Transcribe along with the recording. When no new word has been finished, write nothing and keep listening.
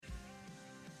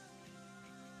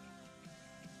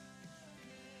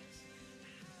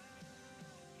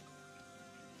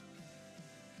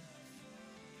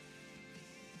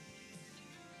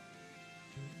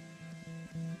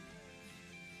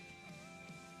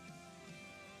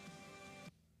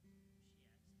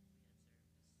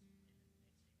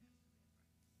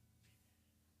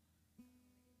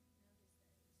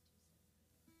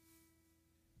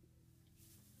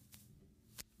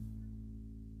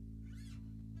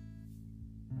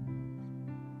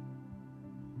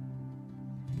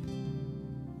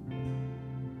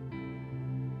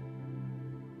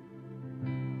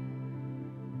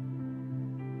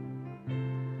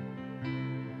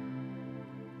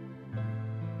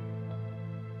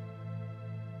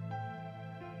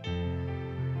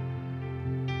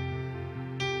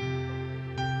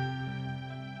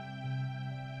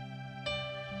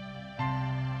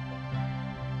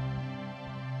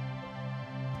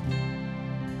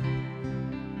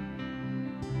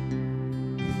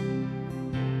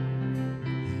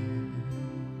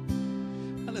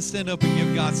to stand up and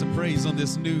give God some praise on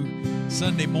this new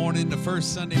Sunday morning, the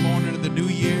first Sunday morning of the new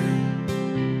year.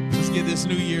 Let's get this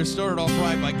new year started off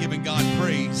right by giving God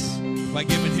praise, by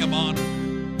giving Him honor,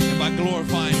 and by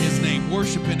glorifying His name,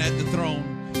 worshiping at the throne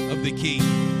of the King.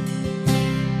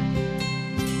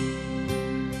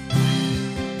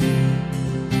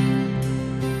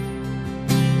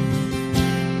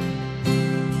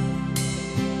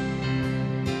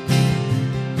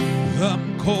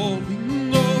 I'm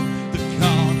calling on the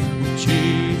God of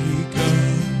Jacob,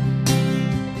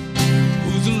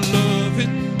 whose love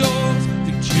endures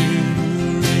through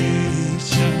generations.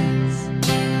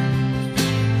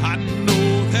 I know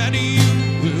that you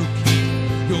will keep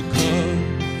your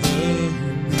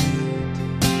covenant.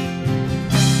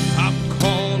 I'm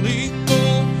calling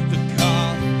on the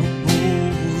God of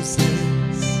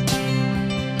Moses,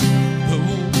 who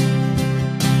you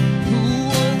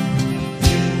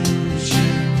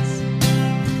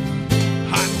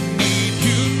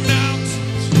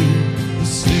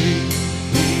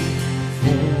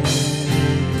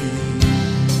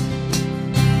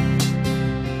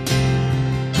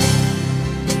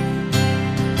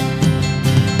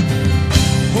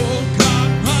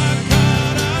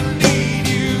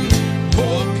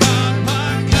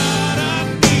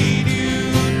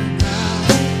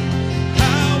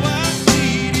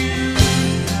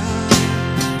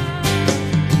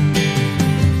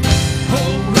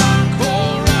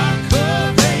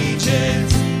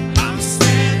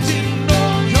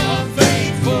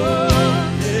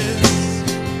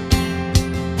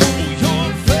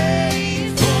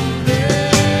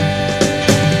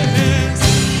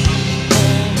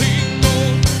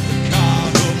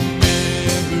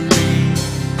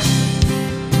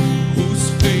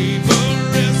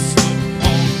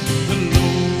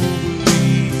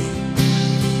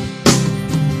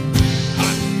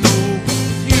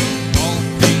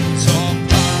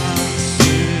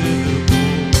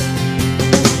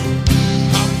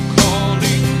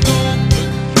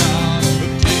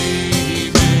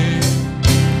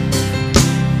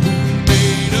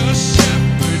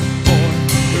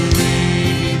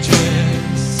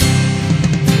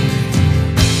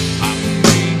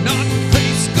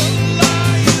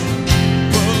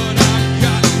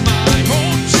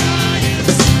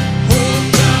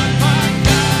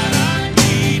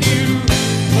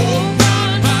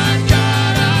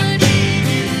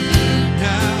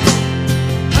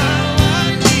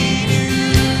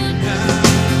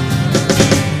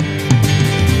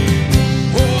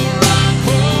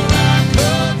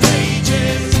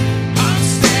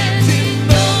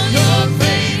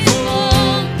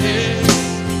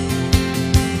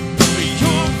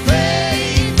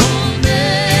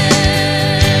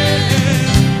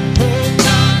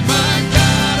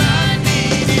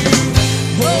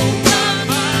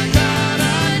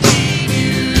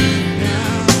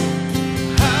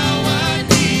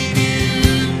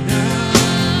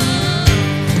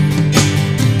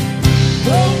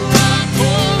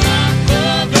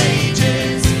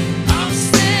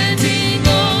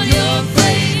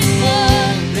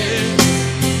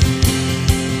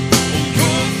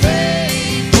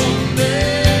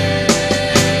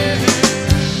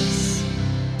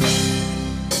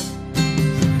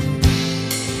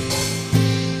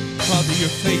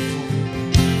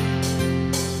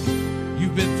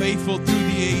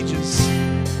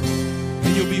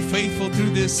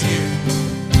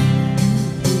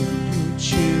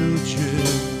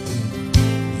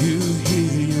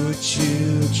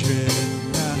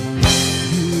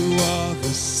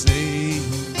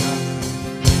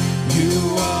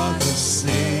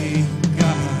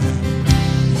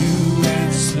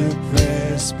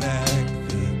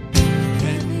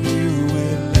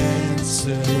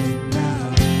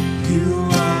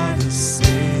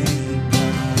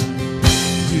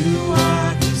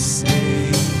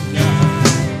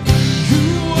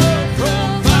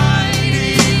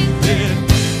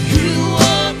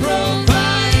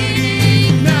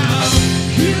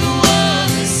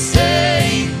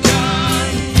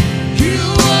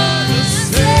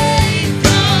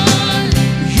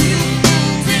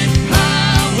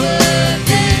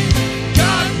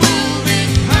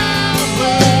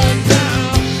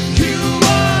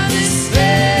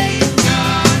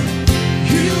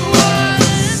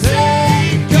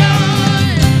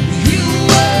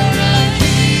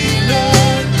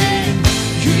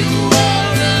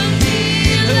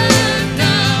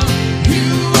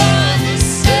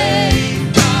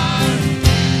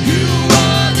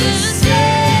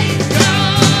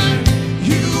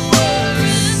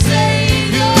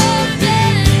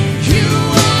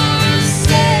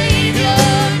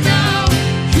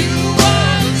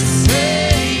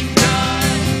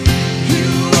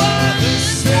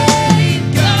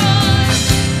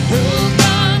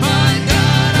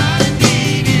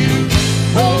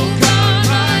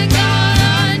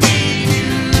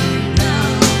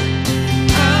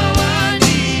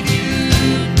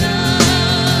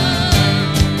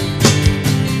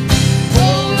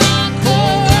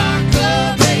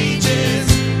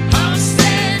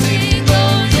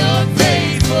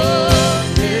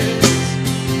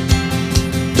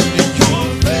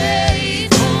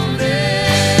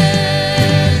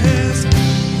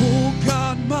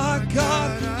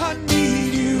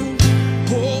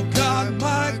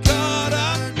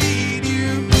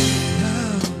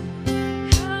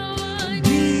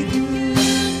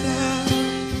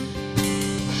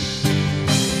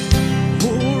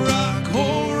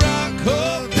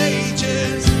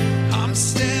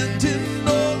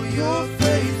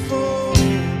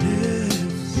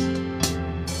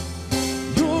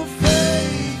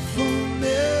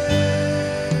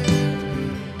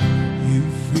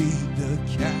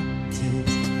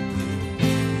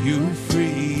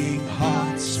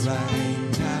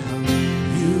right now.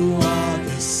 You are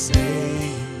the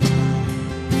same God.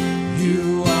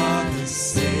 You are the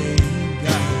same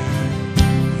God.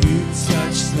 You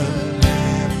touch the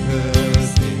lepers.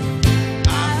 I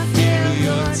feel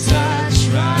your touch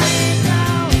right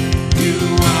now. You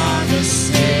are the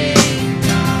same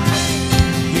God.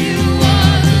 You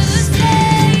are the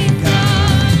same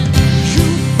God. You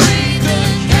free the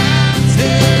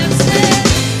captives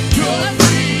and you're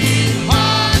freeing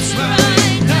hearts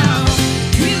right now.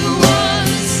 You are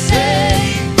the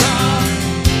same God.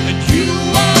 And you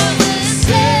are the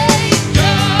same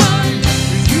God.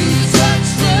 You touch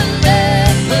the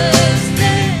lepers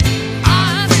then. I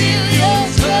feel your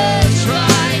touch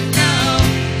right now.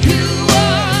 You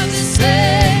are the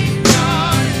same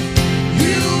God.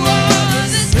 You are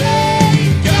the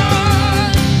same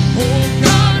God. Oh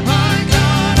God, my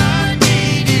God, I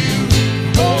need you.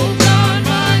 Oh God,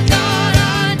 my God,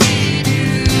 I need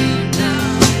you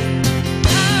now.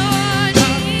 Now I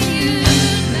need you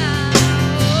now.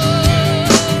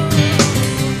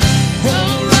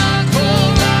 Oh rock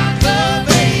of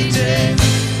ages,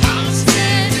 I'm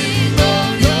standing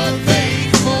on your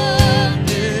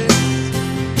faithfulness.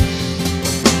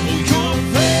 Oh, your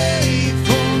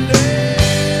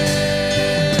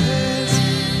faithfulness.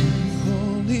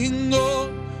 Calling on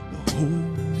the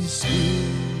Holy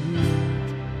Spirit.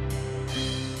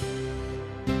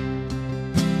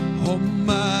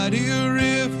 Almighty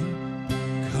river,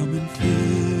 come and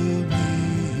fill me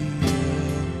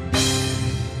up.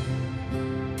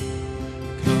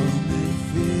 Come and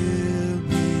fill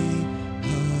me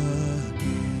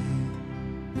again.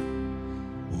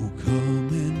 Oh, come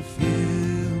and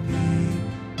fill me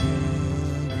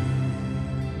again.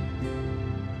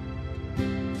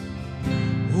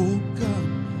 Oh God,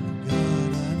 my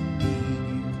God, I need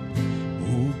you.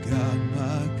 Oh God,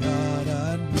 my God, I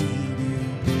need you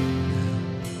now.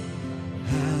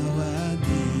 How I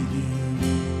need you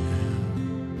now.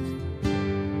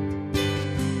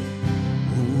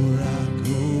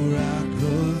 Oh rock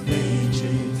of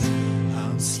ages,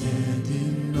 I'm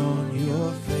standing on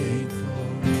your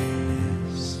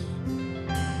faithfulness.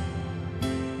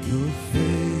 Your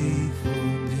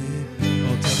faithfulness.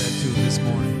 I'll tell that too this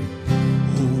morning.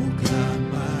 Oh God,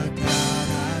 my God,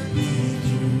 I need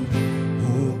you.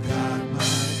 Oh God,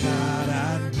 my God, I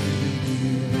need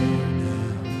you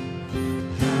now.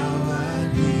 How I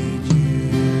need you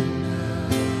now.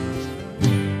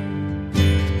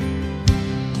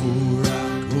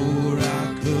 Oh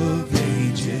rock of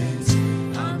ages,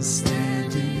 I'm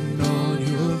standing on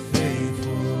your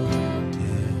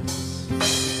faithfulness.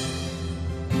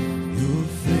 Your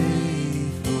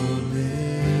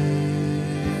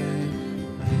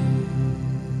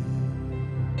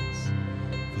faithfulness.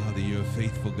 Father, you're a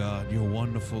faithful God. You're a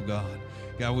wonderful God.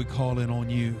 God, we call in on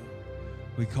you.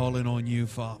 We call in on you,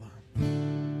 Father.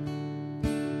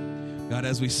 God,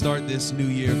 as we start this new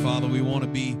year, Father, we want to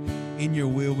be in your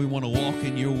will. We want to walk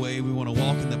in your way. We want to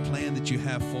walk in the plan that you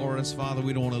have for us, Father.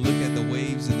 We don't want to look at the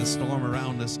waves and the storm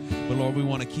around us, but Lord, we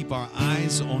want to keep our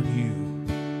eyes on you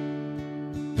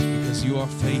because you are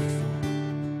faithful.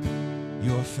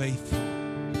 You are faithful.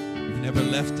 You've never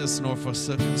left us nor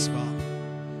forsaken us, Father.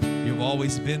 You've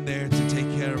always been there to take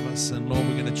care of us, and Lord,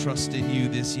 we're going to trust in you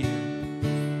this year.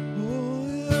 Oh,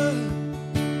 yeah.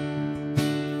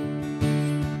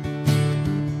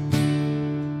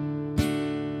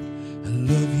 I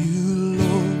love you,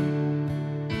 Lord.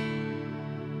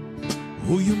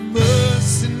 Oh, your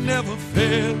mercy never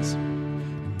fails.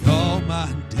 In all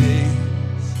my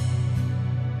days,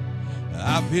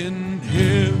 I've been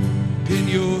held in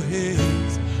your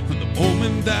hands from the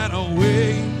moment that I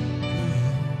wake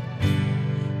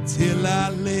till I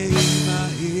lay my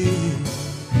head.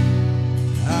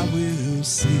 I will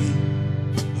sing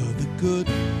of the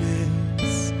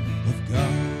goodness of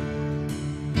God.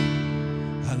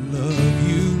 I love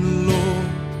you, Lord.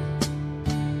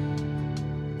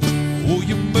 Oh,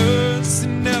 your mercy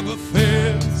never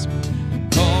fails. In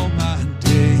all my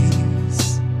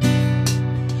days,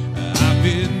 I've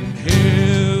been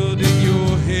held in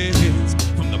your hands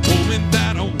from the moment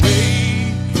that I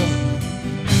wake up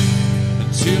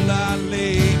until I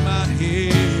lay my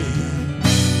head.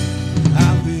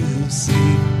 I will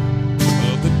sing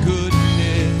of the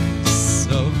goodness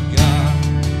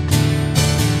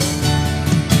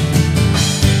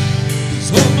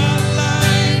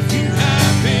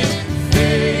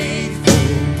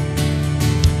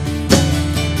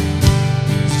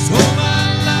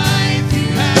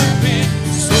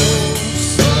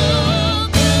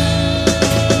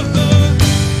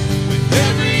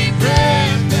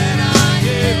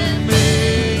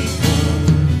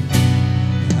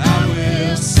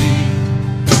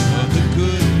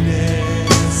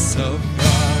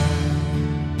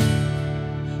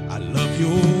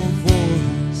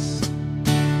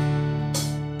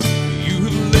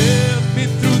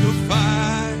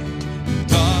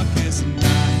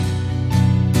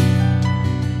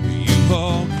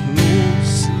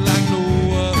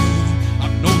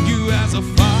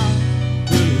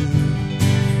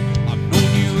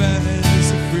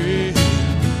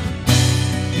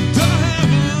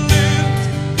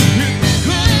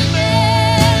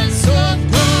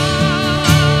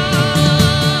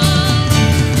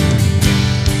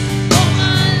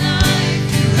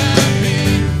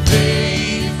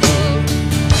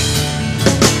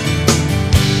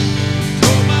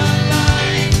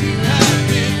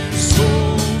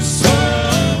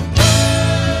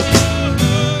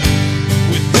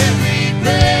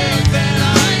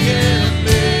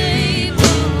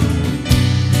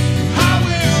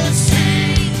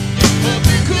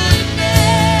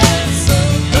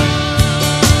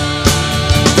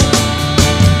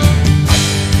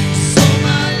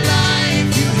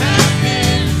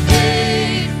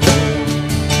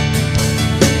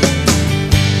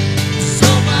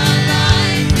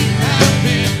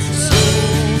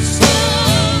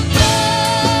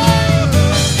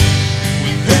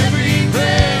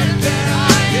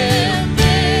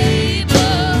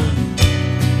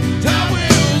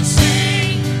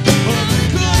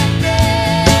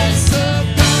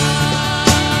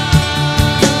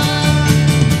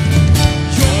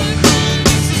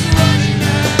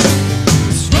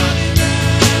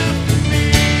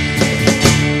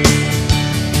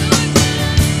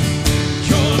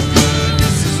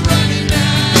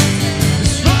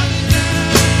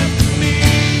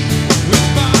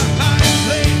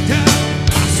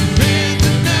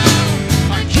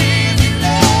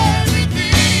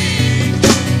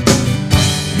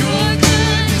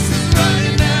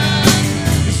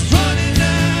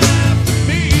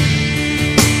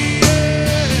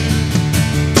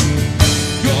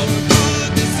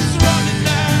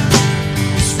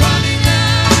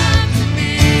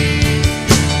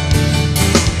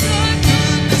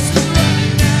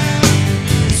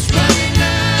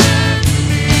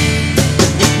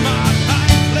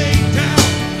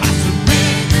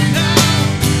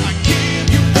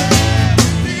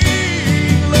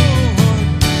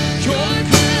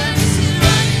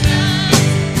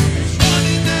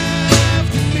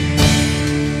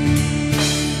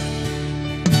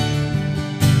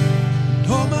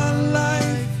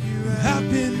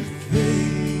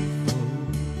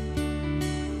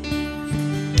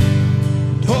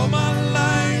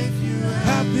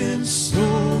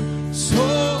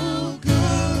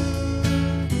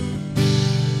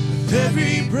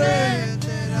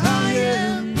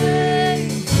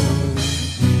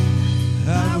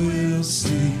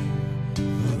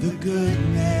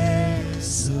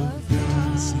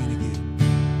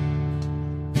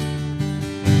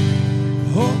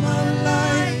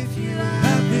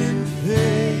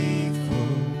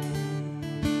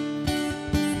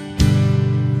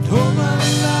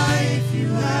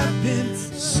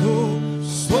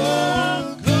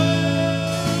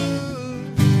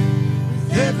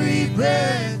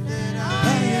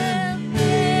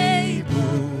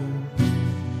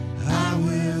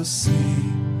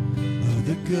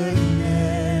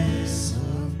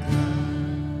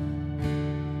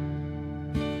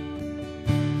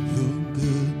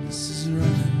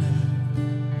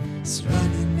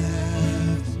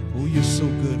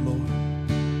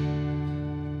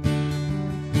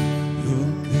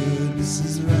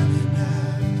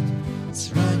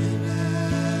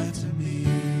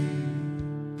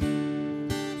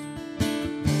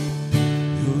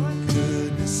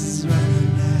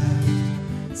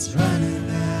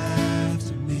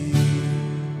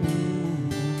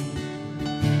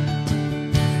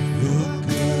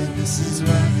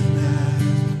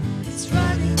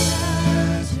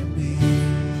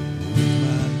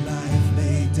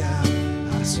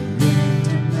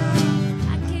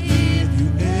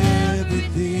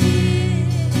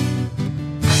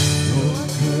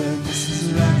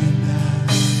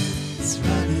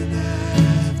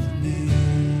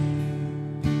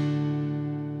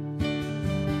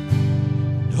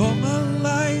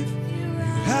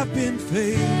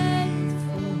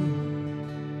faithful.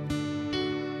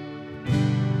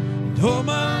 And all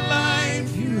my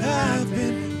life you have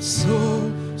been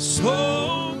so,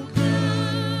 so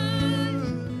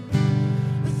good.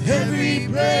 With every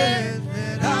breath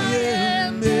that I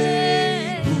am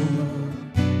able,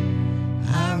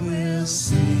 I will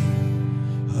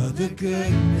sing of the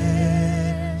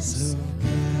goodness of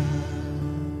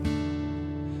God.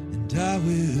 And I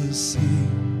will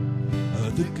sing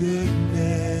of the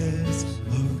goodness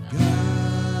of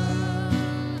God.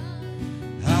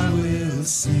 I will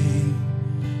sing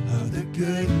of the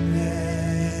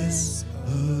goodness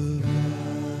of God.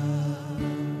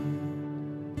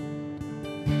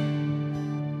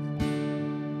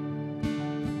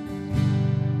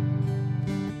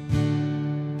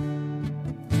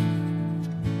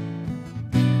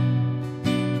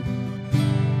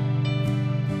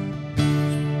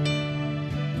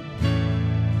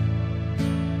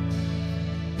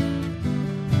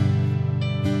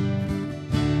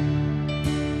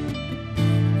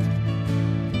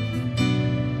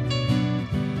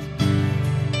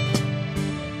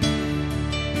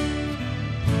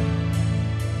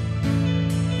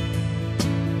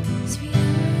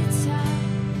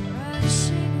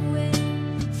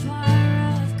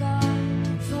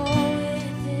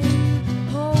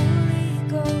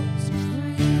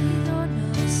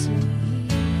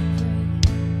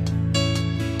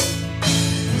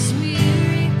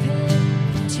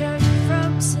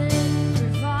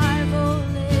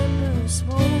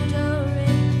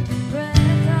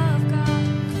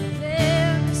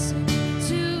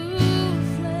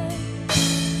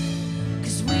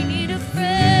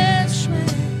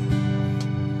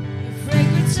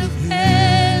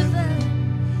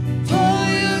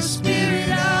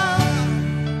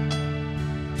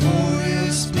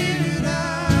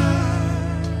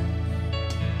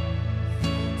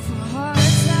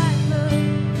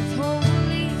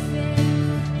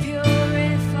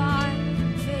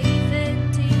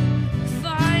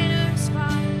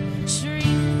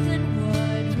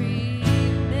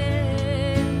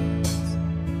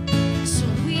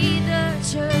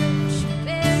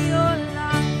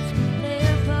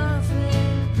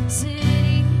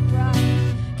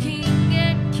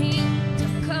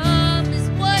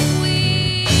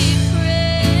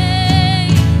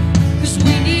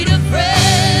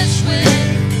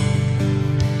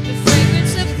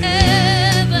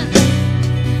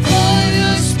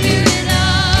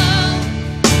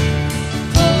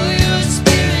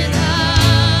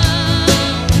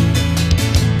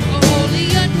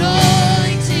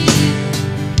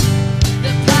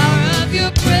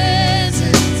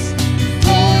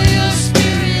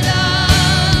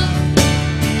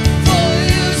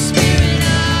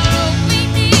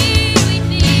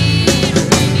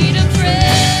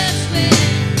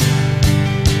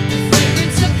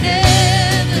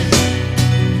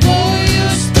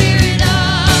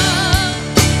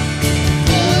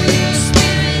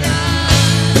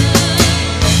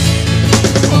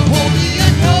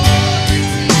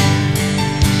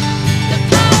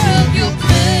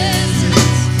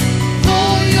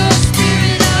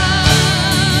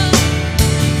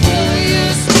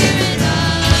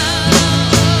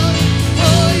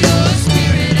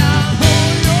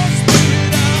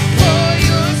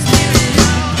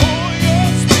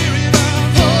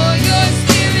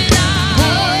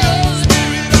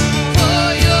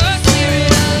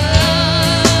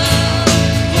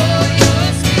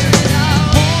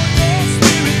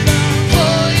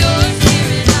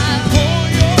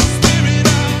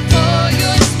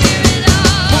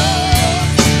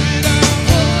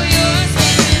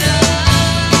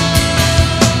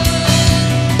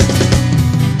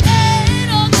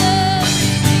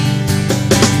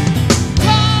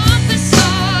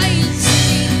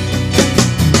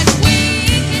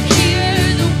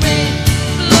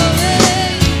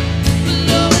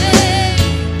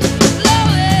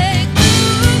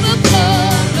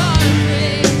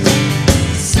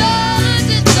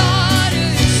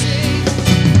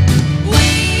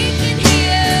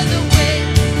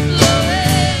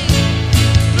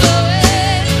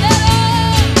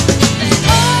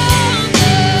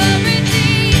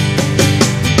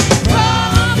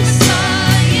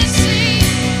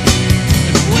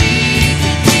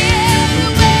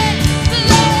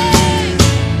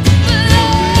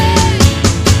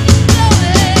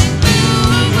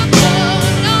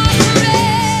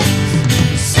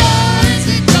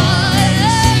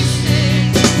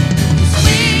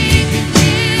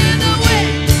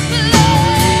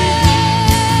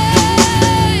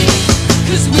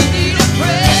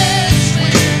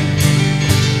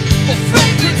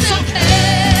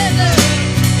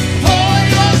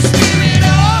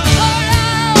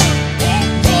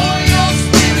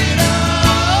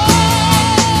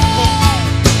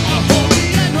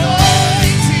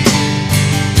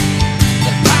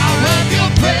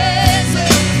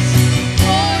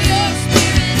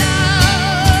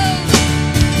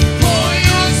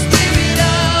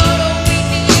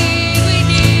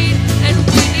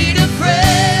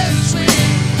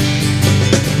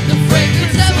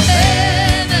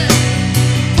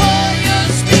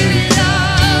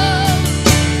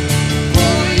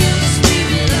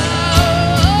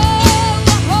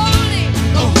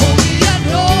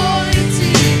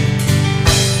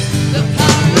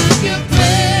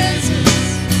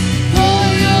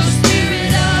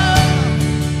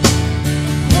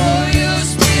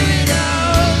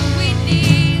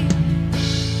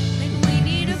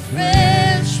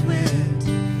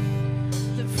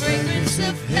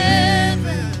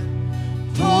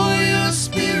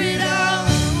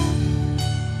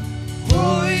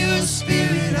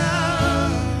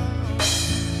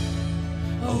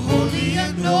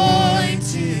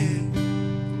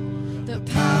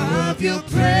 your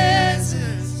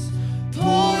presence.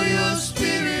 Pour your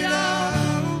spirit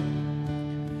out.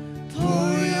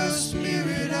 Pour your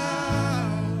spirit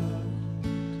out.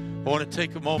 I want to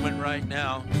take a moment right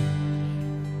now.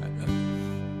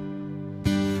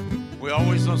 We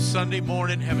always on Sunday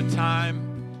morning have a time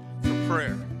for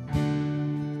prayer.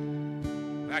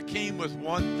 I came with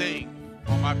one thing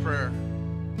on my prayer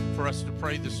for us to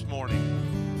pray this morning.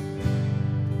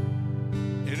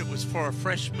 And it was for a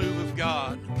fresh move of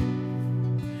God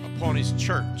upon His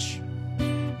church.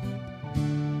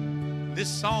 This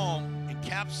song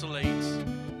encapsulates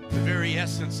the very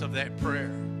essence of that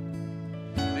prayer.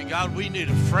 That God, we need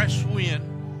a fresh wind,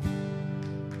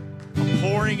 a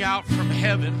pouring out from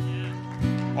heaven,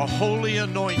 a holy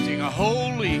anointing,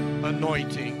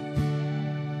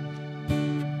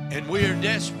 and we are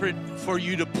desperate for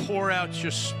you to pour out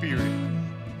your spirit.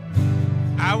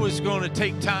 I was going to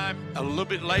take time a little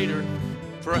bit later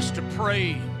for us to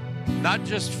pray, not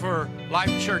just for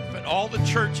Life Church, but all the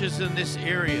churches in this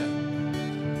area,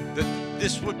 that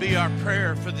this would be our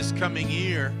prayer for this coming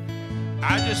year.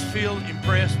 I just feel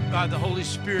impressed by the Holy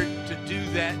Spirit to do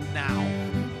that now.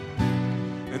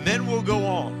 And then we'll go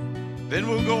on.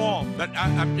 But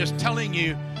I'm just telling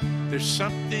you, there's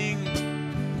something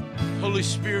Holy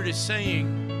Spirit is saying.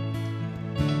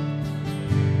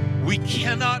 We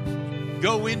cannot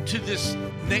go into this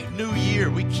new year.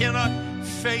 We cannot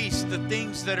face the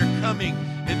things that are coming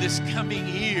in this coming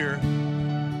year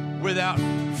without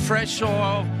fresh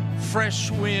oil, fresh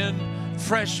wind,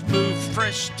 fresh move,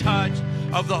 fresh touch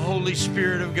of the Holy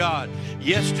Spirit of God.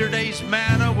 Yesterday's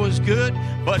manna was good,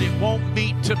 but it won't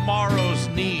meet tomorrow's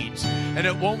needs, and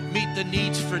it won't meet the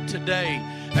needs for today.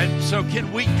 And so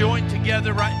can we join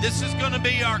together right? This is going to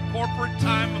be our corporate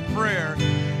time of prayer,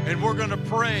 and we're going to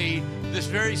pray this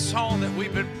very song that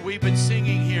we've been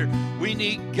singing here. We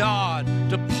need God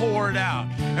to pour it out,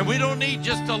 and we don't need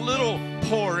just a little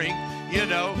pouring. You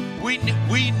know, we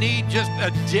need just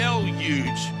a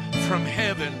deluge from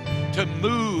heaven to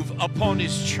move upon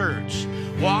His church.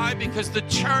 Why? Because the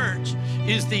church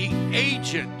is the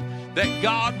agent that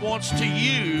God wants to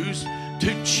use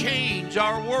to change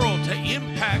our world, to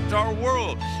impact our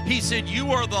world. He said,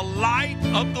 you are the light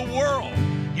of the world.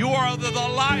 You are the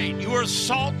light. You are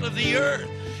salt of the earth.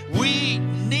 We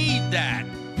need that.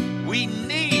 We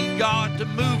need God to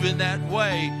move in that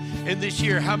way in this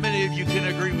year. How many of you can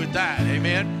agree with that?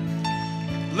 Amen.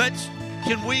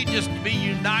 Can we just be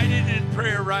united in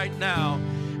prayer right now?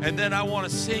 And then I want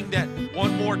to sing that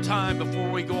one more time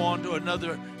before we go on to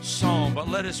another song. But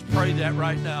let us pray that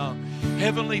right now.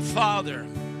 Heavenly Father,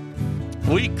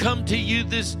 we come to you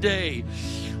this day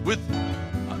with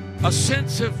a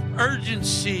sense of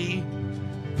urgency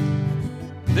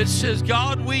that says,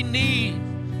 God, we need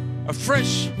a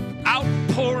fresh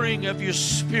outpouring of your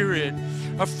Spirit,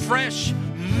 a fresh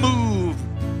move,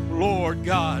 Lord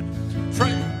God,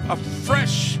 a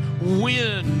fresh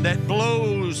wind that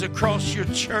blows across your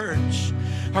church,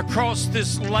 across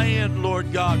this land,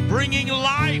 Lord God, bringing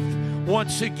life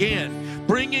once again,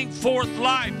 bringing forth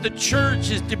life. The church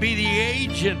is to be the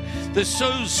agent that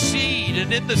sows seed,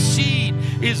 and in the seed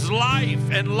is life,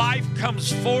 and life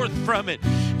comes forth from it.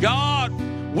 God,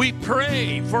 we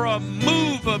pray for a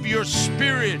move of your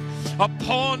Spirit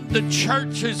upon the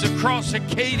churches across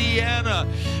Acadiana.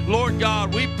 Lord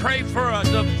God, we pray for a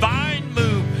divine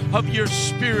move of your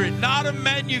Spirit, not a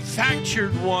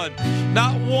manufactured one,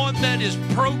 not one that is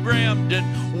programmed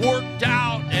and worked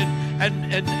out and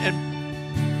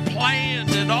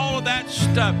planned and all of that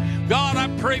stuff. God, I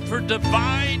pray for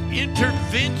divine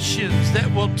interventions that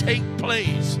will take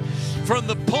place from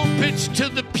the pulpits to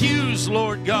the pews,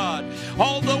 Lord God,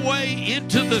 all the way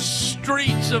into the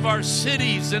streets of our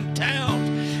cities and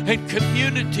towns and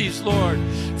communities, Lord.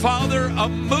 Father, a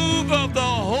move of the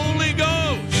Holy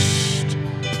Ghost.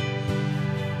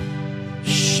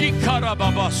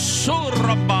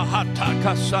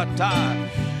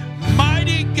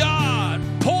 Mighty God,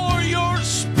 pour your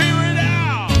Spirit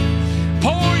out.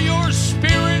 Pour your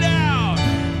Spirit out.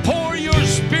 Pour your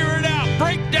Spirit out.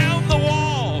 Break down the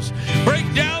walls.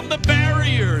 Break down the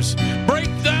barriers. Break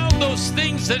down those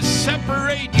things that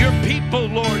separate your people,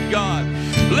 Lord God.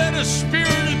 Let a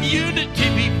spirit of unity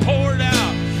be poured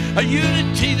out. A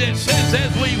unity that says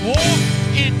as we walk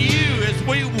in you,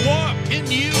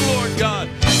 Lord God,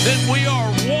 then we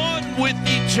are one with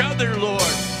each other, Lord.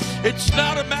 It's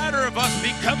not a matter of us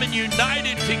becoming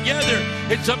united together.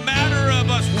 It's a matter of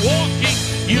us walking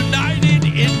united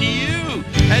in you.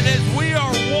 And as we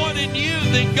are one in you,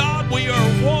 then God, we are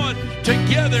one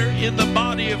together in the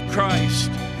body of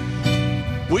Christ.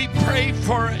 We pray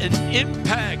for an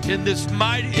impact in this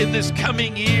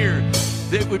coming year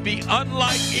that would be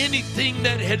unlike anything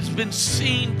that has been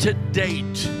seen to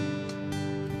date.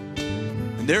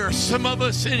 And there are some of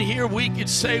us in here, we could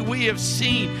say we have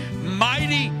seen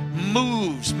mighty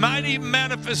moves, mighty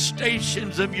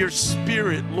manifestations of your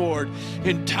Spirit, Lord,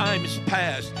 in times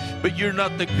past. But you're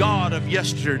not the God of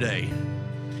yesterday.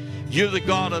 You're the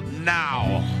God of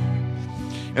now.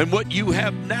 And what you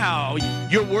have now,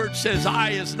 your word says,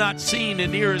 eye has not seen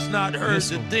and ear has not heard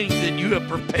the things that you have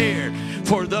prepared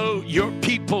for your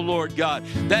people, Lord God.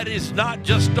 That is not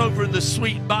just over in the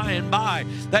sweet by and by.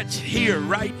 That's here,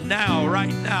 right now,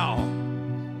 right now.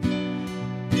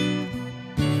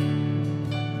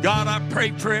 God, I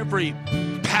pray for every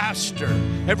pastor,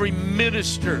 every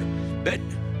minister that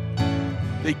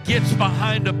gets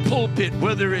behind a pulpit,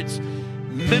 whether it's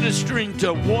ministering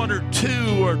to 1 or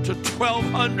 2 or to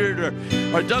 1,200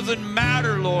 or it doesn't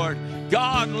matter, Lord.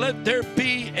 God, let there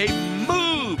be a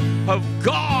move of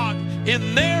God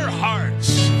in their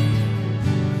hearts.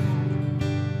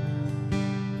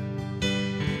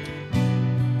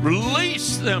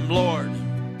 Release them, Lord.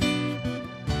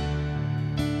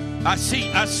 I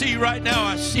see right now,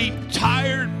 I see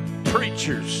tired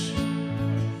preachers.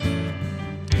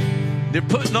 They're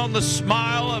putting on the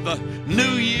smile of a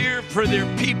new year for their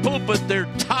people, but they're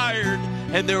tired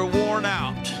and they're worn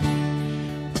out.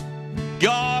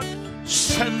 God,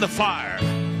 send the fire.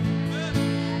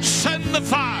 Send the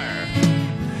fire.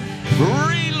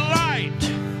 Relight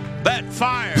that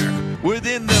fire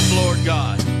within them, Lord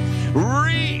God.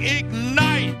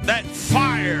 Reignite that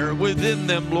fire within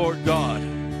them, Lord God.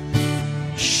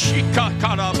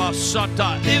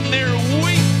 In their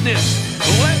weakness,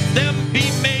 let them be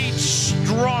made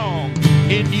strong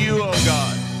in you, oh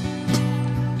God.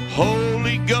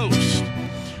 Holy Ghost,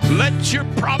 let your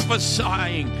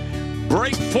prophesying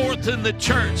break forth in the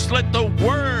church. Let the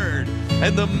word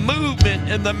and the movement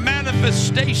and the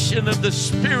manifestation of the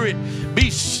Spirit be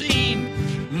seen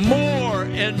more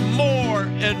and more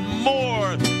and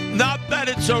more. Not that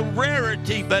it's a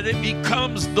rarity, but it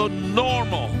becomes the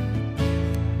normal.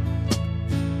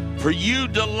 For you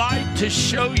delight to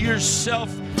show yourself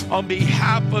on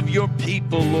behalf of your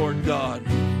people, Lord God.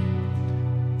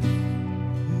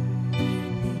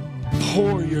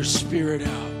 Pour your Spirit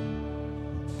out.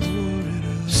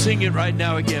 Sing it right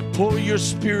now again. Pour your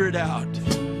Spirit out.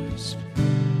 Pour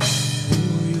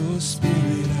your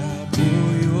Spirit out.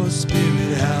 Pour your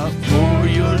Spirit out. Pour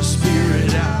your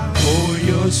Spirit out. Pour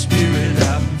your Spirit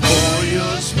out. Pour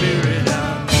your Spirit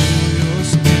out. Pour your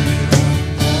Spirit out.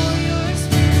 Pour your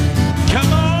Spirit out.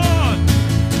 Come on.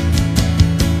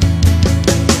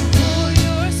 Pour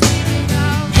your Spirit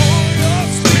out. Pour your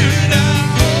Spirit out.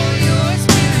 Pour your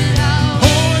Spirit out.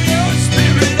 Pour your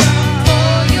Spirit out.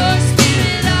 Pour your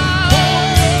Spirit out. Pour your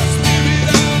Spirit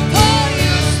out. Pour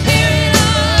your Spirit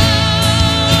out.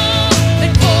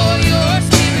 And pour your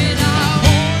Spirit out.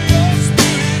 Pour your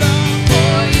Spirit out.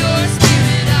 Pour your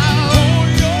Spirit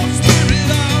out.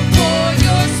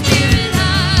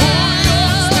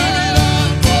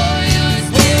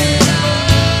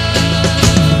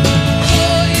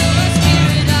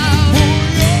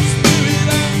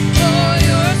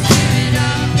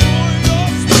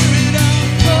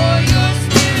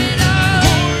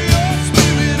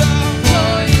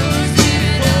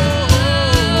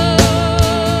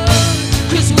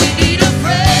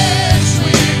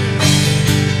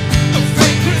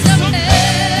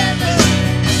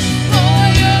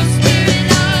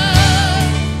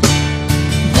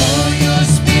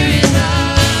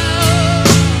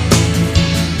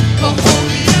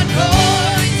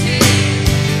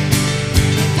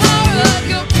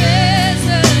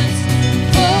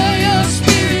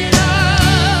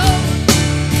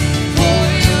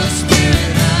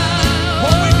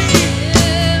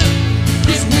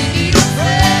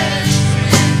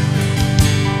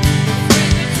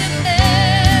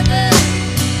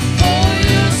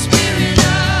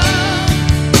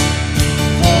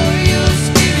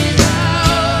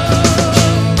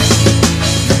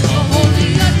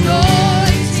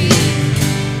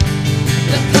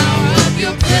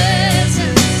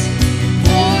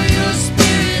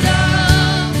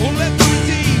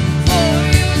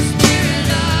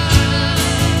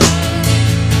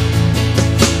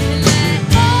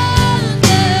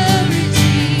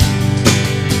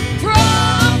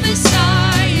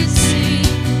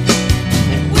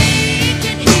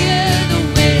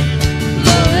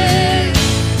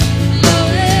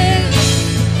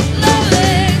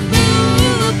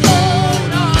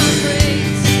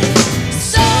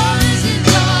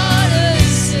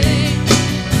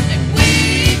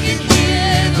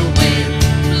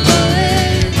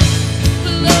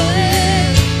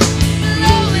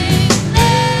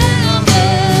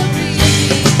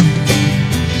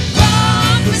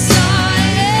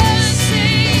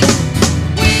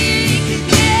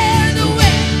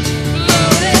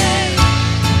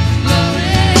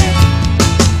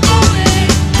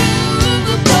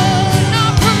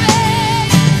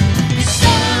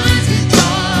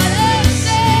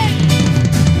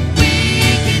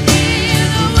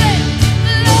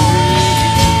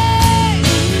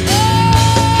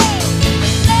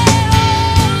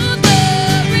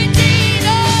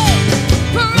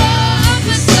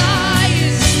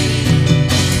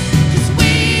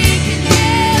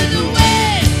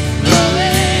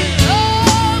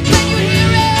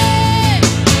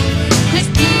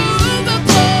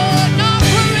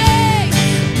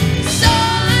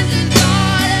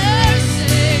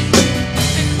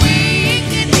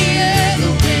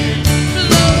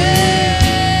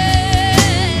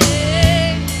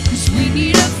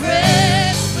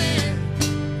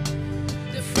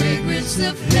 fragrance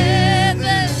of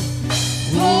heaven.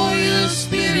 Pour your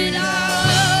spirit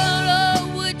out.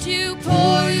 Oh, would you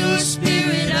pour your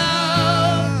spirit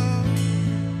out?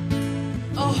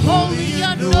 A holy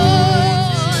anointing,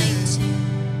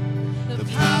 the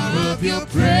power of your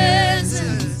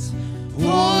presence.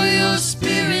 Pour your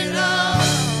spirit out.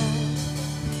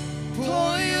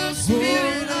 Pour your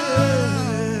spirit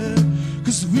out.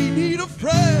 'Cause we need a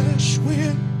fresh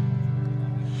wind,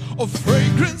 a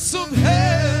fragrance of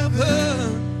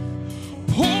heaven.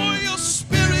 Pour your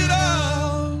spirit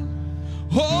out.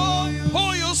 Oh,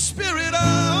 pour your spirit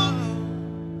out.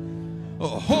 A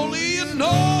holy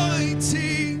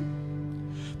anointing,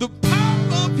 the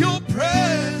power of your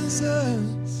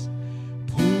presence.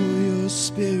 Pour your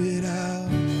spirit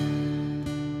out.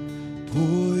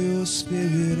 Pour your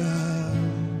spirit out.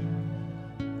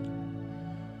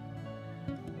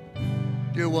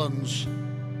 Dear ones,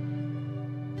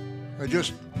 I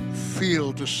just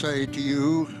feel to say to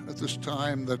you at this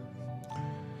time that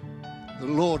the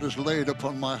Lord has laid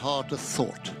upon my heart a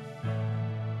thought.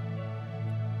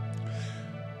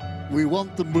 We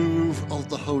want the move of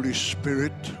the Holy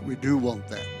Spirit. We do want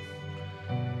that.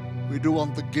 We do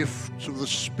want the gifts of the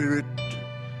Spirit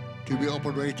to be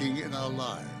operating in our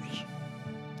lives.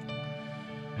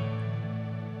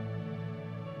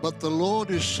 But the Lord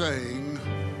is saying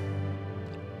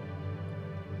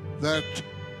that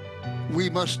we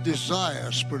must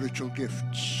desire spiritual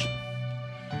gifts.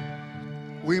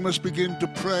 We must begin to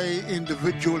pray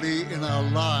individually in our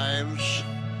lives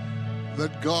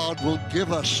that God will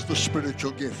give us the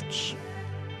spiritual gifts.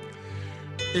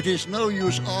 It is no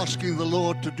use asking the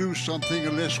Lord to do something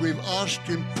unless we've asked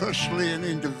Him personally and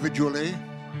individually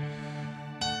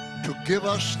to give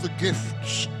us the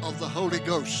gifts of the Holy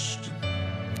Ghost.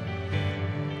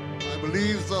 I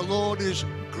believe the Lord is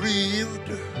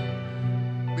grieved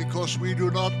because we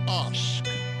do not ask.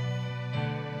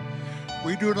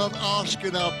 We do not ask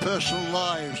in our personal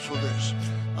lives for this.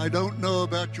 I don't know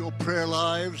about your prayer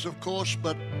lives, of course,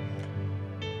 but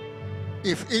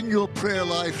if in your prayer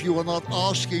life you are not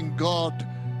asking God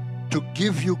to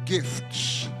give you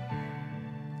gifts,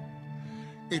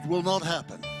 it will not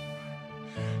happen.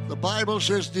 The Bible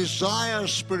says, desire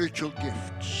spiritual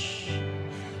gifts,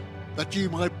 that ye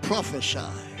might prophesy,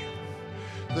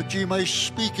 that ye may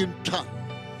speak in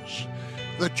tongues,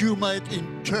 that you might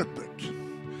interpret.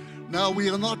 Now, we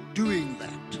are not doing that.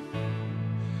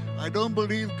 I don't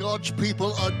believe God's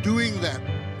people are doing that.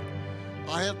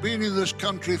 I have been in this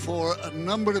country for a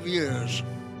number of years,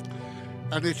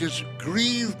 and it has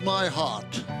grieved my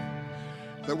heart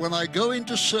that when I go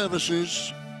into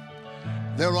services,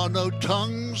 there are no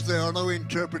tongues, there are no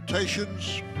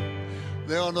interpretations,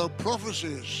 there are no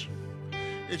prophecies.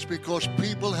 It's because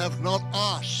people have not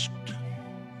asked.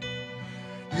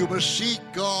 You must seek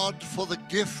God for the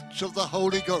gifts of the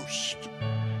Holy Ghost.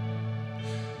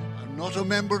 I'm not a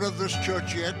member of this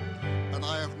church yet, and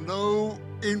I have no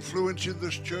influence in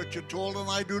this church at all, and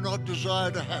I do not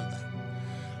desire to have that.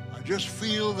 I just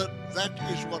feel that that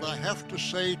is what I have to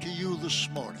say to you this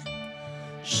morning.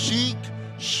 Seek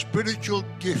spiritual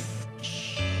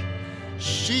gifts.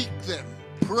 Seek them.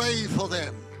 Pray for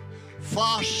them.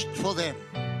 Fast for them.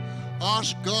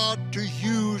 Ask God to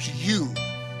use you.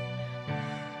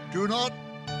 Do not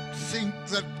think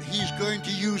that He's going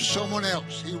to use someone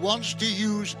else. He wants to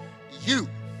use you.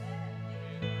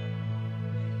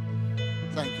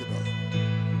 Thank you, brother.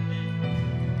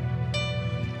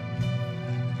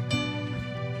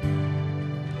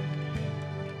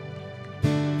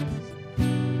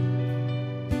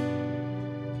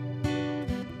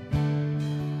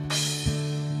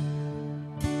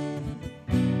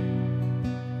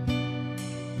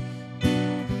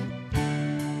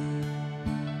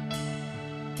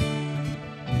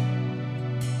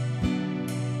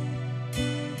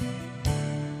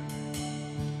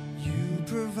 You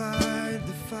provide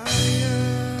the fire,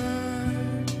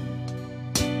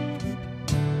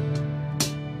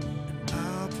 and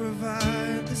I'll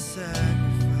provide the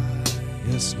sacrifice.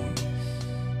 Yes, Lord.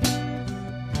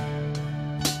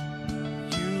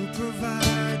 You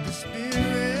provide the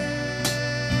Spirit,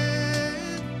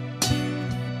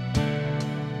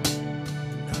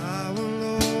 and I will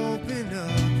open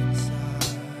up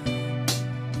inside.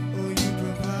 Oh, you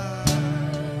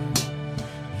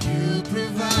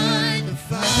provide the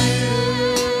fire,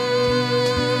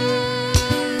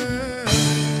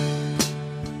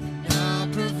 and I'll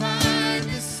provide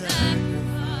the sacrifice.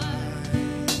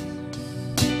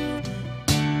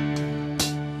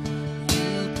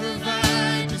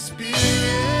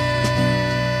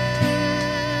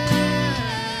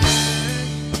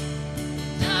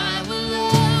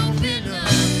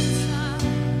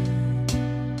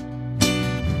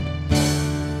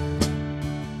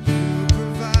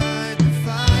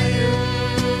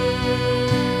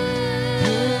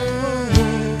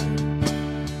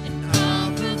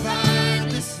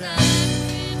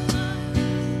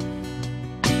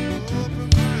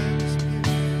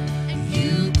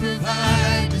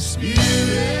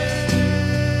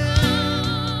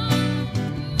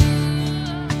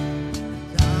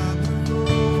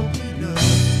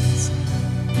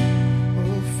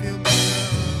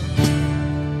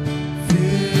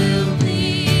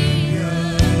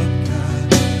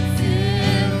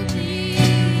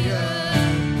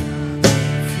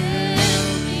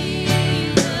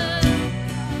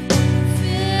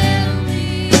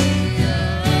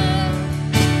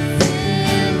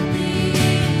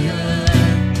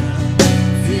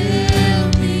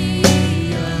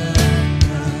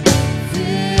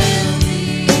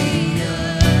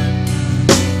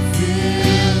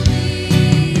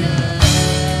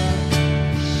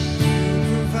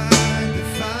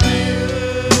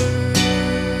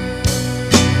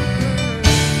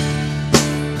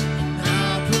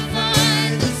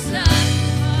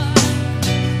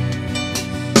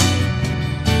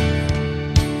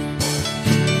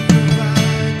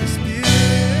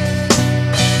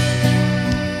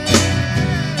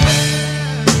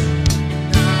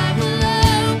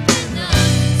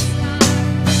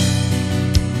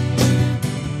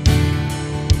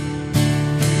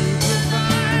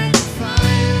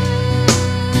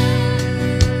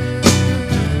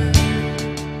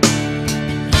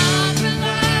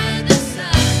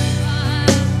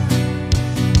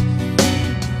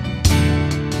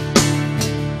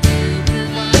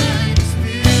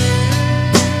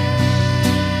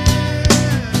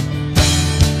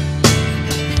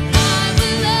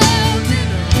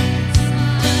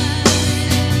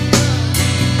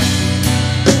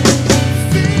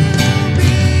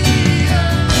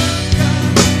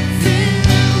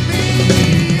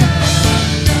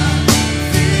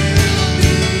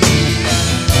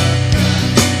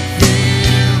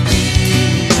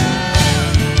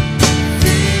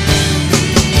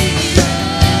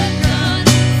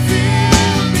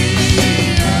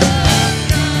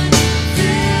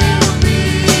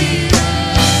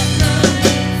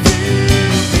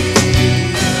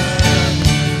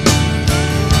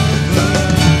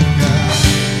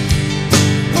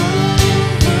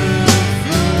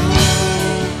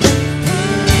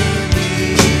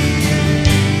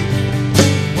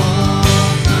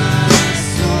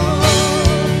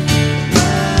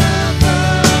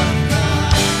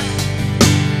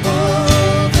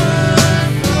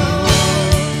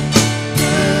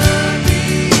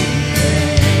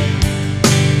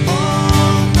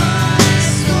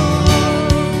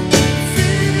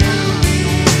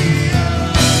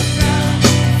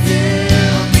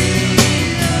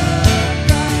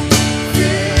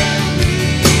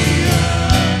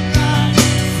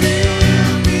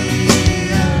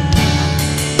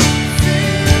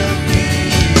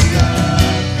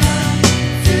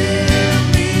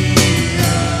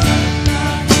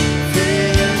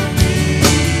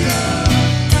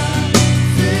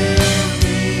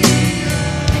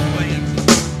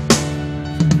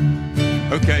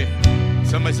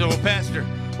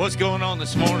 going on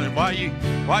this morning? Why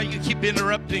you keep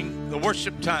interrupting the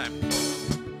worship time?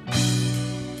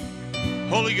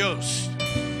 Holy Ghost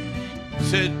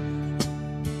said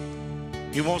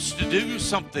he wants to do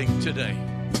something today.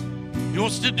 He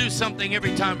wants to do something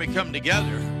every time we come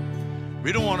together.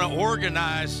 We don't want to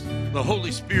organize the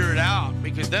Holy Spirit out,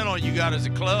 because then all you got is a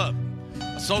club,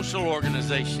 a social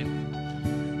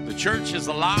organization. The church is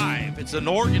alive. It's an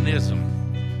organism.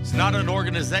 It's not an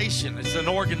organization. It's an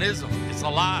organism. It's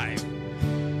alive.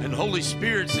 And Holy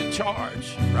Spirit's in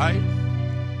charge, right?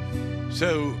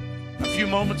 So a few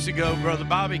moments ago, Brother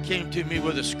Bobby came to me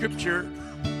with a scripture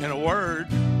and a word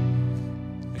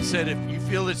and said, if you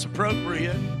feel it's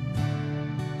appropriate,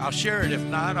 I'll share it. If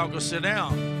not, I'll go sit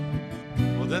down.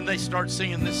 Well, then they start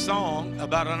singing this song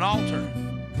about an altar,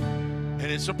 and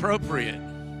it's appropriate.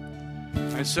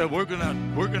 And so we're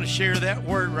gonna share that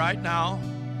word right now,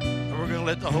 and we're gonna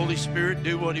let the Holy Spirit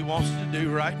do what he wants to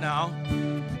do right now.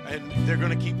 And they're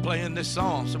gonna keep playing this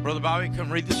song. So Brother Bobby,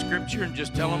 come read the scripture and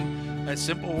just tell them that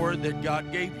simple word that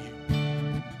God gave you.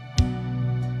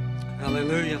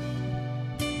 Hallelujah.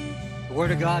 The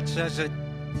Word of God says it,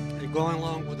 and going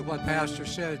along with what Pastor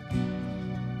said,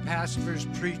 pastors,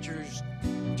 preachers,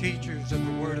 teachers of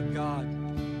the Word of God,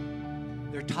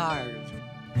 they're tired,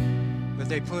 but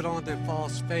they put on their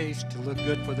false face to look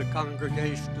good for the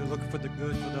congregation, to look for the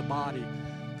good for the body,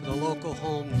 for the local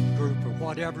home group, or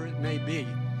whatever it may be.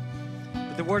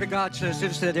 But the Word of God says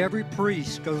this, that every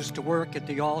priest goes to work at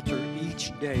the altar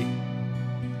each day.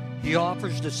 He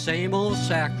offers the same old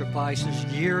sacrifices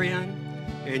year in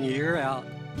and year out,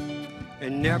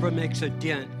 and never makes a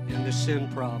dent in the sin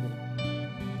problem.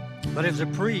 But as a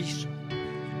priest,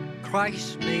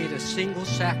 Christ made a single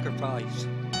sacrifice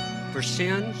for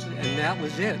sins, and that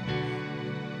was it.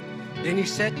 Then he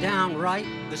sat down right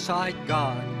beside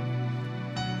God,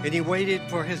 and he waited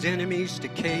for his enemies to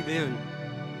cave in.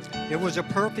 It was a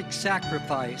perfect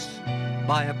sacrifice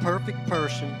by a perfect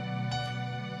person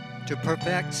to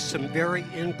perfect some very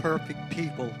imperfect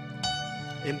people.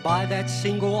 And by that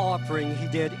single offering, he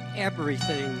did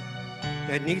everything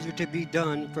that needed to be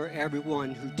done for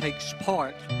everyone who takes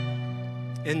part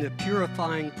in the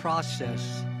purifying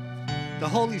process. The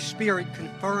Holy Spirit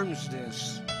confirms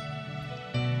this.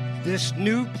 This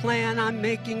new plan I'm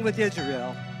making with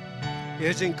Israel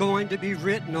isn't going to be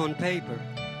written on paper.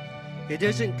 It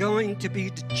isn't going to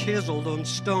be chiseled on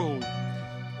stone.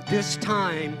 This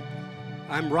time,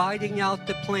 I'm writing out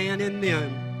the plan in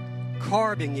them,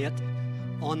 carving it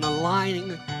on the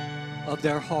lining of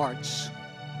their hearts.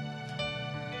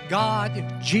 God,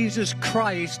 Jesus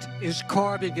Christ, is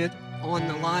carving it on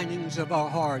the linings of our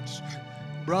hearts.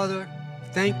 Brother,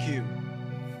 thank you.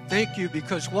 Thank you,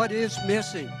 because what is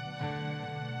missing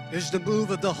is the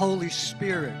move of the Holy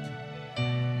Spirit.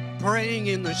 Praying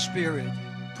in the Spirit,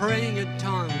 praying in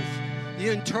tongues, the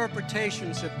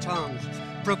interpretations of tongues,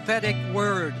 prophetic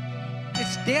word.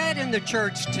 It's dead in the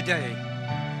church today.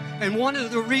 And one of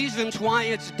the reasons why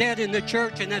it's dead in the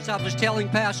church, and as I was telling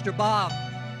Pastor Bob,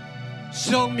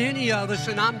 so many of us,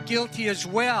 and I'm guilty as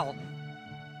well,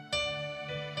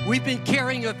 we've been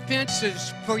carrying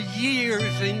offenses for years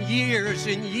and years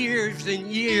and years and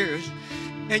years.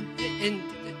 And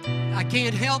I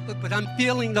can't help it, but I'm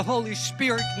feeling the Holy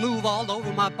Spirit move all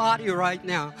over my body right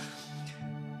now.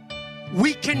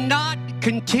 We cannot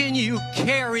continue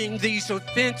carrying these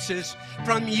offenses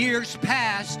from years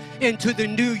past into the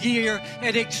new year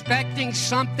and expecting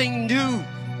something new.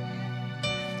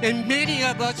 And many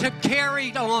of us have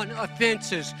carried on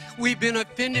offenses. We've been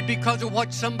offended because of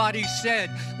what somebody said.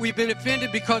 We've been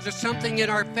offended because of something in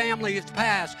our family has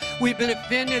passed. We've been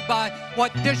offended by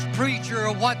what this preacher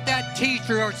or what that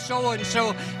teacher or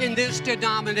so-and-so in this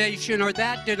denomination or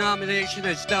that denomination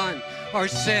has done or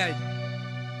said.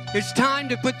 It's time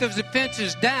to put those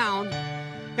offenses down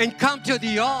and come to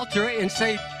the altar and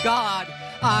say, God,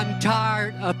 I'm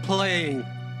tired of playing.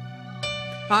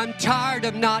 I'm tired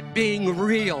of not being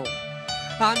real.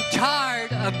 I'm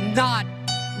tired of not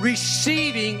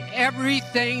receiving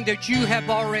everything that you have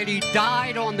already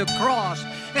died on the cross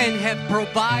and have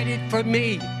provided for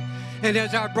me. And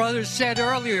as our brother said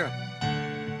earlier,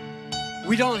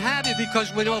 we don't have it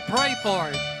because we don't pray for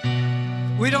it.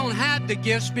 We don't have the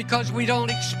gifts because we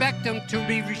don't expect them to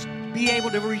be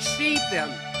able to receive them.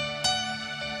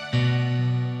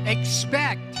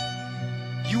 Expect.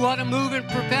 You want to move in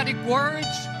prophetic words?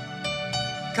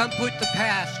 Come put the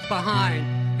past behind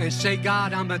and say,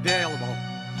 God, I'm available.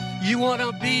 You want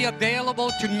to be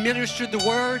available to minister the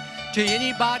word to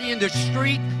anybody in the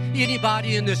street,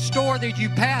 anybody in the store that you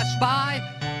pass by?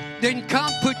 Then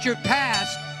come put your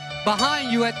past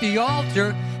behind you at the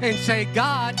altar and say,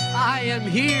 God, I am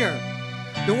here.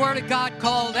 The Word of God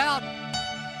called out,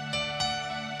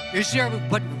 is there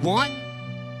but one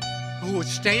who will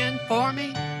stand for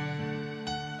me?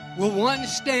 Will one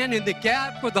stand in the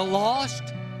gap for the lost?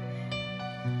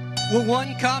 Will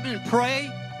one come and pray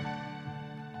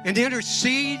and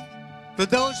intercede for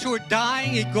those who are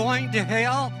dying and going to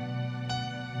hell?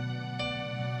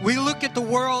 We look at the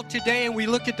world today and we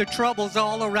look at the troubles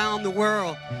all around the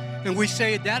world and we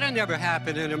say, that'll never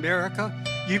happen in America.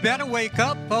 You better wake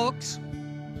up, folks.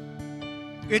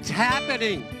 It's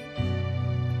happening.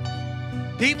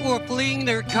 People are fleeing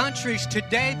their countries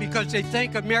today because they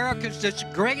think America's this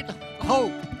great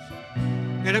hope.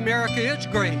 And America is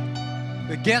great.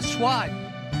 But guess what?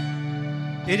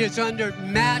 It is under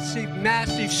massive,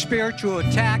 massive spiritual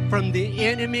attack from the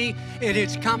enemy. It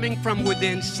is coming from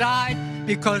within inside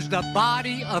because the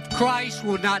body of Christ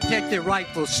will not take their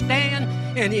rightful stand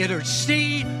and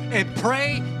intercede and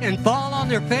pray and fall on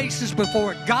their faces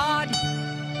before God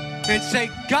and say,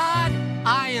 God,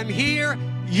 I am here.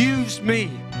 Use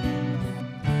me.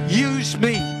 Use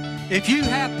me. If you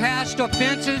have past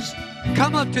offenses,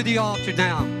 come up to the altar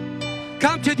now.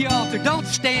 Come to the altar. Don't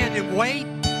stand and wait.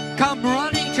 Come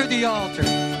running to the altar.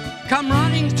 Come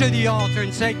running to the altar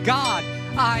and say, God,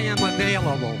 I am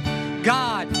available.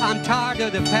 God, I'm tired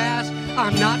of the past.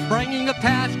 I'm not bringing the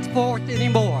past forth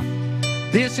anymore.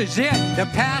 This is it. The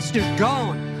past is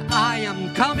gone. I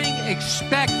am coming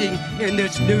expecting in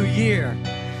this new year.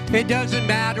 It doesn't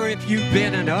matter if you've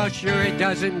been an usher. It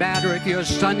doesn't matter if you're a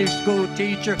Sunday school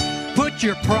teacher. Put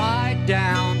your pride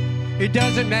down. It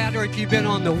doesn't matter if you've been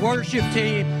on the worship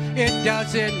team. It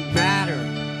doesn't matter.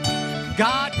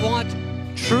 God wants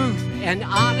truth and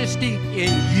honesty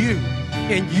in you,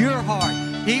 in your heart.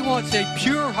 He wants a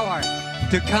pure heart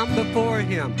to come before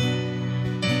Him.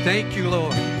 Thank you,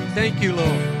 Lord. Thank you,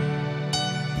 Lord.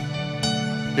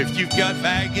 If you've got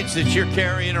baggage that you're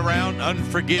carrying around,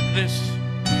 unforgiveness,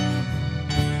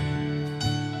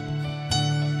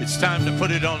 it's time to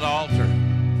put it on the altar.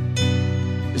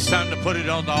 It's time to put it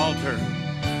on the altar.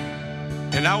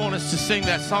 And I want us to sing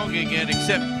that song again,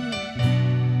 except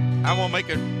I want to make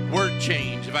a word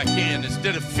change if I can.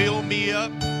 Instead of fill me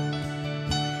up,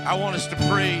 I want us to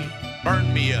pray,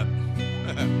 burn me up.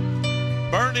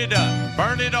 Burn it up.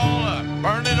 Burn it all up.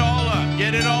 Burn it all up.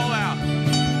 Get it all out.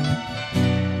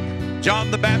 John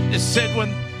the Baptist said when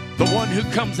the one who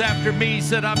comes after me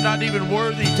said, I'm not even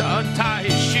worthy to untie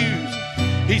his shoes.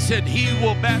 He said, he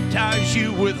will baptize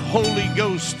you with Holy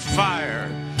Ghost fire.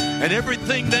 And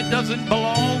everything that doesn't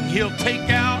belong, he'll take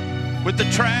out with the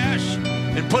trash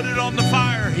and put it on the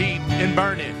fire heap and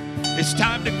burn it. It's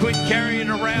time to quit carrying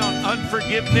around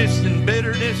unforgiveness and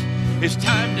bitterness. It's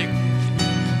time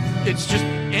to, it's just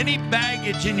any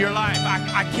baggage in your life.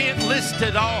 I can't list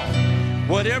it all.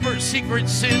 Whatever secret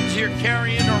sins you're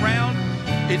carrying around,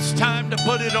 it's time to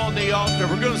put it on the altar.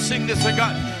 We're going to sing this to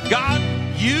God. God,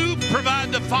 you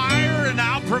provide the fire and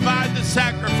I'll provide the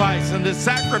sacrifice. And the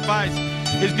sacrifice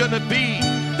is going to be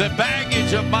the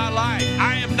baggage of my life.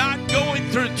 I am not going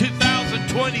through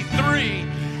 2023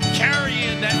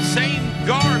 carrying that same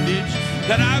garbage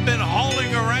that I've been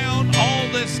hauling around all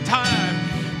this time.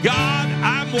 God,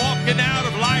 I'm walking out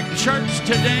of Life Church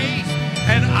today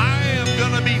and I am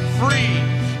going to be free.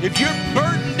 If you're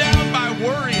burdened down by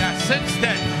worry, I sense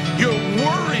that you're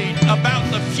worried about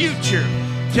the future.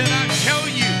 Can I tell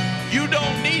you, you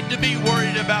don't need to be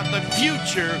worried about the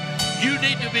future. You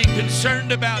need to be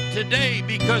concerned about today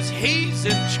because He's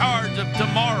in charge of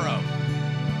tomorrow.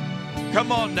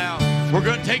 Come on now. We're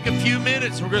going to take a few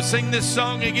minutes. We're going to sing this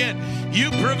song again.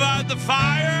 You provide the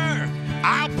fire.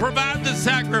 I'll provide the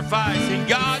sacrifice. And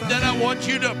God, then I want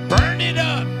you to burn it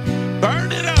up.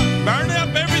 Burn it up. Burn up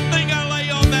everything I lay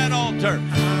on that altar.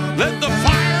 Let the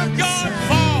fire of God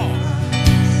fall.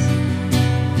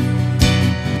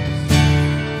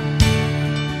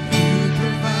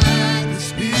 Provide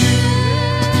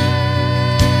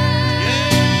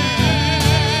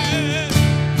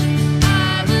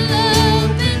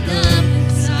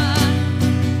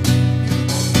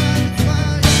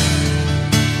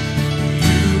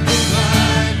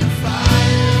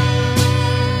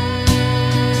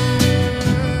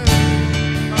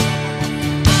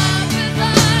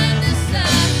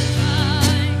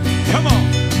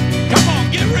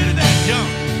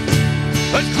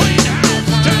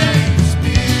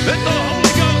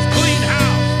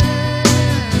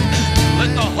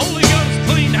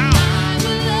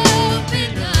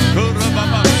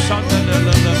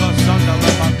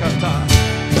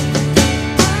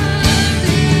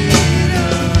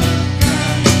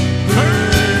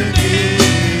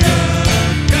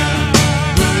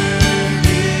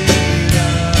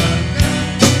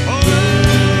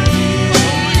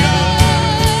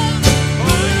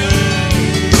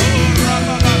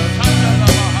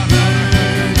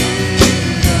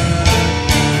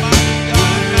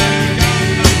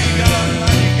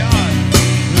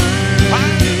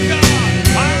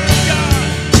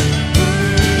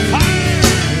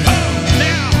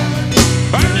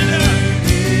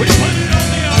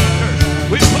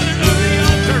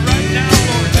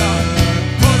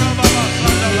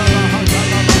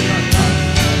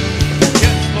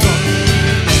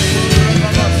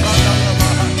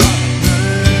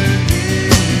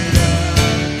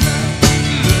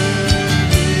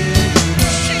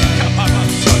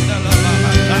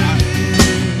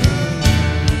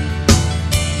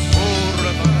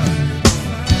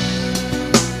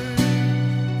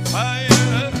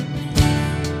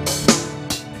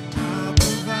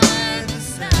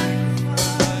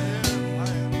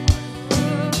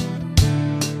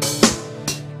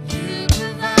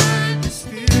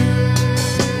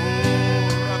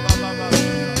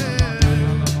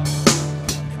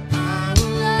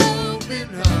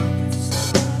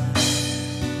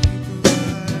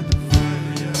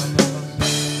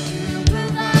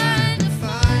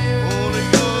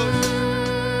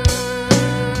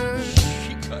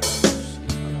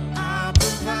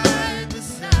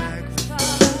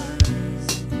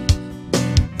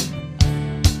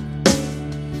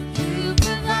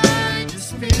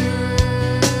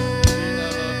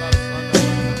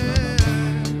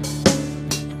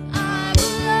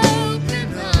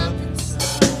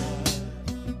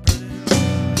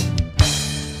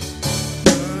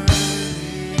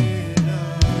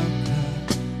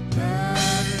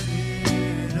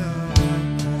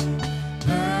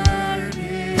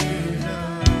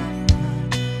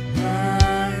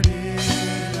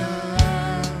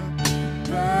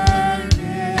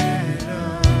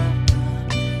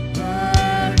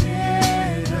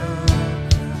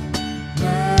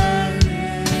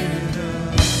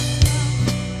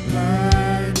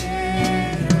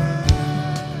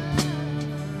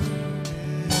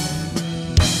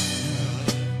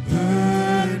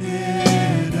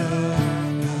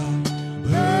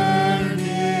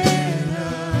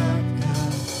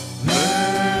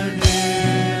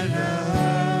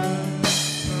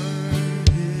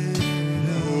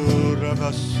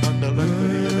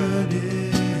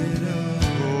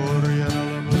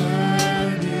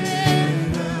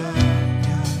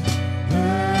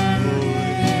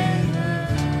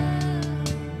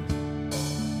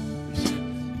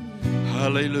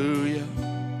Hallelujah.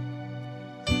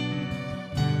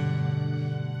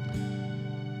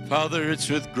 Father, it's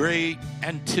with great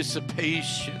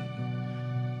anticipation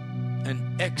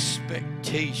and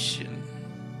expectation.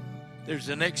 There's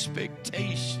an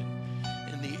expectation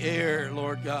in the air,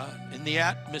 Lord God, in the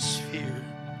atmosphere,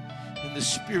 in the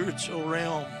spiritual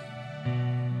realm.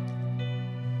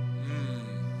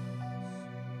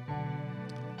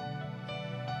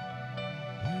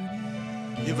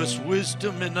 Give us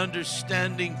wisdom and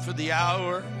understanding for the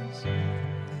hour.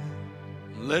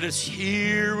 Let us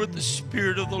hear what the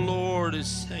Spirit of the Lord is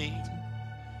saying.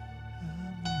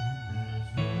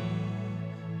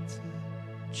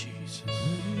 Jesus.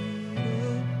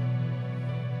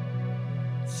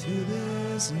 Till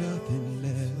there's nothing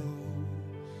left,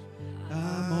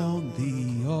 I'm on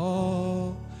the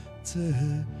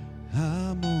altar.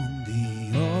 I'm on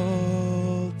the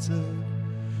altar.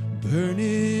 Burn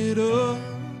it up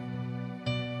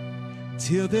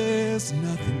till there's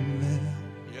nothing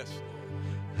left.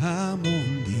 I'm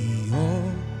on the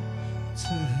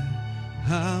altar.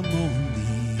 I'm on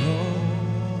the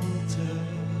altar.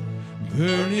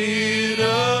 Burn it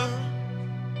up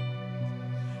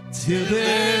till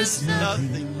there's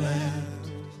nothing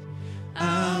left.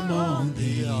 I'm on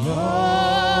the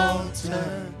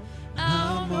altar.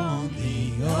 I'm on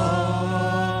the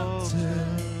altar.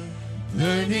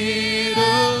 Burn it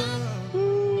up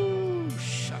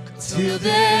till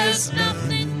there's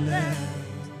nothing left.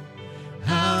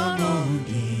 I'm on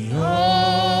the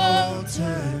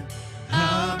altar.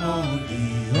 I'm on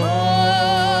the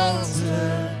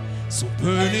altar. So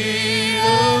burn it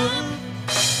up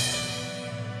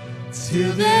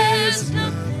till there's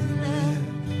nothing left.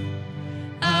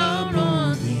 I'm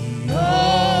on the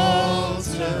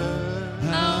altar.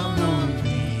 I'm on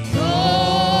the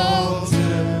altar.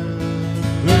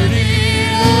 Burn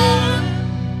it up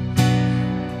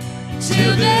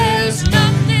till there's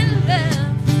nothing left.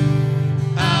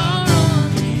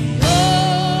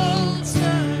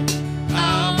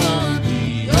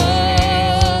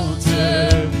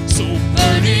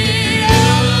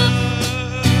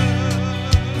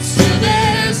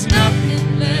 Nothing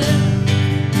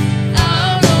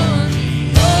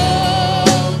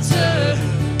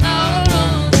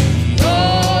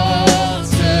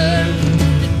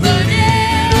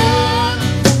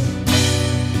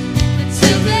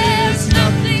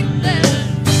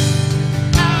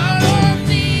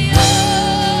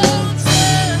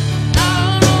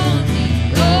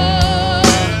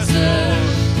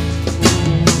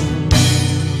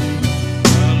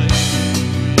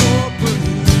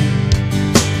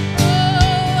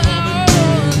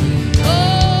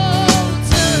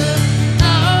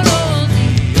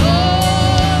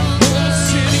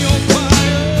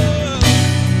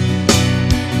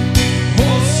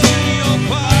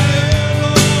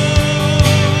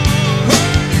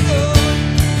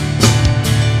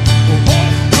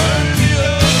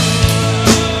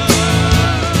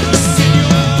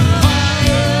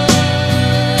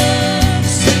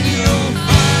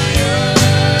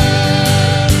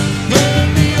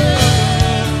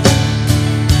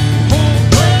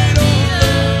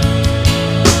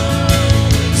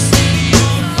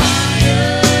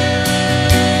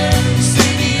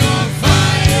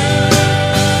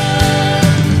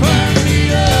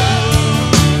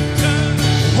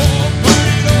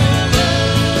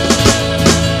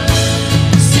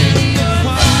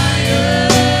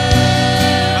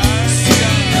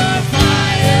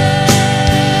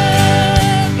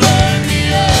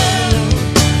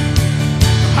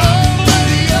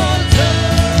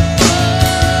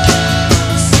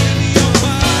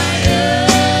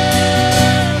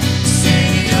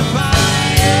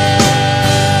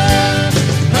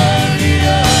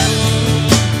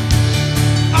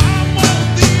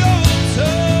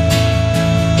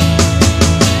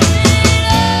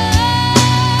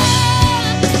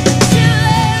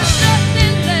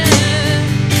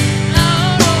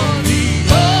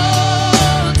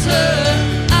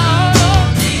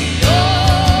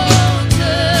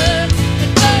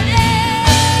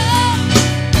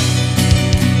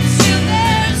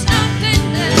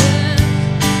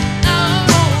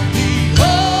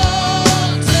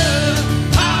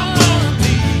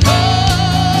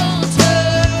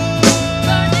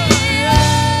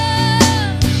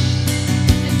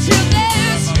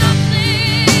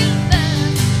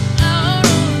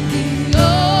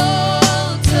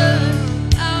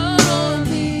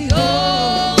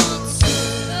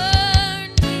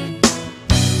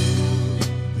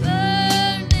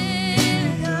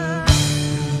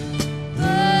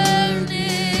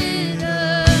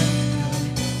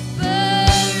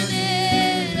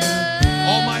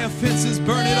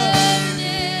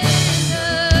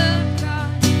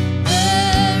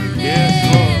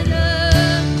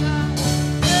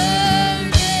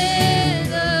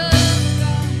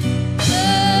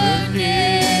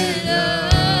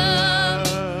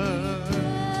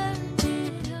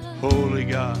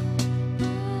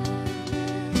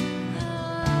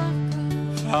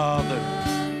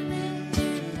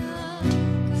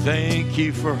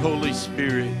you for Holy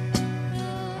Spirit.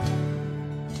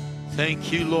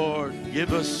 Thank you, Lord.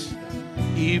 Give us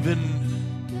even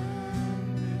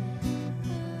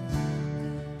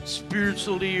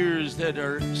spiritual ears that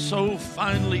are so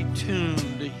finely tuned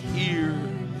to hear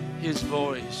His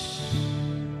voice.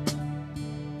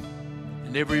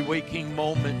 In every waking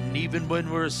moment, and even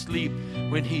when we're asleep,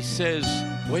 when He says,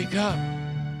 wake up,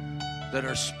 that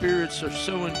our spirits are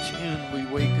so in tune, we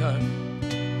wake up.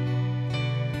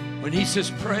 When He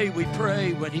says pray, we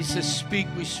pray. When He says speak,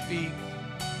 we speak.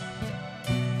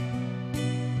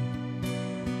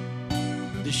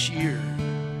 This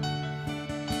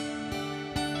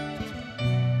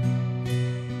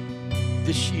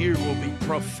year, will be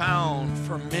profound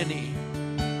for many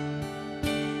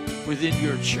within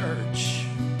your church.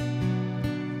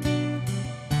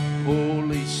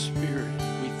 Holy Spirit,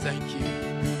 we thank you.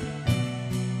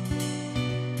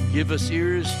 Give us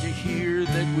ears to hear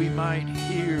that we might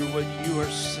hear what you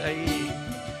are saying.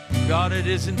 God, it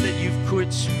isn't that you've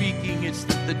quit speaking, it's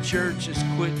that the church has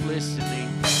quit listening.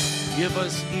 Give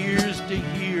us ears to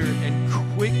hear and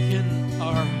quicken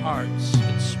our hearts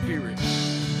and spirits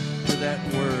for that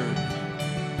word.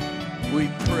 We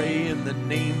pray in the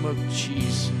name of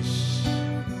Jesus.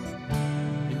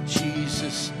 In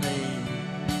Jesus' name.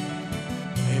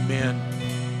 Amen.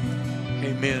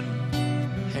 Amen.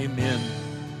 Amen.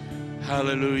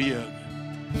 Hallelujah.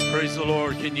 Praise the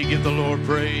Lord. Can you give the Lord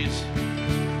praise?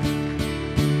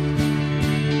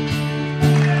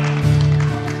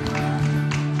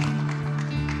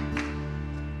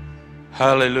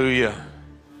 Hallelujah.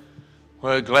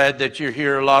 Well, glad that you're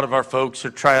here. A lot of our folks are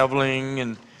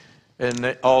traveling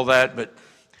and all that, but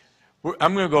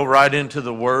I'm going to go right into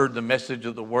the Word, the message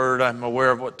of the Word. I'm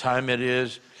aware of what time it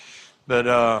is,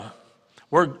 but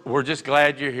we're just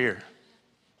glad you're here.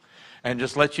 And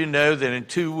just let you know that in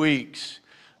 2 weeks,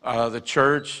 the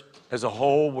church as a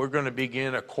whole, we're going to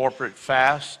begin a corporate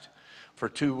fast for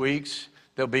 2 weeks.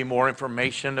 There'll be more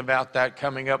information about that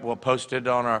coming up. We'll post it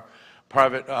on our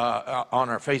private, on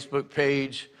our Facebook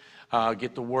page.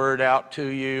 Get the word out to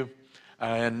you,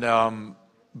 and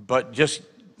but just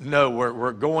know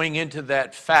we're going into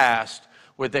that fast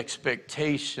with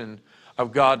expectation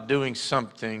of God doing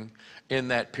something in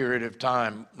that period of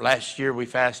time. Last year we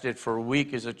fasted for a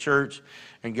week as a church,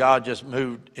 and God just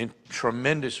moved in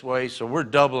tremendous ways. So we're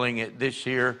doubling it this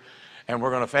year, and we're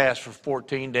going to fast for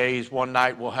 14 days. One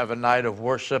night we'll have a night of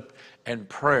worship and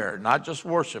prayer, not just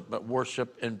worship, but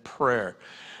worship and prayer.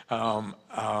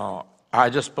 I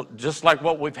just like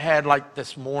what we've had like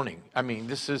this morning. I mean,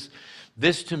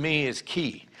 this to me is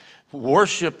key.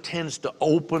 Worship tends to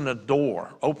open a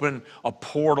door, open a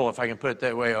portal, if I can put it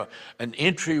that way, an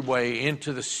entryway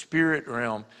into the spirit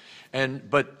realm.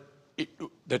 But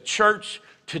the church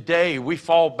today, we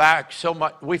fall back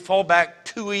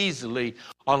too easily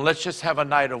on let's just have a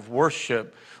night of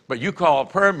worship. But you call a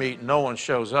prayer meeting, no one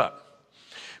shows up.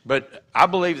 But I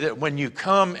believe that when you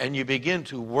come and you begin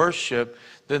to worship,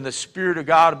 then the Spirit of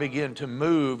God will begin to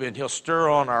move, and He'll stir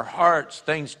on our hearts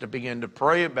things to begin to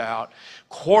pray about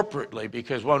corporately,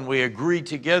 because when we agree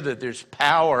together, there's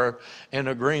power in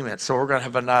agreement. So we're going to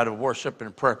have a night of worship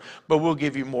and prayer, but we'll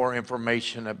give you more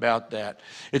information about that.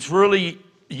 It's really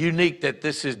unique that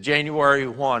this is January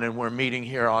 1 and we're meeting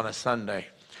here on a Sunday.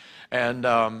 And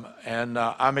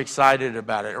I'm excited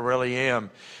about it. I really am.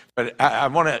 But I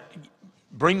want to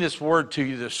bring this word to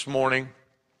you this morning.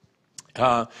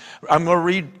 I'm going to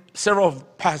read several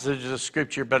passages of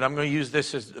Scripture, but I'm going to use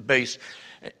this as the base.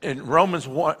 In Romans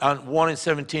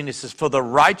 1:17, it says, "For the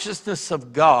righteousness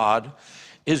of God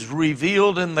is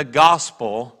revealed in the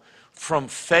gospel from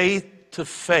faith to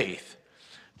faith,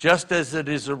 just as it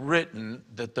is written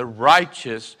that the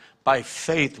righteous by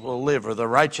faith will live," or the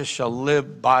righteous shall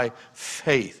live by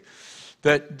faith.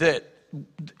 That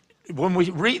when we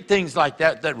read things like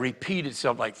that repeat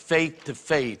itself, like faith to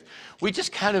faith, we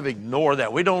just kind of ignore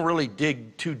that. We don't really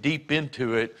dig too deep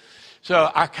into it.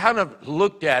 So I kind of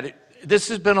looked at it. This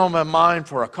has been on my mind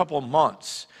for a couple of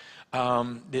months.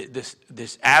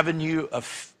 This avenue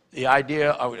of the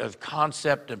idea of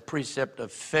concept and precept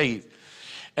of faith.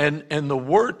 And the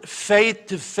word faith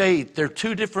to faith, there are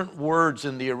two different words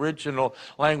in the original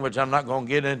language. I'm not going to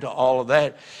get into all of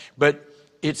that. But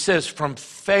it says from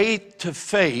faith to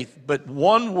faith, but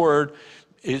one word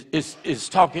is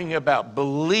talking about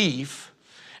belief,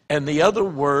 and the other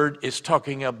word is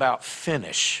talking about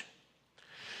finish.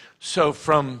 So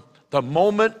from the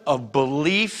moment of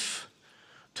belief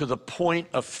to the point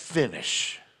of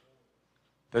finish.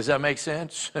 Does that make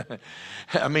sense?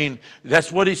 I mean,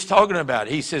 that's what he's talking about.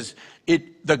 He says,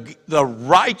 the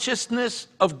righteousness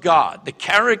of God, the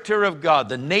character of God,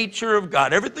 the nature of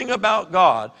God, everything about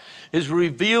God is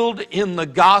revealed in the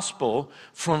gospel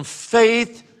from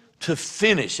faith to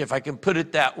finish, if I can put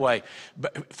it that way.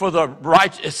 But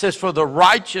it says, for the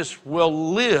righteous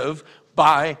will live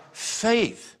by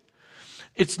faith.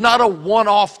 It's not a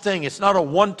one-off thing. It's not a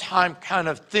one-time kind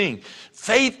of thing.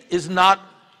 Faith is not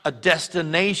a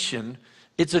destination.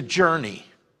 It's a journey.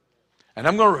 And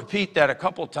I'm going to repeat that a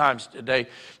couple times today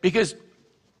because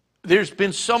there's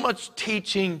been so much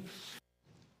teaching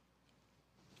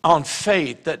on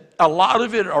faith that a lot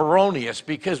of it erroneous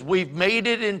because we've made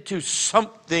it into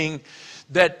something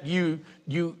that you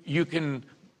can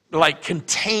like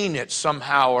contain it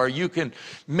somehow, or you can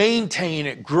maintain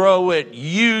it, grow it,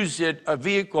 use it, a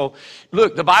vehicle.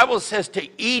 Look, the Bible says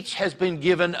to each has been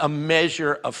given a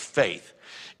measure of faith.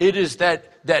 It is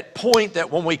that point that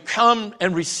when we come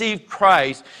and receive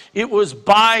Christ, it was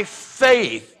by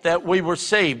faith that we were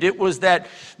saved. It was that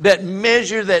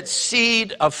measure, that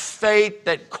seed of faith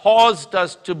that caused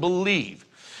us to believe.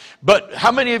 But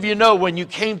how many of you know when you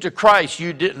came to Christ,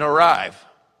 you didn't arrive?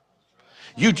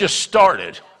 You just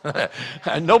started.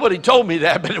 And nobody told me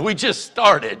that, but we just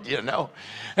started, you know.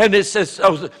 And it says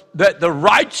that the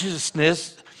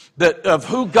righteousness of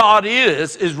who God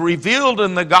is revealed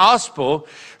in the gospel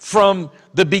from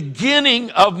the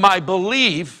beginning of my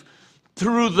belief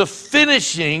through the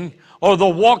finishing or the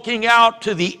walking out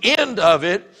to the end of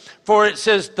it. For it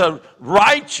says the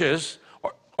righteous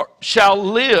shall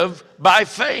live by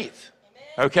faith.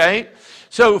 Okay?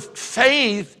 So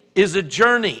faith is a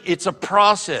journey. It's a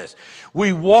process.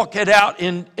 We walk it out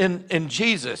in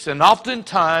Jesus. And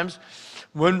oftentimes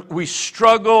when we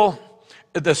struggle,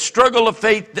 the struggle of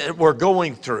faith that we're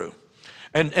going through,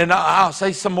 and I'll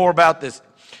say some more about this,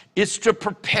 it's to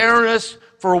prepare us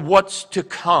for what's to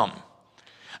come.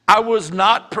 I was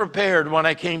not prepared when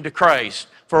I came to Christ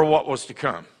for what was to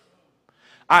come.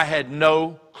 I had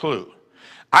no clue.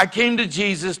 I came to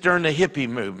Jesus during the hippie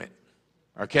movement,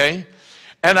 okay?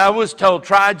 And I was told,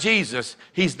 try Jesus.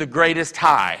 He's the greatest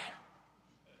high.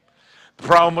 The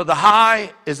problem with the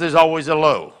high is there's always a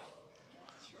low.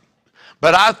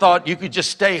 But I thought you could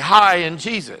just stay high in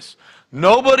Jesus.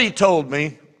 Nobody told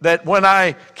me that when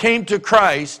I came to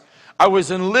Christ, I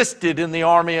was enlisted in the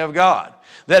army of God.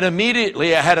 That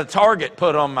immediately I had a target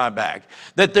put on my back.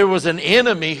 That there was an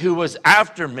enemy who was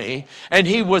after me, and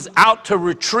he was out to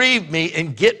retrieve me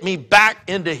and get me back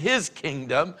into his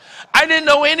kingdom. I didn't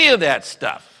know any of that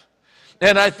stuff.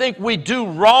 And I think we do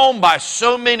wrong by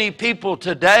so many people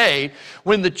today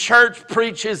when the church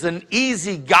preaches an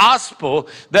easy gospel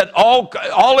that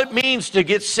all it means to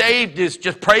get saved is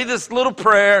just pray this little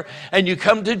prayer and you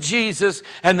come to Jesus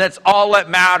and that's all that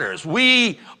matters.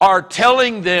 We are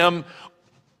telling them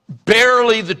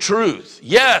barely the truth.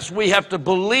 Yes, we have to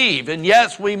believe, and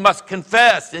yes, we must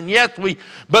confess, and yes,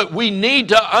 but we need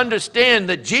to understand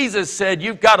that Jesus said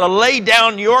you've got to lay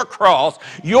down your cross,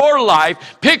 your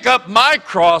life, pick up my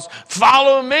cross,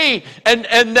 follow me, and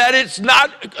that it's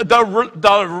not,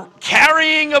 the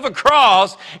carrying of a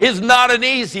cross is not an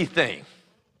easy thing.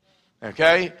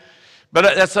 Okay?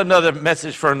 But that's another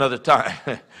message for another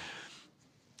time.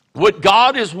 What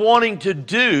God is wanting to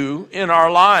do in our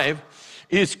life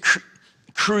is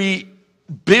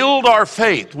build our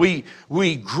faith.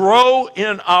 We grow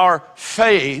in our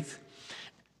faith,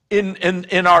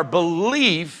 in our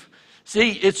belief.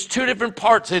 See, it's two different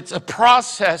parts. It's a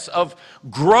process of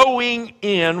growing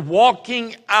in,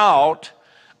 walking out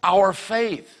our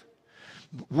faith.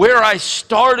 Where I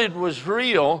started was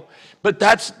real, but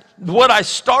that's what I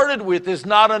started with is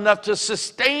not enough to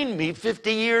sustain me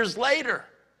 50 years later.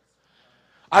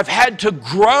 I've had to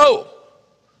grow.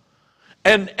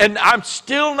 And I'm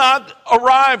still not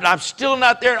arrived. I'm still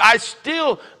not there. I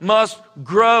still must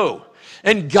grow.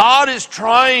 And God is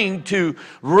trying to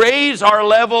raise our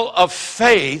level of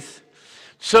faith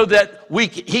so that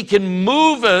He can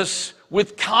move us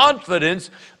with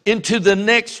confidence into the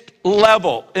next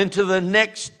level, into the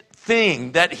next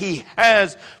thing that He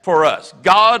has for us.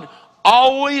 God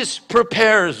always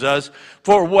prepares us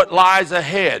for what lies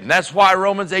ahead. And that's why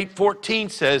Romans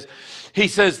 8:14 says, He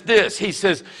says this, he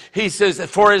says,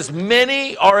 for as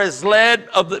many are as led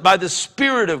by the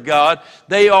Spirit of God,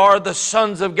 they are the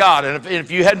sons of God. And if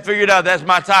you hadn't figured out, that's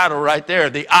my title right there,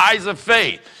 the eyes of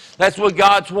faith. That's what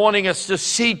God's wanting us to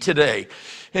see today.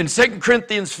 In 2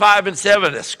 Corinthians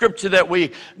 5:7, a scripture that we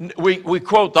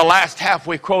quote, the last half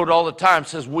we quote all the time,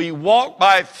 says, we walk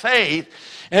by faith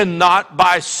and not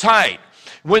by sight.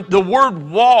 When the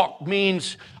word walk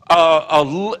means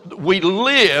we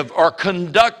live or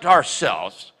conduct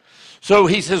ourselves. So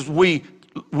he says we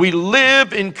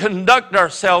live and conduct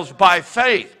ourselves by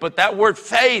faith. But that word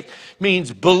faith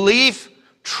means belief,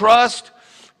 trust,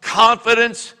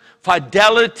 confidence,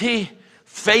 fidelity,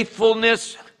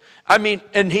 faithfulness. I mean,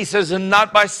 and he says, and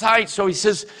not by sight. So he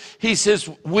says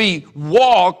we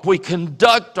walk, we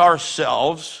conduct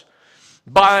ourselves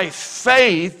by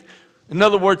faith. In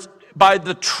other words, by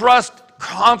the trust,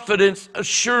 confidence,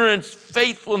 assurance,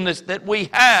 faithfulness that we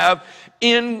have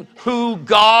in who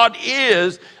God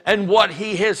is and what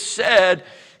he has said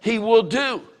he will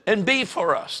do and be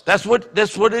for us. That's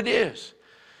what it is.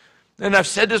 And I've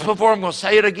said this before, I'm going to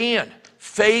say it again.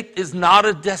 Faith is not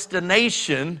a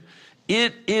destination,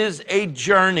 it is a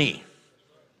journey.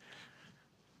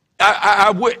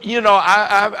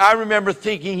 I remember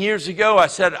thinking years ago, I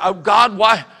said, oh God,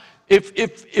 why, if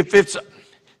it's,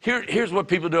 here's what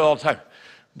people do all the time.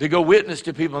 They go witness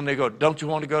to people and they go, don't you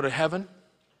want to go to heaven?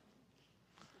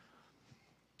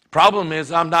 Problem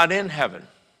is, I'm not in heaven.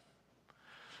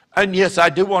 And yes, I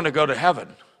do want to go to heaven.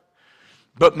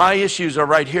 But my issues are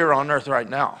right here on earth right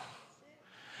now.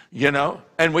 You know?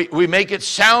 And we make it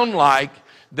sound like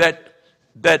that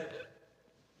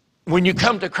when you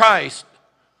come to Christ,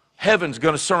 heaven's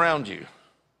going to surround you.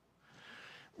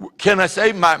 Can I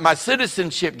say my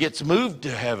citizenship gets moved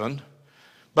to heaven,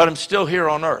 but I'm still here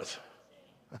on earth.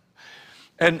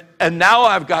 And now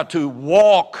I've got to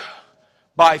walk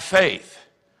by faith.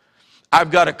 I've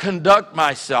got to conduct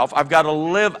myself. I've got to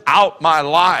live out my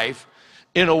life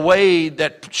in a way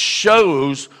that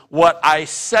shows what I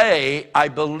say I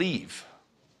believe.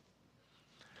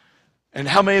 And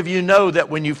how many of you know that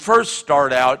when you first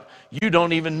start out, you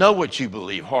don't even know what you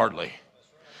believe, hardly.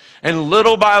 And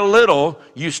little by little,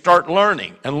 you start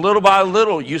learning. And little by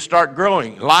little, you start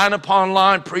growing. Line upon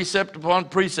line, precept upon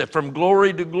precept, from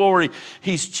glory to glory,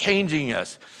 he's changing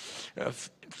us.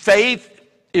 Faith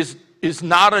is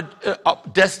not a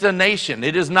destination.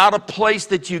 It is not a place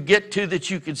that you get to that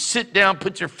you can sit down,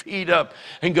 put your feet up,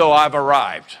 and go, I've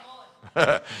arrived.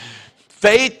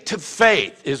 Faith to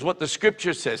faith is what the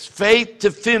scripture says. Faith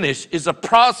to finish is a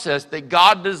process that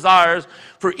God desires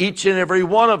for each and every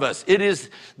one of us. It is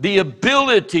the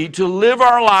ability to live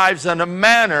our lives in a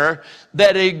manner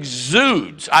that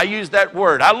exudes. I use that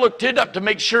word. I looked it up to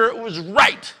make sure it was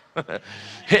right.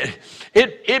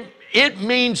 It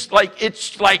means like it's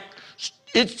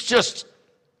just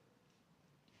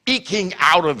eking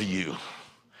out of you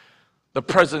the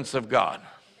presence of God.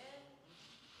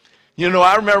 You know,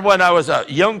 I remember when I was a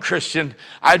young Christian,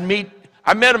 I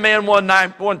met a man one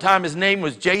time. His name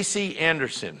was J.C.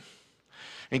 Anderson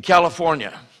in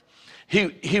California.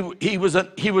 He was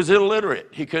illiterate.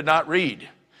 He could not read.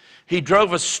 He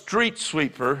drove a street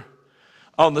sweeper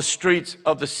on the streets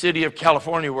of the city of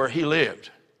California where he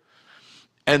lived.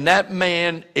 And that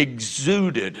man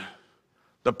exuded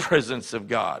the presence of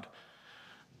God.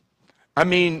 I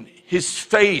mean, his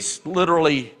face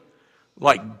literally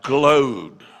like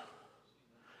glowed.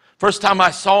 First time I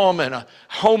saw him in a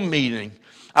home meeting,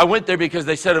 I went there because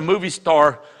they said a movie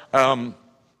star from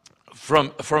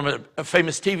a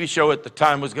famous TV show at the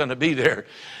time was going to be there.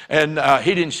 And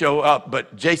he didn't show up,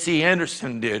 but J.C.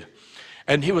 Anderson did.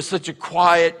 And he was such a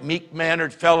quiet,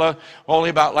 meek-mannered fella, only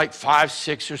about like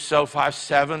 5'6" or so,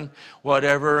 5'7",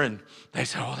 whatever. And they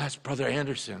said, oh, that's Brother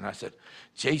Anderson. And I said,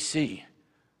 J.C.,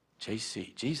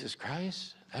 Jesus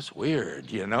Christ? That's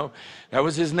weird, you know. That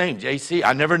was his name, J.C.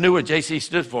 I never knew what J.C.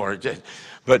 stood for.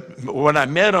 But when I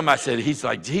met him, I said, he's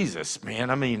like Jesus, man.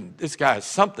 I mean, this guy is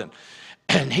something.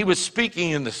 And he was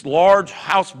speaking in this large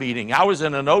house meeting. I was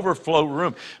in an overflow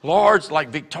room, large, like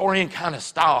Victorian kind of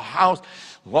style house,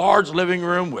 large living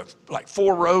room with like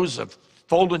 4 rows of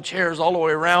folding chairs all the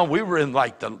way around. We were in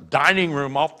like the dining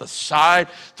room off the side,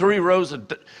 3 rows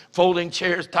of folding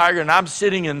chairs, Tiger, and I'm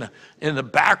sitting in the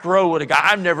back row with a guy.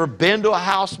 I've never been to a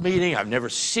house meeting. I've never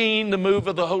seen the move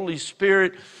of the Holy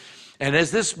Spirit. And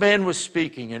as this man was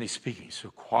speaking, and he's speaking so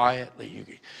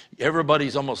quietly,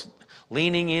 everybody's almost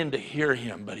leaning in to hear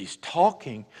him, but he's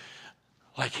talking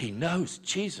like he knows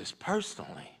Jesus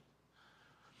personally.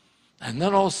 And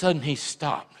then all of a sudden he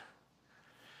stopped.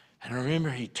 And I remember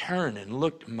he turned and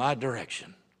looked in my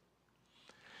direction.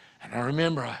 And I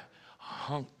remember I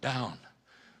hunked down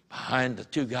behind the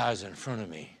 2 guys in front of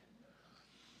me.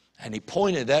 And he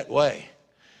pointed that way.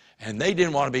 And they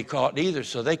didn't want to be caught either,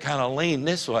 so they kind of leaned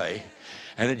this way.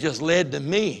 And it just led to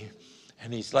me.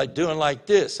 And he's like doing like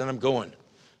this. And I'm going,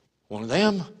 one of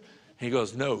them? And he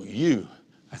goes, no, you.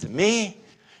 I said, me?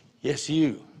 Yes,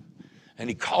 you. And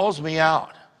he calls me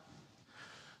out.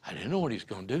 I didn't know what he was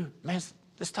going to do. Man,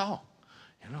 this tall.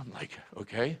 And I'm like,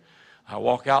 okay. I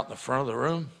walk out in the front of the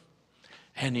room.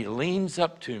 And he leans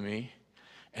up to me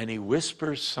and he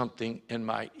whispers something in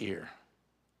my ear.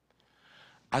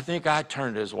 I think I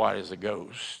turned as white as a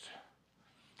ghost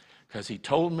because he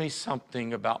told me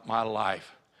something about my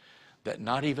life that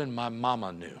not even my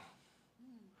mama knew.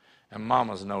 And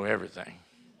mamas know everything.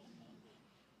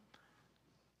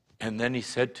 And then he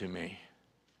said to me,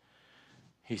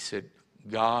 he said,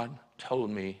 God told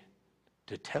me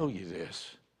to tell you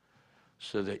this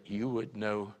so that you would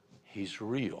know he's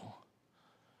real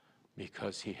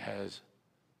because he has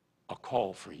a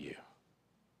call for you.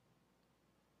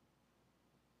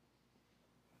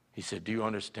 He said, do you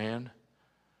understand?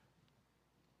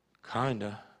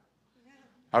 Kinda.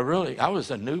 I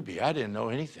was a newbie. I didn't know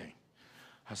anything.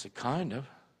 I said, kind of.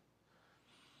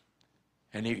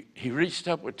 And he reached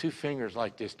up with 2 fingers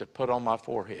like this to put on my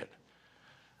forehead.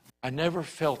 I never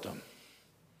felt them.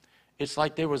 It's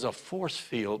like there was a force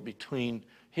field between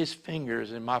his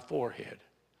fingers and my forehead.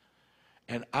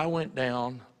 And I went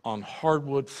down on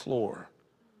hardwood floor.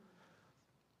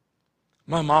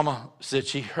 My mama said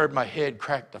she heard my head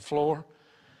crack the floor.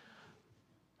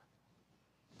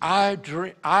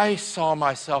 I saw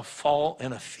myself fall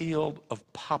in a field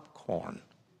of popcorn.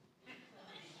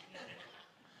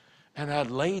 And I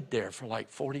laid there for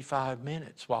like 45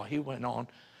 minutes while he went on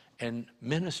and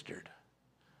ministered.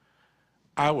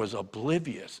 I was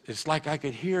oblivious. It's like I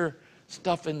could hear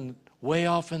stuff way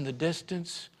off in the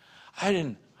distance. I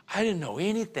didn't know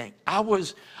anything. I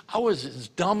was as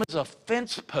dumb as a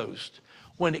fence post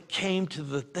when it came to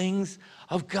the things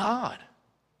of God.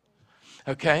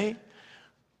 Okay?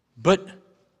 But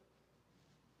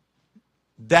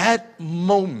that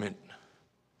moment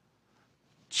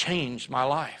changed my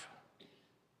life.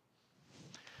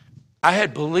 I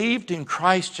had believed in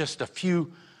Christ just a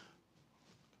few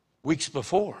weeks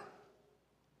before.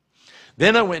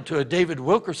 Then I went to a David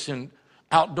Wilkerson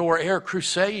outdoor air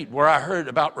crusade where I heard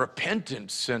about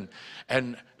repentance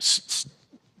and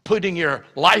putting your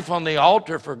life on the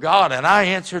altar for God, and I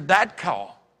answered that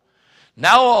call.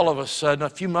 Now all of a sudden, a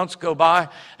few months go by,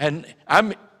 and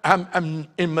I'm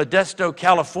in Modesto,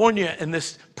 California, in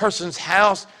this person's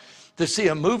house to see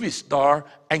a movie star,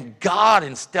 and God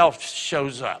himself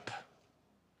shows up.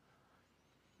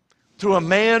 Through a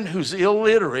man who's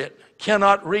illiterate,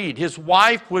 cannot read. His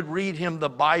wife would read him the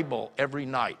Bible every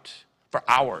night for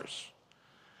hours.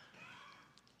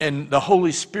 And the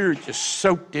Holy Spirit just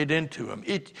soaked it into him.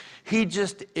 He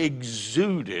just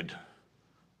exuded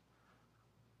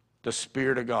the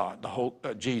Spirit of God, the whole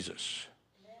Jesus.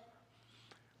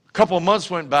 A couple of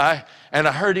months went by, and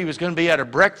I heard he was going to be at a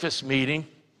breakfast meeting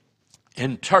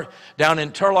down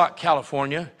in Turlock,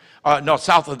 California. No,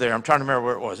 south of there. I'm trying to remember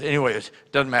where it was. Anyway, it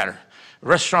doesn't matter.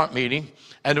 Restaurant meeting,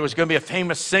 and there was going to be a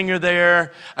famous singer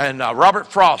there, and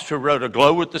Robert Frost, who wrote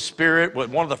Aglow with the Spirit, was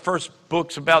one of the first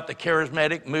books about the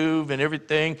charismatic move and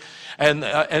everything, and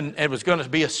it was going to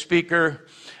be a speaker,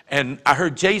 and I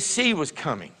heard JC was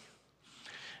coming.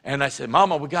 And I said,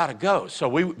 Mama, we got to go. So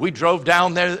we drove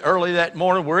down there early that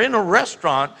morning. We're in a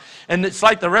restaurant, and it's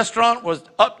like the restaurant was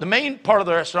up. The main part of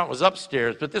the restaurant was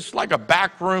upstairs, but this is like a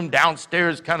back room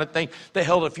downstairs kind of thing. They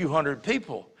held a few hundred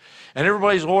people. And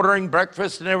everybody's ordering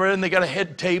breakfast and everything. They got a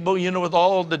head table, with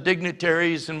all the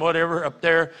dignitaries and whatever up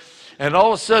there. And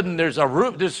all of a sudden, there's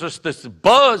just this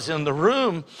buzz in the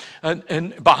room.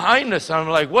 And behind us, I'm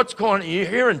like, what's going on? You're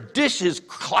hearing dishes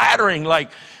clattering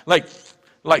like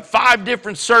 5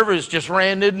 different servers just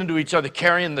ran into each other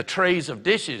carrying the trays of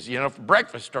dishes, for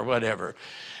breakfast or whatever.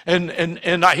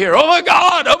 And I hear, oh my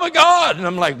God. And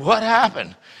I'm like, what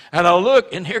happened? And I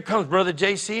look, and here comes Brother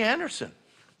J.C. Anderson.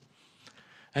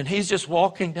 And he's just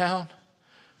walking down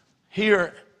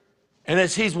here. And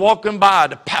as he's walking by,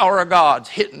 the power of God's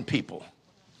hitting people.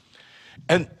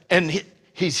 And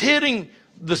he's hitting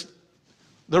the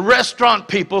restaurant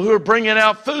people who are bringing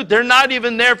out food. They're not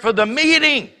even there for the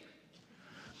meeting.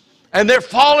 And they're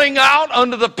falling out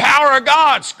under the power of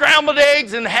God. Scrambled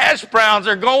eggs and hash browns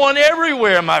are going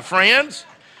everywhere, my friends.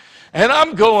 And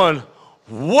I'm going,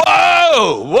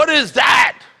 whoa, what is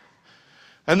that?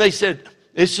 And they said,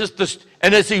 it's just this.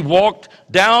 And as he walked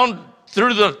down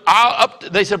through the aisle,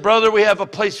 they said, brother, we have a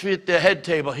place for you at the head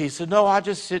table. He said, no, I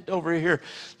just sit over here.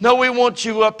 No, we want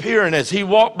you up here. And as he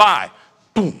walked by,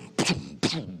 boom, boom,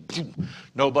 boom, boom.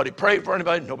 Nobody prayed for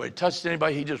anybody. Nobody touched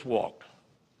anybody. He just walked.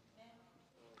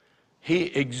 He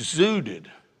exuded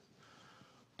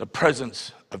the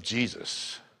presence of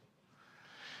Jesus.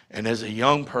 And as a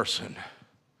young person,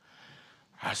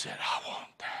 I said, I want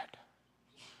that.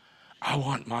 I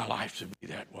want my life to be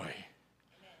that way.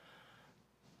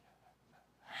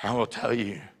 I will tell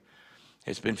you,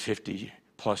 it's been 50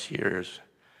 plus years.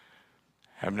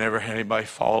 I've never had anybody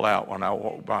fall out when I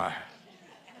walk by.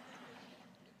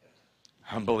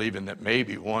 I'm believing that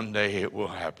maybe one day it will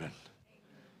happen.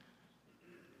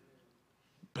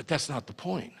 But that's not the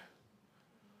point.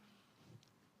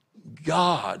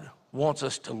 God wants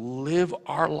us to live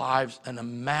our lives in a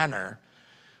manner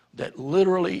that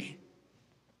literally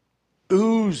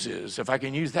oozes, if I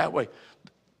can use that way,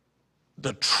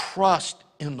 the trust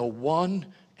in the one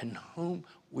in whom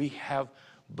we have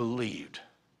believed.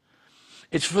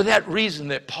 It's for that reason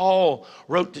that Paul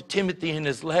wrote to Timothy in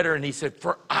his letter, and he said,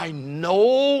 "For I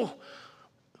know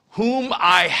whom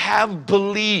I have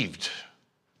believed.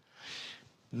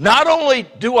 Not only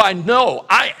do I know,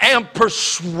 I am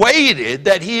persuaded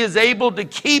that he is able to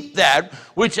keep that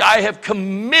which I have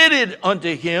committed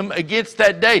unto him against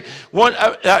that day."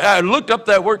 I looked up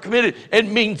that word committed. It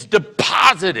means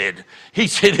deposited. He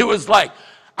said it was like,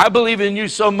 I believe in you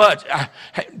so much.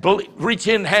 Reach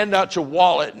in, hand out your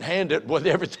wallet, and hand it with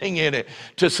everything in it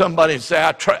to somebody and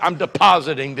say, I'm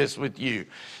depositing this with you.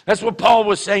 That's what Paul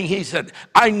was saying. He said,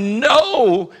 I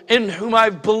know in whom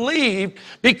I've believed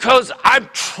because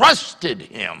I've trusted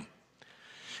him.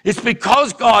 It's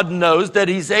because God knows that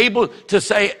he's able to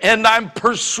say, and I'm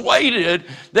persuaded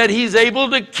that he's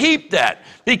able to keep that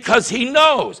because he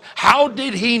knows. How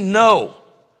did he know?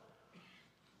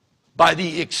 By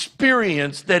the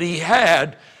experience that he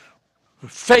had,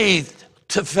 faith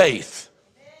to faith.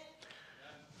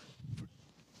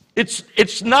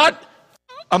 It's not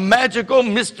a magical,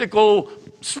 mystical,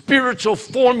 spiritual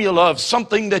formula of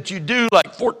something that you do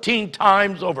like 14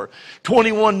 times over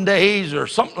 21 days or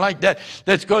something like that.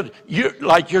 That's good.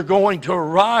 You're going to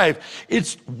arrive.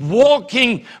 It's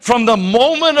walking from the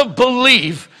moment of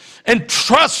belief and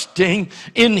trusting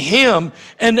in him.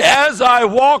 And as I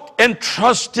walk and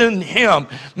trust in him,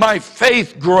 my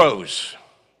faith grows.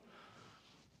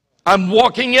 I'm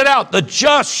walking it out. The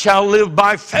just shall live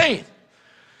by faith.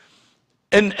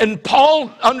 And Paul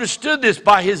understood this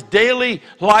by his daily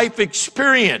life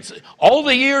experience. All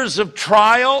the years of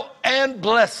trial and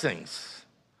blessings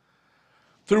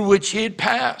through which he had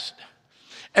passed.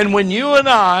 And when you and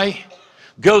I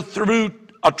go through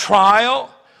a trial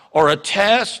or a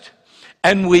test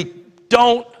and we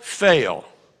don't fail,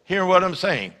 hear what I'm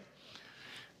saying?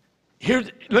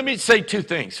 Let me say two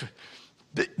things.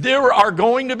 There are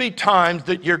going to be times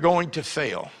that you're going to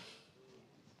fail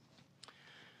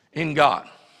in God.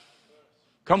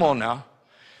 Come on now.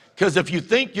 Because if you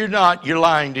think you're not, you're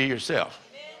lying to yourself.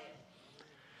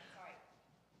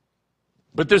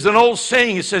 But there's an old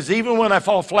saying that says, even when I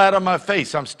fall flat on my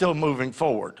face, I'm still moving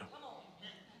forward.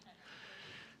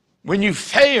 When you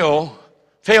fail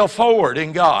forward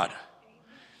in God.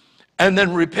 And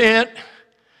then repent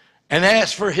and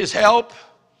ask for his help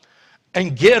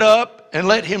and get up and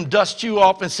let him dust you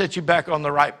off and set you back on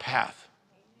the right path.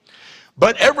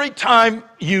 But every time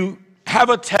you have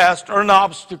a test or an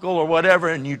obstacle or whatever,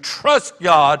 and you trust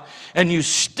God and you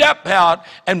step out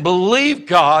and believe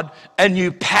God and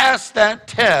you pass that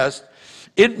test,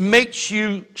 it makes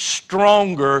you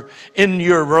stronger in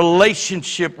your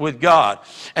relationship with God.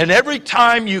 And every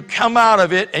time you come out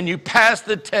of it and you pass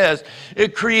the test,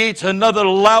 it creates another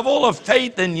level of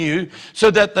faith in you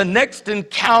so that the next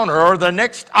encounter or the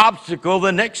next obstacle,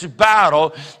 the next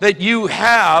battle that you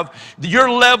have,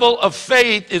 your level of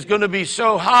faith is going to be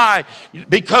so high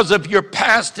because of your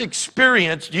past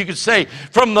experience. You could say,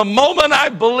 from the moment I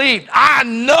believed, I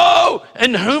know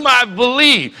in whom I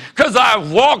believe because I've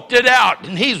walked it out.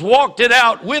 And he's walked it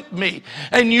out with me.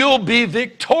 And you'll be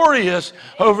victorious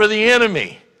over the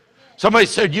enemy. Somebody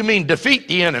said, you mean defeat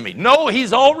the enemy? No,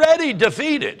 he's already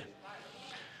defeated.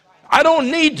 I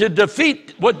don't need to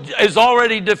defeat what is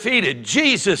already defeated.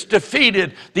 Jesus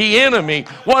defeated the enemy.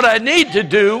 What I need to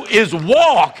do is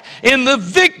walk in the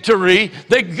victory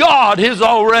that God has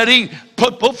already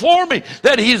put before me,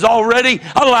 that he's already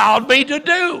allowed me to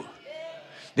do.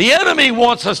 The enemy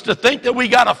wants us to think that we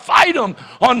got to fight him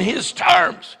on his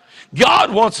terms.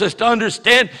 God wants us to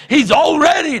understand he's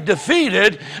already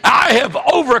defeated. I have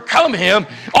overcome him.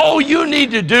 All you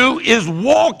need to do is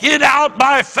walk it out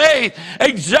by faith,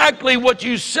 exactly what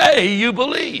you say you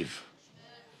believe.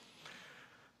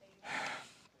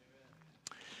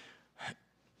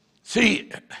 See,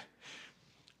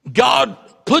 God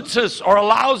puts us or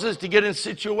allows us to get in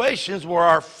situations where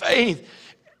our faith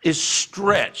is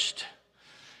stretched.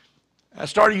 I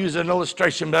started using an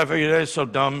illustration, but I figured that's so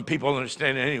dumb, people don't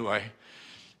understand it anyway.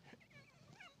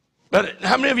 But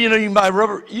how many of you know you can buy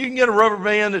rubber? You can get a rubber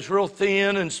band that's real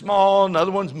thin and small, and other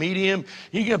one's medium.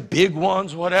 You can get big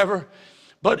ones, whatever.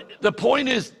 But the point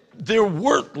is, they're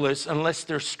worthless unless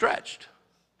they're stretched.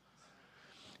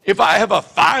 If I have a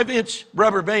 5-inch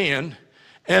rubber band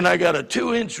and I got a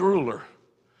 2-inch ruler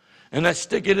and I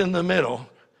stick it in the middle,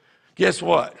 guess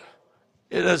what?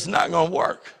 It is not going to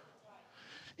work.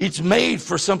 It's made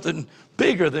for something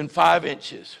bigger than 5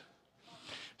 inches.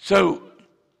 So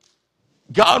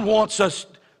God wants us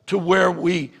to where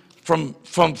we, from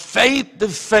faith to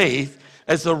faith,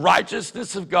 as the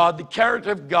righteousness of God, the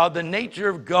character of God, the nature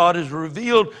of God is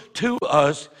revealed to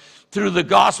us through the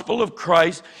gospel of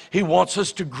Christ. He wants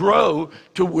us to grow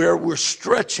to where we're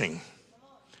stretching.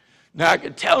 Now, I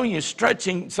can tell you,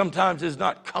 stretching sometimes is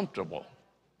not comfortable.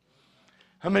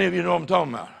 How many of you know what I'm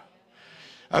talking about?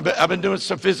 I've been doing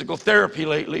some physical therapy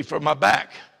lately for my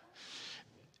back.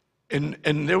 And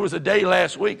there was a day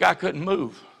last week I couldn't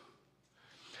move.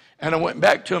 And I went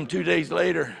back to him 2 days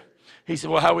later. He said,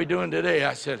 well, how are we doing today?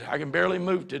 I said, I can barely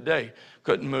move today.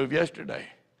 Couldn't move yesterday.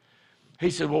 He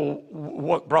said, well,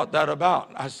 what brought that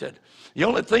about? I said, the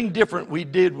only thing different we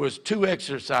did was 2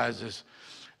 exercises.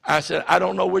 I said, I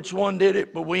don't know which one did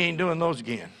it, but we ain't doing those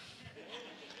again.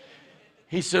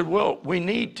 He said, well, we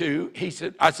need to.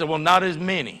 I said, well, not as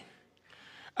many.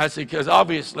 I said, because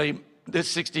obviously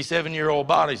this 67-year-old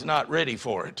body's not ready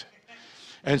for it.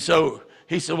 And so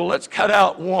he said, well, let's cut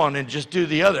out one and just do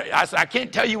the other. I said, I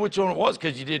can't tell you which one it was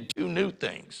because you did 2 new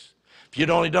things. If you'd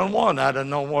only done one, I'd have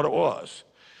known what it was.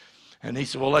 And he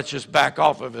said, well, let's just back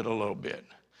off of it a little bit.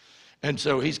 And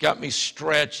so he's got me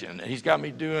stretching, and he's got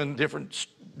me doing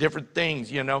different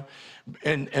things, you know,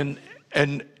 and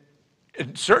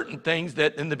certain things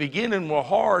that in the beginning were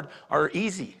hard are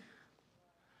easy.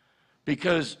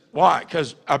 Because, why?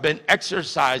 Because I've been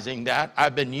exercising that.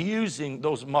 I've been using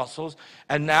those muscles,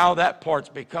 and now that part's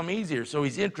become easier. So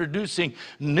he's introducing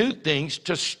new things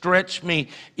to stretch me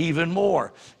even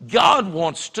more. God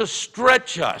wants to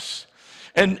stretch us.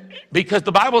 And because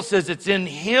the Bible says it's in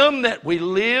him that we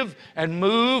live and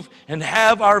move and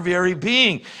have our very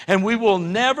being. And we will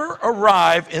never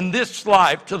arrive in this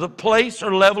life to the place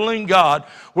or level in God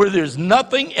where there's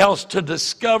nothing else to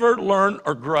discover, learn,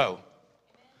 or grow.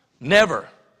 Never.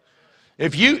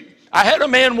 I had a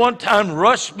man one time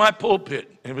rush my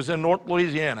pulpit. It was in North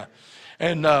Louisiana.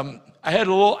 And I had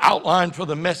a little outline for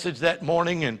the message that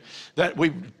morning and that we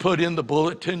put in the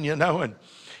bulletin, you know. And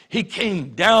he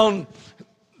came down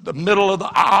the middle of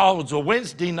the aisle. It was a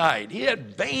Wednesday night. He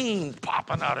had veins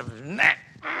popping out of his neck.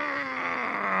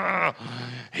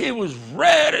 He was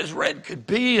red as red could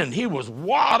be, and he was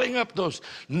wadding up those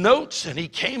notes, and he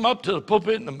came up to the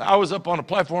pulpit, and I was up on a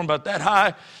platform about that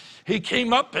high. He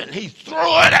came up and he threw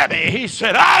it at me. He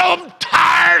said, I'm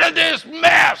tired of this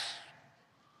mess.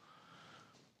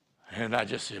 And I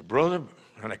just said, brother,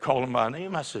 and I called him by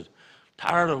name. I said,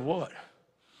 tired of what?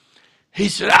 He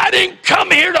said, I didn't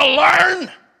come here to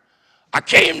learn. I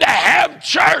came to have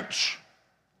church.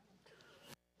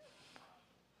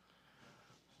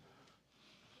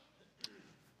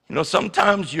 You know,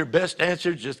 sometimes your best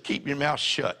answer is just keep your mouth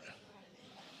shut.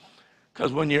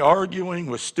 Because when you're arguing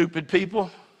with stupid people,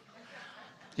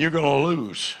 you're going to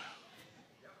lose.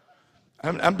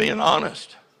 I'm being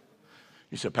honest.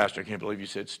 You said, Pastor, I can't believe you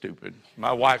said stupid.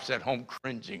 My wife's at home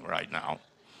cringing right now.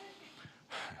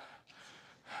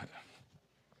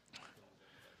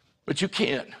 But you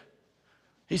can't.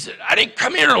 He said, I didn't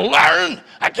come here to learn.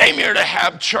 I came here to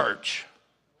have church.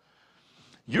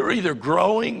 You're either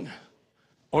growing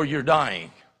or you're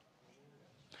dying.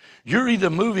 You're either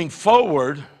moving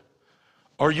forward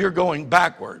or you're going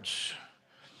backwards.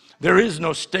 There is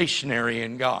no stationary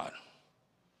in God.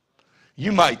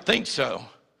 You might think so,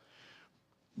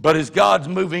 but as God's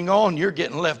moving on, you're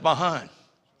getting left behind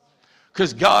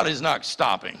because God is not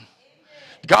stopping.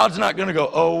 God's not going to go,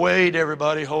 oh, wait,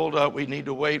 everybody, hold up. We need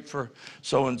to wait for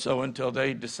so-and-so until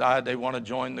they decide they want to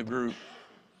join the group.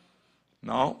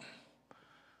 No.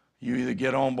 You either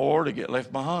get on board or get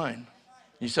left behind.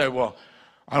 You say, well,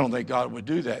 I don't think God would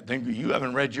do that. Then you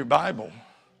haven't read your Bible.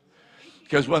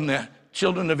 Because when the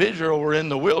children of Israel were in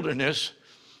the wilderness,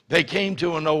 they came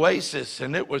to an oasis,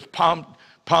 and it was palm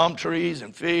trees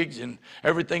and figs and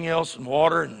everything else and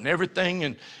water and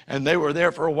everything. And they were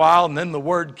there for a while, and then the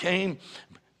word came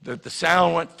that the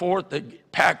sound went forth, they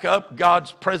pack up,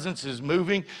 God's presence is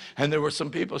moving. And there were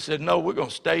some people who said, no, we're going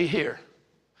to stay here.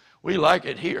 We like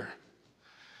it here.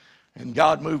 And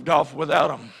God moved off without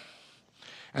them.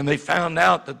 And they found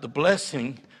out that the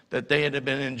blessing that they had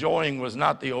been enjoying was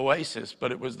not the oasis,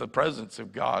 but it was the presence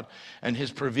of God and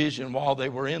his provision while they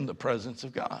were in the presence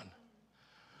of God.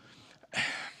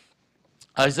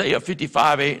 Isaiah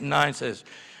 55:8-9 says,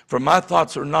 for my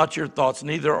thoughts are not your thoughts,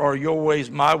 neither are your ways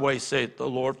my ways, saith the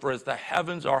Lord. For as the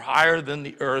heavens are higher than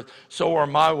the earth, so are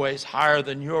my ways higher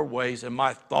than your ways, and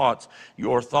my thoughts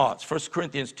your thoughts. 1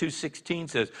 Corinthians 2:16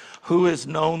 says, who has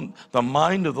known the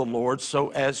mind of the Lord so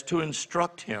as to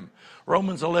instruct him?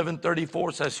 Romans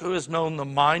 11:34 says, who has known the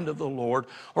mind of the Lord,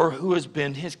 or who has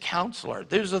been his counselor?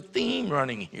 There's a theme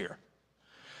running here.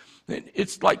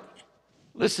 It's like,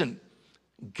 listen,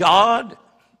 God,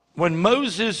 when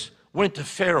Moses went to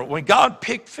Pharaoh, when God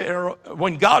picked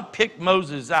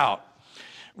Moses out,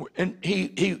 and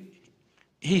he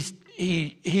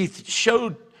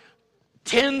showed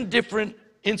 10 different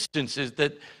instances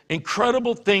that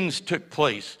incredible things took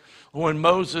place when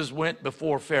Moses went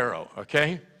before Pharaoh,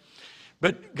 okay?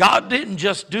 But God didn't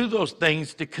just do those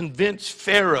things to convince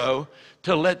Pharaoh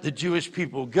to let the Jewish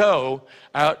people go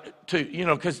out to,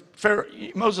 because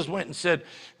Moses went and said,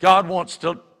 God wants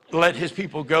to let his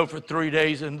people go for 3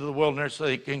 days into the wilderness so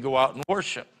they can go out and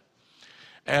worship.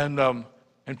 And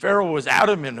Pharaoh was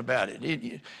adamant about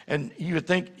it. And you would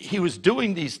think he was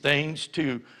doing these things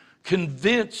to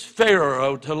convince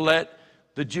Pharaoh to let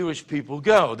the Jewish people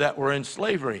go that were in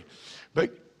slavery.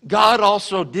 But God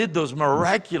also did those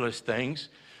miraculous things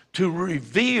to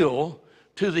reveal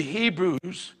to the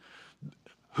Hebrews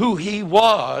who he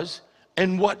was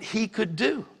and what he could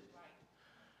do.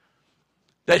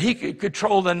 That he could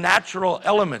control the natural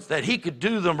elements, that he could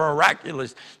do the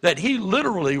miraculous, that he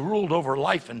literally ruled over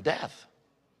life and death.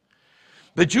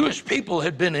 The Jewish people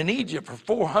had been in Egypt for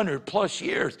 400 plus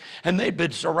years, and they'd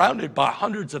been surrounded by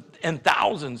hundreds and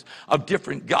thousands of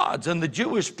different gods. And the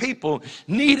Jewish people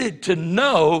needed to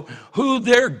know who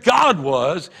their God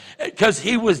was, because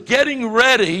he was getting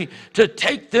ready to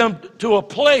take them to a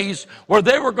place where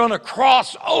they were going to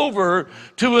cross over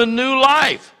to a new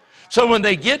life. So when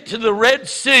they get to the Red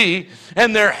Sea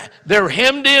and they're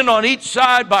hemmed in on each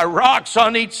side by rocks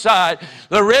on each side,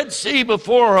 the Red Sea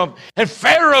before them, and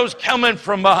Pharaoh's coming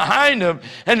from behind them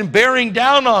and bearing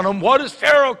down on them. What is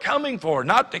Pharaoh coming for?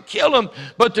 Not to kill them,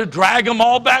 but to drag them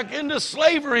all back into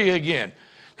slavery again.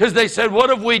 Because they said, what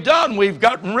have we done? We've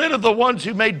gotten rid of the ones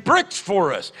who made bricks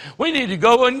for us. We need to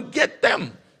go and get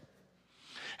them.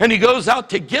 And he goes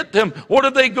out to get them. What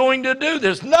are they going to do?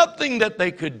 There's nothing that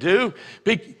they could do,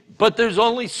 but there's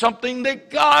only something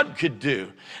that God could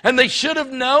do. And they should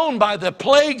have known by the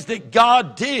plagues that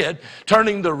God did,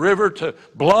 turning the river to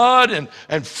blood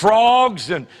and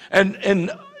frogs and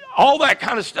all that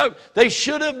kind of stuff. They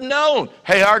should have known,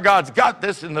 hey, our God's got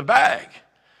this in the bag.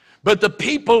 But the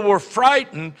people were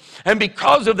frightened, and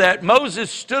because of that,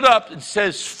 Moses stood up and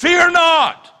says, fear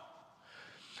not.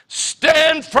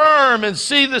 Stand firm and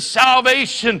see the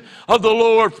salvation of the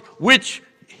Lord, which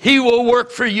he will work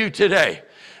for you today.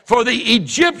 For the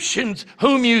Egyptians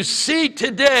whom you see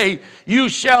today, you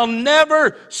shall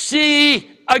never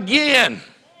see again.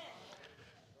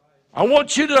 I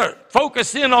want you to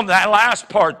focus in on that last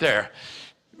part there.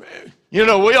 We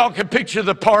all can picture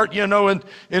the part, in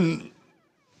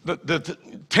the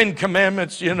 10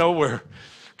 Commandments, where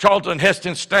Charlton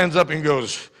Heston stands up and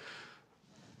goes,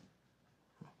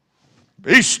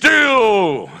 be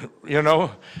still,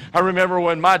 I remember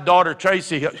when my daughter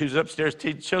Tracy, who's upstairs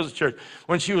teaching children's church,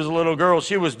 when she was a little girl,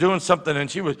 she was doing something,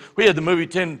 and we had the movie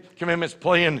 10 Commandments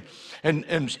playing,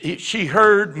 and she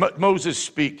heard Moses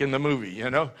speak in the movie,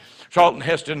 Charlton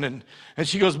Heston, and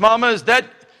she goes, Mama, is that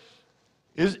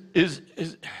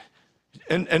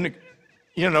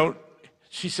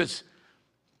she says,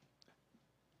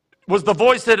 was the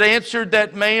voice that answered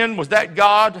that man, was that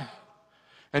God?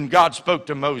 And God spoke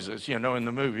to Moses, in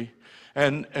the movie.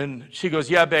 And she goes,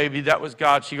 yeah, baby, that was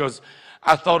God. She goes,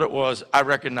 I thought it was. I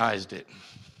recognized it.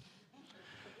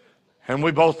 And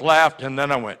we both laughed, and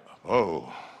then I went,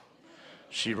 oh,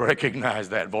 she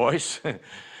recognized that voice.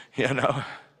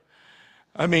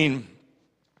 I mean,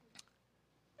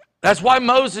 that's why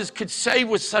Moses could say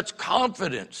with such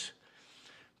confidence,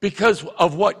 because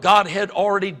of what God had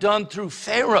already done through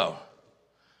Pharaoh.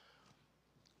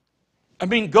 I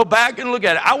mean, go back and look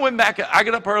at it. I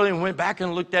got up early and went back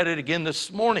and looked at it again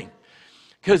this morning.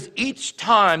 Because each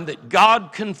time that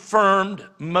God confirmed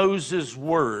Moses'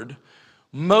 word,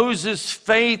 Moses'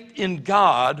 faith in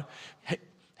God,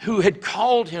 who had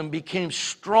called him, became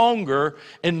stronger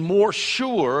and more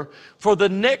sure for the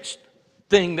next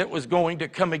thing that was going to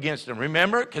come against him.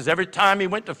 Remember? Because every time he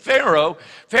went to Pharaoh,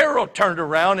 Pharaoh turned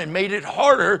around and made it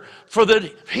harder for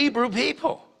the Hebrew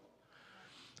people.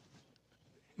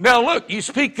 Now look, you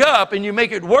speak up and you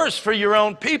make it worse for your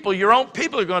own people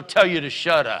are going to tell you to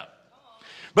shut up.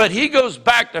 But he goes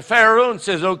back to Pharaoh and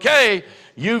says, okay,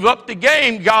 you've upped the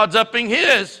game, God's upping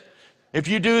his. If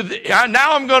you do,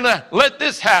 now I'm going to let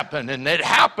this happen. And it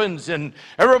happens, and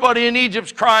everybody in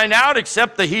Egypt's crying out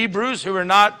except the Hebrews, who are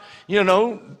not,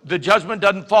 the judgment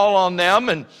doesn't fall on them.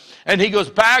 And he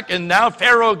goes back, and now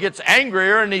Pharaoh gets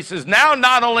angrier, and he says, now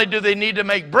not only do they need to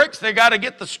make bricks, they got to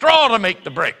get the straw to make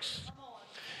the bricks.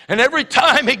 And every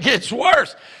time it gets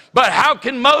worse. But how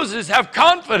can Moses have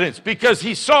confidence? Because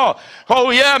he saw, oh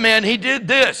yeah, man, he did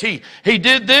this. He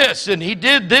did this, and he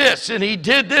did this, and he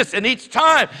did this. And each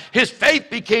time his faith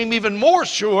became even more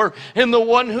sure in the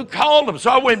one who called him.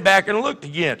 So I went back and looked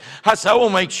again. I said, I will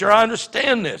make sure I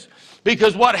understand this.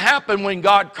 Because what happened when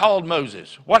God called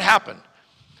Moses? What happened?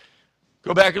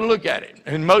 Go back and look at it.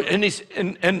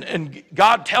 And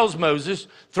God tells Moses,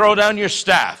 throw down your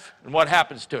staff. And what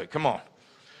happens to it? Come on.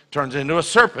 Turns into a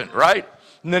serpent, right?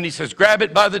 And then he says, grab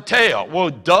it by the tail.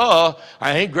 Well, duh,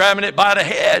 I ain't grabbing it by the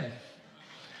head.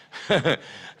 In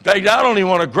fact, I don't even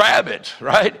want to grab it,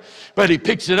 right? But he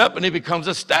picks it up and it becomes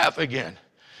a staff again.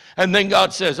 And then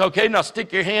God says, okay, now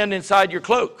stick your hand inside your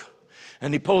cloak.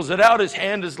 And he pulls it out. His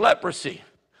hand is leprosy.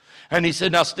 And he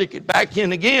said, now stick it back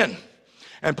in again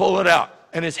and pull it out.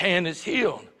 And his hand is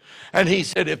healed. And he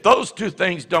said, if those two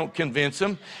things don't convince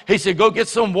him, he said, go get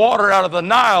some water out of the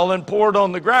Nile and pour it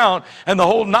on the ground, and the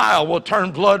whole Nile will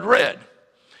turn blood red.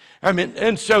 I mean,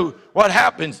 and so what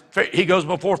happens? He goes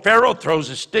before Pharaoh, throws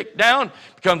a stick down,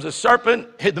 becomes a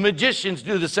serpent. The magicians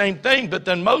do the same thing, but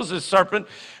then Moses' serpent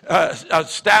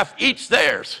staff eats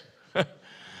theirs.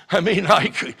 I mean,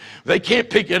 like, they can't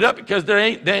pick it up because it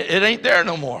ain't there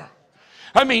no more.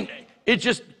 I mean, it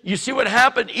just, you see what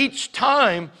happened? Each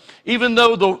time, even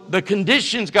though the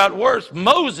conditions got worse,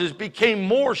 Moses became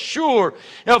more sure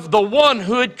of the one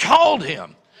who had called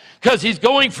him. Because he's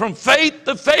going from faith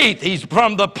to faith. He's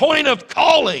from the point of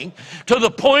calling to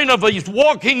the point of he's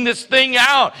walking this thing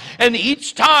out. And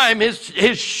each time he's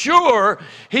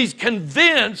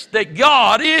convinced that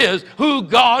God is who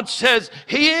God says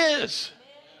he is.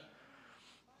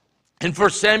 In 1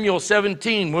 Samuel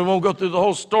 17, we won't go through the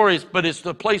whole stories, but it's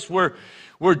the place where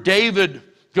David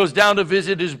goes down to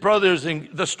visit his brothers, and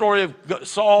the story of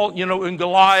Saul, and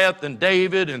Goliath and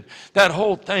David and that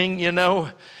whole thing,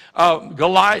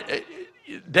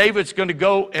 David's going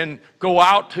to go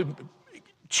out to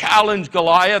challenge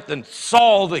Goliath, and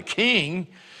Saul the king,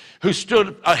 who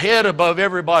stood ahead above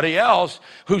everybody else,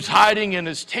 who's hiding in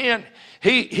his tent,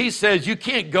 he says, you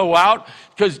can't go out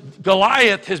because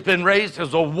Goliath has been raised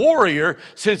as a warrior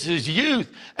since his youth,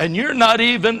 and you're not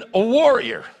even a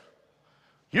warrior.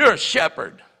 You're a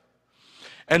shepherd.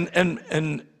 And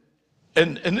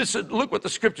this, look what the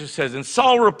scripture says. And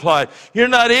Saul replied, you're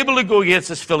not able to go against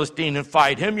this Philistine and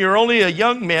fight him. You're only a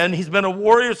young man. He's been a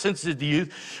warrior since his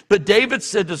youth. But David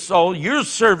said to Saul, your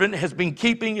servant has been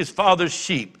keeping his father's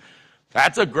sheep.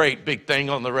 That's a great big thing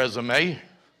on the resume.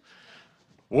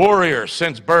 Warrior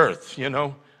since birth,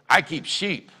 I keep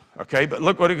sheep. Okay, but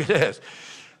look what it says.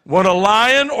 When a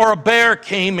lion or a bear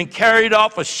came and carried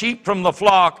off a sheep from the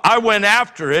flock, I went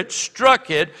after it, struck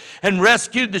it, and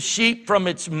rescued the sheep from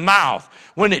its mouth.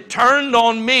 When it turned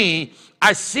on me,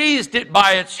 I seized it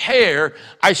by its hair,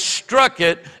 I struck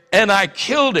it, and I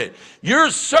killed it. Your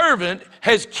servant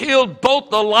has killed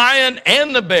both the lion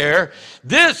and the bear,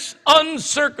 this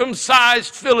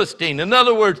uncircumcised Philistine. In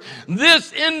other words,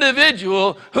 this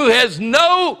individual who has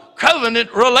no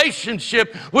covenant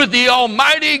relationship with the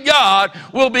Almighty God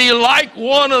will be like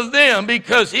one of them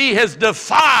because he has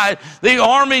defied the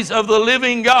armies of the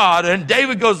living God. And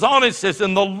David goes on and says,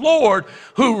 and the Lord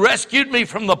who rescued me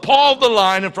from the paw of the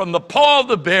lion and from the paw of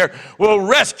the bear will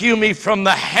rescue me from the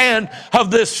hand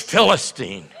of this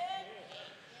Philistine.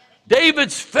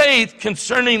 David's faith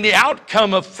concerning the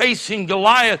outcome of facing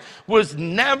Goliath was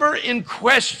never in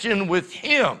question with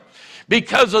him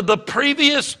because of the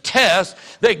previous test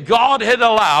that God had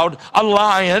allowed a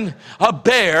lion, a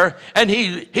bear, and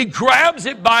he grabs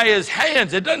it by his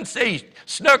hands. It doesn't say he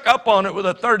snuck up on it with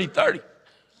a 30-30.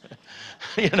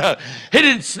 He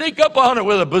didn't sneak up on it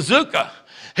with a bazooka.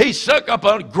 He stuck up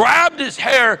on it, grabbed his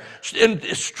hair, and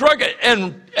struck it,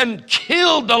 and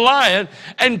killed the lion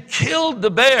and killed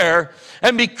the bear.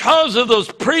 And because of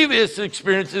those previous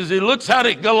experiences, he looks out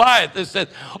at Goliath and says,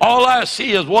 all I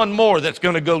see is one more that's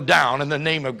going to go down in the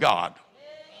name of God.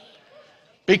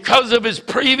 Because of his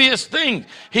previous thing,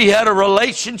 he had a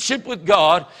relationship with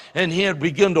God, and he had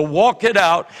begun to walk it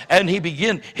out, and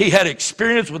he had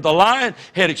experience with the lion,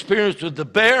 he had experience with the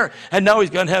bear, and now he's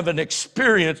going to have an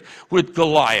experience with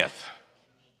Goliath.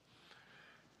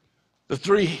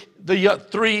 The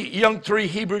young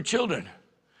Hebrew children,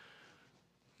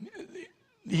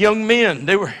 the young men,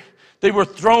 they were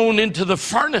thrown into the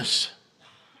furnace.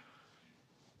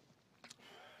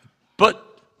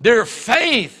 But their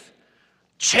faith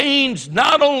changed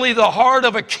not only the heart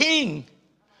of a king,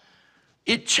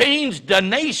 it changed a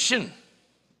nation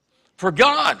for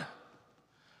God.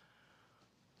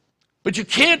 But you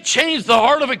can't change the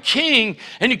heart of a king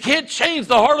and you can't change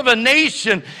the heart of a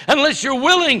nation unless you're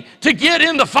willing to get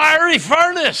in the fiery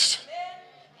furnace.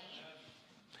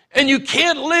 And you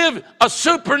can't live a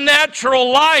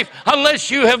supernatural life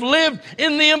unless you have lived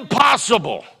in the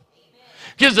impossible.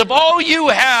 Because if all you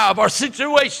have are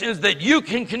situations that you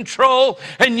can control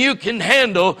and you can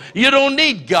handle, you don't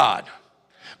need God.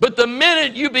 But the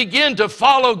minute you begin to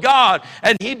follow God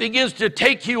and he begins to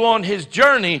take you on his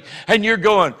journey and you're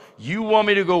going, you want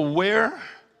me to go where?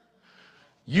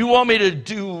 You want me to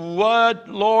do what?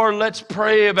 Lord, let's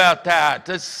pray about that.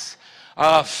 Let's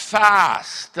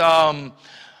fast. Give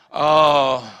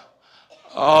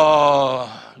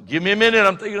me a minute.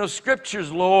 I'm thinking of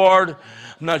scriptures, Lord.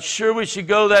 I'm not sure we should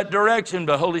go that direction,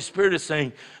 but Holy Spirit is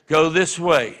saying, go this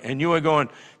way. And you are going,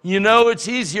 you know, it's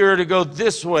easier to go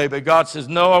this way, but God says,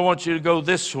 no, I want you to go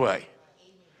this way.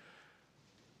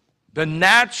 The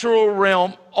natural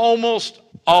realm almost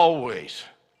always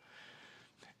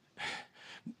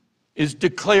is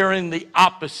declaring the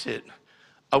opposite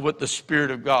of what the Spirit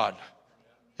of God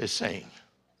is saying.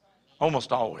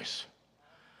 Almost always.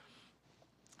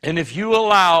 And if you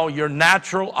allow your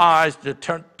natural eyes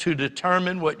to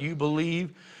determine what you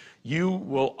believe, you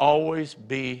will always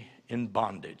be in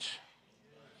bondage.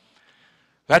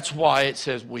 That's why it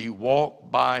says we walk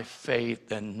by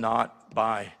faith and not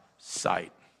by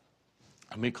sight.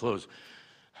 Let me close.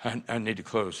 I need to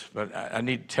close, but I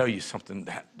need to tell you something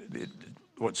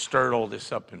what stirred all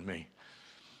this up in me.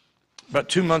 About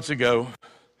 2 months ago,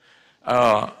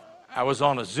 I was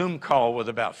on a Zoom call with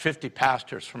about 50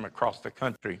 pastors from across the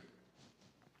country.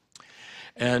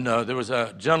 And there was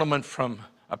a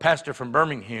pastor from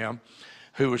Birmingham,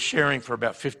 who was sharing for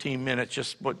about 15 minutes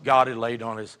just what God had laid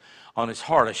on his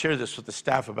heart. I shared this with the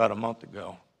staff about a month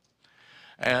ago.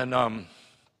 And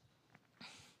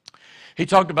he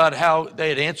talked about how they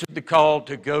had answered the call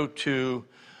to go to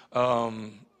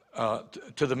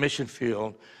the mission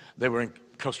field. They were in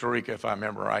Costa Rica, if I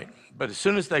remember right. But as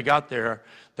soon as they got there,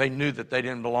 they knew that they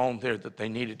didn't belong there, that they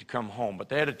needed to come home. But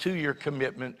they had a 2-year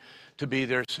commitment to be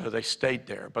there, so they stayed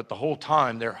there. But the whole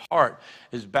time, their heart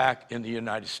is back in the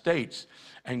United States.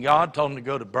 And God told them to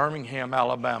go to Birmingham,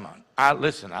 Alabama.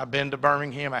 Listen, I've been to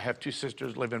Birmingham. I have 2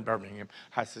 sisters live in Birmingham.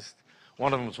 Hi, sister.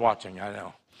 One of them's watching, I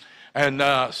know. And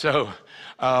so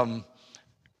I'd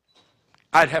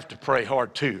have to pray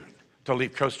hard, too, to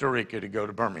leave Costa Rica to go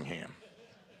to Birmingham.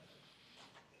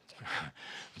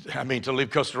 I mean, to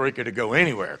leave Costa Rica to go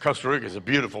anywhere. Costa Rica is a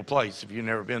beautiful place if you've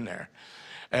never been there.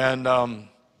 And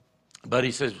but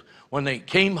he says, when they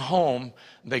came home,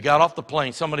 they got off the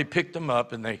plane. Somebody picked them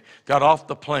up, and they got off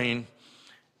the plane.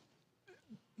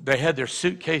 They had their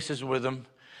suitcases with them,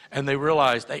 and they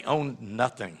realized they owned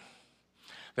nothing.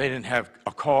 They didn't have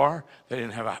a car. They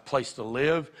didn't have a place to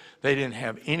live. They didn't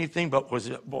have anything but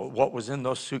what was in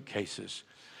those suitcases.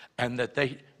 And that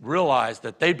they realized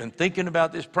that they'd been thinking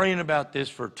about this, praying about this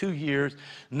for 2 years,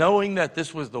 knowing that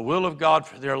this was the will of God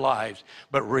for their lives,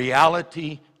 but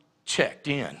reality checked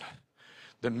in.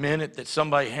 The minute that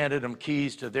somebody handed them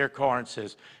keys to their car and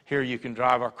says, here, you can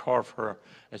drive our car for,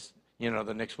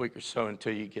 the next week or so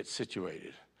until you get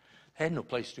situated. They had no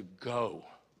place to go.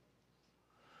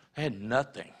 They had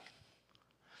nothing.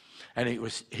 And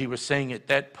he was saying at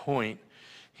that point,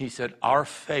 he said, our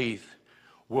faith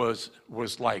was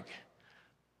like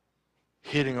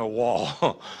hitting a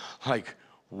wall. Like,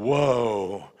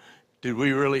 whoa, did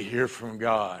we really hear from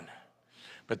God?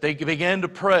 But they began to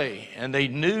pray, and they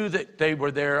knew that they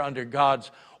were there under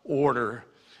God's order.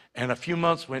 And a few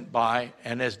months went by,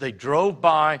 and as they drove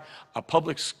by a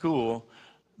public school,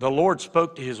 the Lord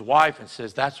spoke to his wife and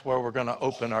says, that's where we're going to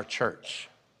open our church.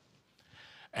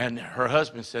 And her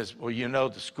husband says, well,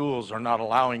 the schools are not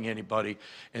allowing anybody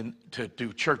to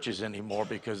do churches anymore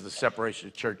because of the separation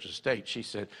of church and state. She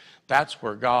said, that's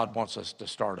where God wants us to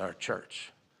start our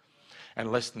church. And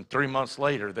less than 3 months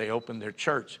later, they opened their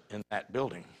church in that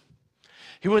building.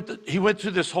 He went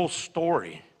through this whole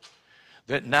story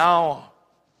that now,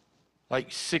 like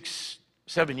 6-7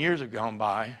 years have gone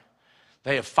by,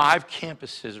 they have 5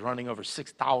 campuses running over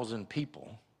 6,000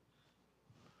 people.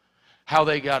 How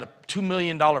they got a $2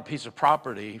 million piece of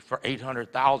property for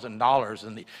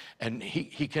 $800,000, and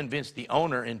he convinced the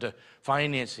owner into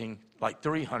financing like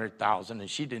 $300,000, and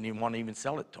she didn't even want to even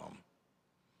sell it to him.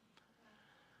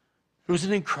 It was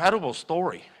an incredible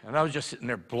story, and I was just sitting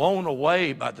there blown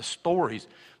away by the stories.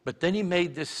 But then he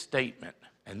made this statement,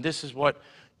 and this is what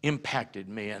impacted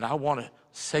me, and I want to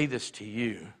say this to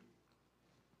you.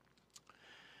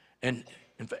 And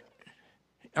in fact,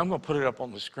 I'm going to put it up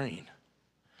on the screen.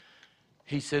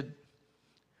 He said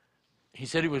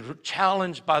he was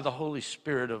challenged by the Holy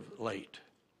Spirit of late.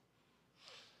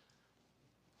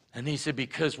 And he said,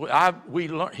 because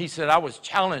he said, I was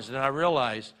challenged, and I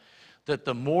realized that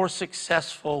the more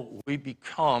successful we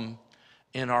become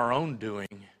in our own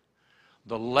doing,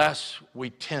 the less we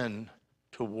tend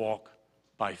to walk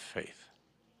by faith.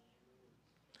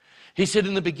 He said,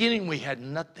 in the beginning, we had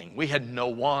nothing. We had no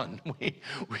one.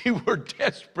 We were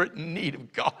desperate in need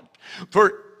of God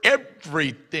for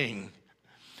everything.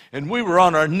 And we were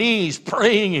on our knees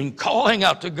praying and calling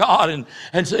out to God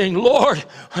and saying, Lord,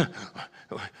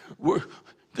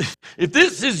 if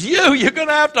this is you, you're going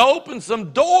to have to open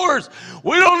some doors.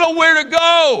 We don't know where to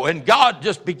go. And God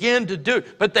just began to do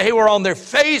it. But they were on their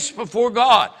face before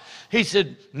God. He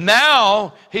said,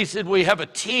 now, he said, we have a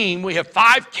team. We have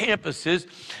 5 campuses,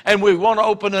 and we want to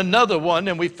open another one,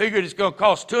 and we figured it's going to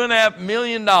cost $2.5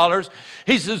 million.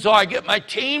 He says, so I get my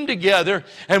team together,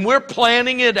 and we're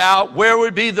planning it out. Where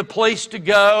would be the place to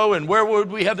go, and where would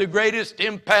we have the greatest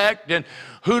impact, and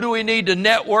who do we need to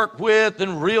network with,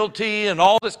 and realty, and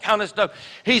all this kind of stuff.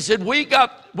 He said, we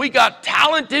got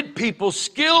talented people,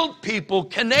 skilled people,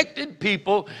 connected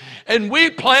people, and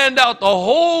we planned out the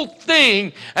whole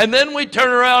thing, and then we turn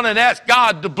around and ask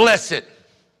God to bless it.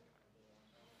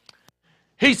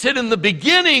 He said, in the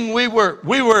beginning, we were,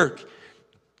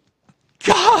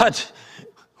 God,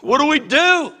 what do we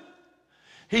do?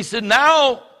 He said,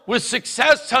 now, with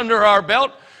success under our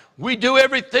belt, we do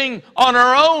everything on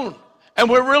our own. And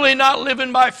we're really not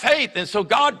living by faith. And so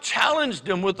God challenged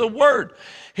him with a word.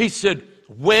 He said,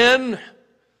 when,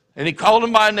 and he called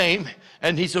him by name,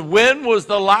 and he said, when was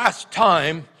the last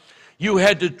time you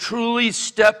had to truly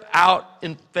step out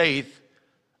in faith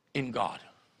in God?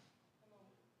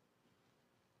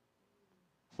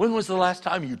 When was the last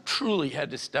time you truly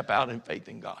had to step out in faith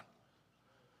in God?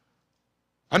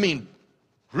 I mean,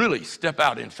 really step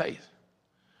out in faith.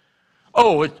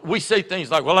 Oh, we say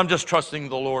things like, well, I'm just trusting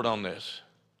the Lord on this.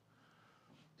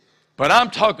 But I'm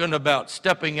talking about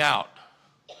stepping out.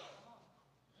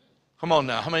 Come on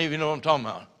now. How many of you know what I'm talking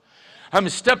about? I'm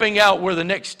stepping out where the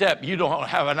next step, you don't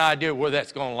have an idea where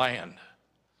that's going to land.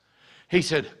 He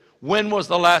said, when was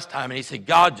the last time? And he said,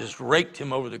 God just raked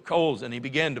him over the coals, and he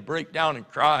began to break down and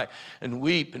cry and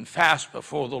weep and fast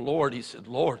before the Lord. He said,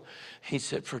 Lord, he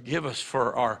said, forgive us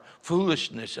for our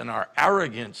foolishness and our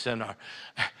arrogance and our...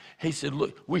 He said,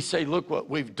 look, we say, look what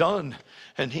we've done.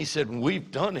 And he said,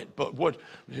 we've done it. But what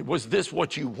was this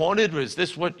what you wanted? Was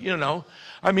this what, you know?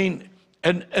 I mean,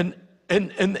 and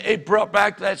it brought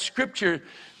back that scripture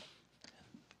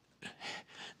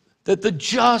that the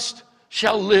just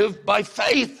shall live by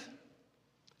faith.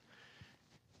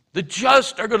 The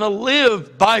just are going to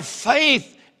live by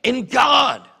faith in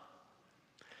God.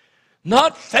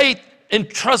 Not faith in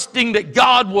trusting that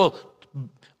God will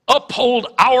uphold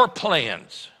our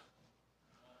plans.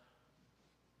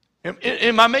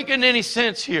 Am I making any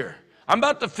sense here? I'm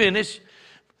about to finish.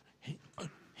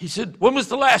 He said, when was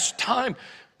the last time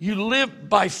you lived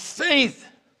by faith?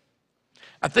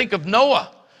 I think of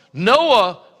Noah.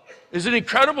 Noah is an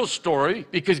incredible story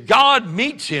because God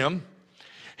meets him.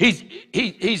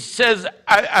 He says,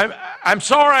 I'm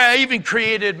sorry I even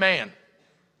created man.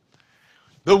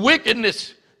 The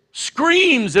wickedness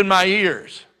screams in my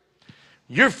ears.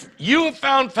 You have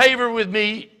found favor with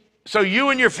me, so you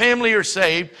and your family are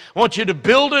saved. I want you to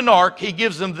build an ark. He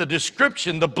gives them the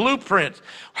description, the blueprint,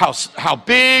 how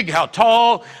big, how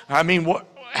tall,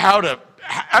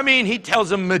 he tells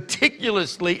them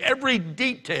meticulously every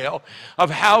detail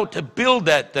of how to build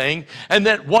that thing, and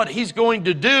that what he's going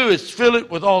to do is fill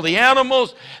it with all the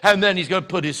animals, and then he's going to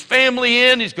put his family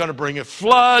in, he's going to bring a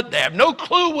flood. They have no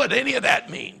clue what any of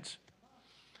that means.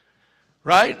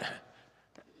 Right?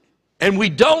 And we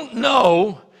don't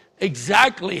know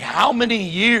exactly how many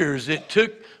years it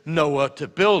took Noah to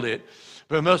build it,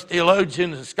 but most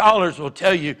theologians and scholars will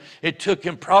tell you it took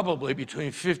him probably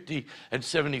between 50 and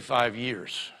 75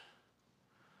 years.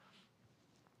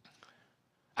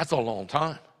 That's a long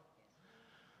time.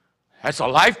 That's a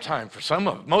lifetime for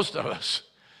most of us.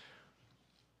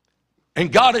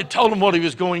 And God had told him what he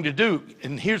was going to do.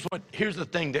 And here's the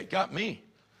thing that got me.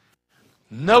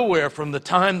 Nowhere from the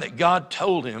time that God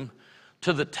told him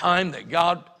to the time that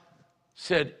God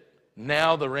said,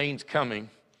 now the rain's coming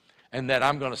and that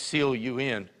I'm going to seal you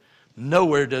in,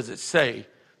 nowhere does it say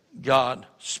God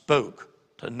spoke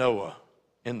to Noah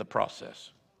in the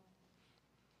process.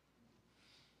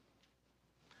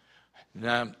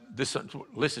 Now,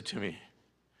 listen to me,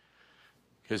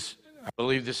 because I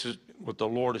believe this is what the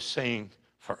Lord is saying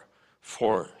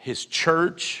for his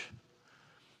church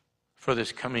for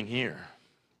this coming year.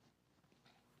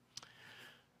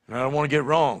 And I don't want to get it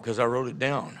wrong because I wrote it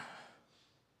down.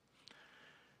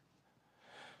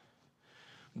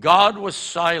 God was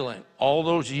silent all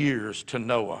those years to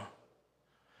Noah,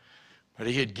 but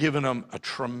he had given him a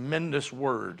tremendous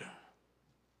word.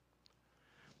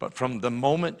 But from the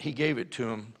moment he gave it to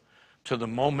him, to the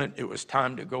moment it was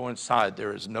time to go inside,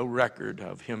 there is no record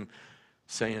of him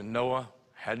saying, Noah,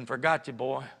 hadn't forgot you,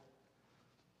 boy.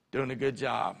 Doing a good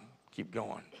job. Keep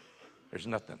going. There's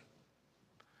nothing.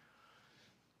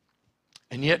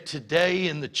 And yet today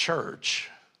in the church,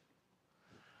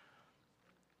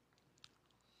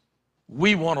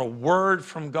 we want a word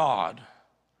from God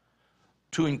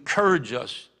to encourage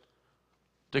us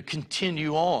to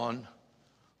continue on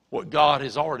what God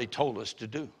has already told us to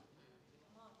do.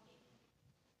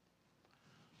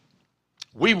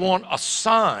 We want a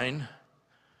sign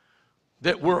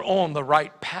that we're on the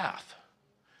right path.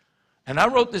 And I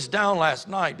wrote this down last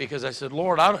night because I said,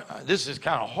 Lord, this is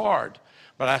kind of hard.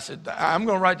 But I said, I'm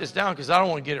going to write this down because I don't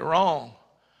want to get it wrong.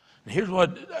 And here's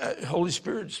what Holy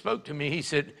Spirit spoke to me. He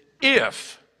said,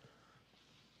 if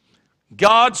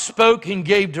God spoke and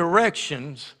gave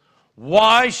directions,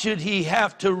 why should he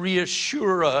have to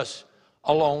reassure us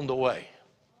along the way?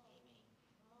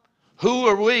 Who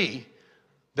are we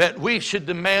that we should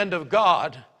demand of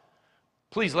God,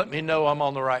 please let me know I'm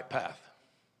on the right path?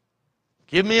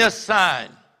 Give me a sign.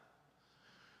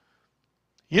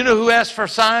 You know who asked for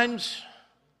signs?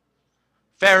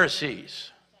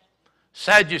 Pharisees,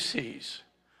 Sadducees,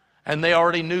 and they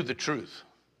already knew the truth.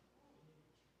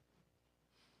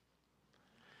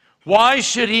 Why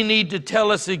should he need to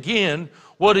tell us again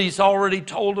what he's already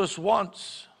told us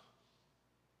once?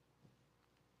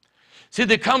 See,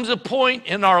 there comes a point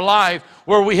in our life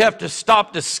where we have to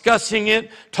stop discussing it,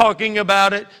 talking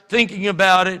about it, thinking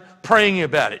about it, praying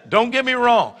about it. Don't get me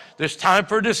wrong. There's time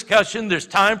for discussion, there's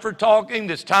time for talking,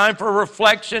 there's time for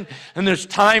reflection, and there's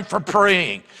time for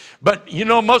praying. But, you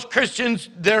know, most Christians,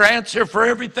 their answer for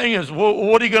everything is, well,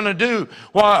 what are you going to do?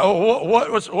 Why?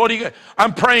 What are you?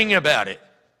 I'm praying about it.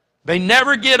 They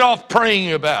never get off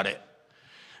praying about it.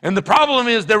 And the problem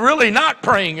is they're really not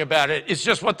praying about it. It's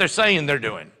just what they're saying they're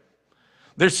doing.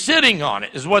 They're sitting on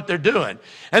it is what they're doing.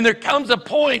 And there comes a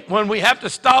point when we have to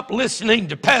stop listening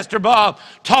to Pastor Bob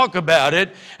talk about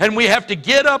it, and we have to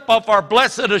get up off our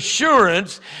blessed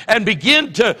assurance and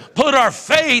begin to put our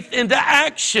faith into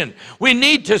action. We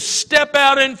need to step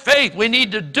out in faith. We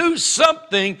need to do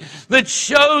something that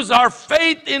shows our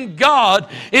faith in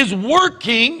God is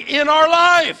working in our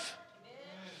life.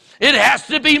 It has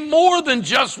to be more than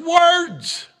just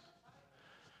words.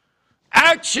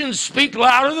 Actions speak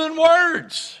louder than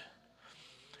words.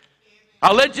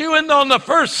 I'll let you in on the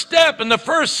first step, and the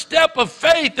first step of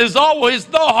faith is always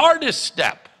the hardest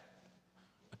step.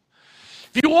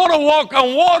 If you want to walk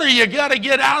on water, you got to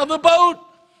get out of the boat.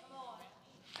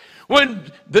 When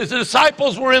the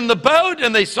disciples were in the boat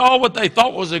and they saw what they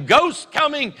thought was a ghost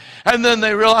coming, and then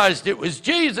they realized it was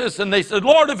Jesus, and they said,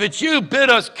 Lord, if it's you, bid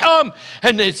us come.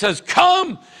 And it says,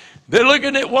 come. They're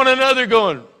looking at one another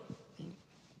going,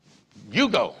 you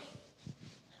go,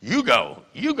 you go,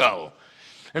 you go.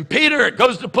 And Peter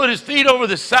goes to put his feet over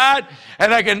the side,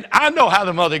 and I know how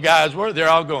them other guys were. They're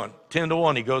all going,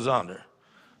 10-1, he goes under.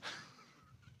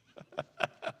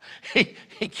 he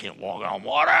can't walk on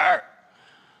water.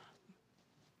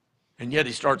 And yet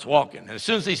he starts walking. And as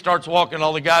soon as he starts walking,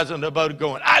 all the guys on the boat are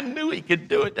going, I knew he could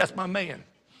do it. That's my man.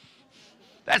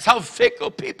 That's how fickle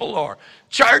people are.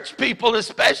 Church people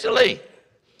especially.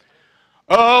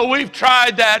 Oh, we've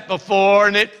tried that before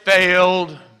and it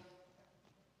failed.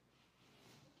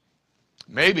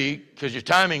 Maybe because your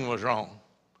timing was wrong.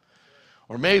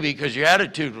 Or maybe because your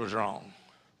attitude was wrong.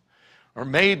 Or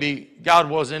maybe God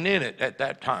wasn't in it at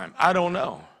that time. I don't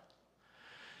know.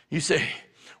 You say,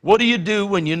 what do you do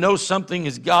when you know something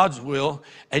is God's will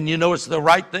and you know it's the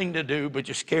right thing to do, but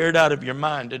you're scared out of your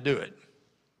mind to do it?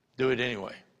 Do it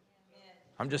anyway.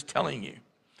 I'm just telling you.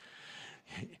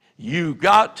 You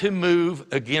got to move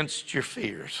against your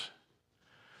fears.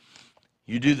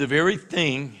 You do the very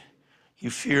thing you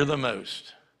fear the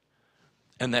most,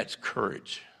 and that's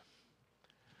courage.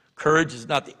 Courage is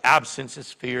not the absence of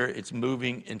fear. It's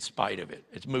moving in spite of it.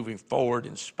 It's moving forward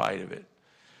in spite of it.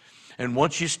 And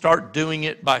once you start doing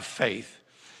it by faith,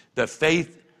 the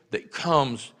faith that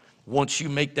comes once you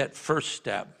make that first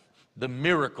step, the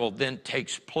miracle then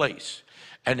takes place.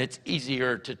 And it's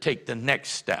easier to take the next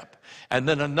step. And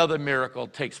then another miracle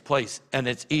takes place, and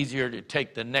it's easier to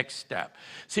take the next step.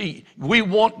 See, we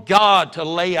want God to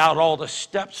lay out all the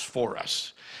steps for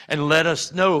us and let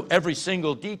us know every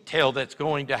single detail that's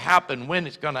going to happen, when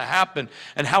it's going to happen,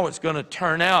 and how it's going to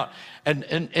turn out.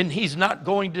 And he's not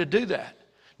going to do that.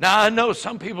 Now, I know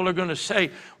some people are going to say,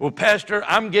 well, Pastor,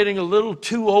 I'm getting a little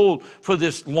too old for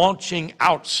this launching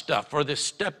out stuff or this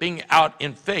stepping out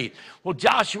in faith. Well,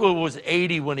 Joshua was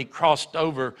 80 when he crossed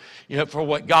over, for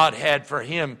what God had for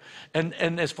him. And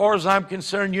as far as I'm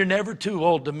concerned, you're never too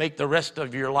old to make the rest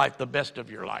of your life the best of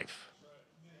your life.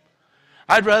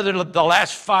 I'd rather the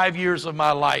last 5 years of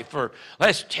my life or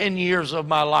last 10 years of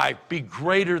my life be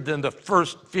greater than the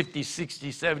first 50,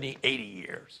 60, 70, 80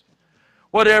 years.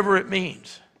 Whatever it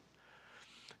means.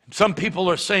 Some people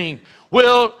are saying,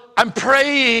 well, I'm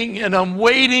praying and I'm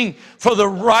waiting for the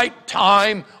right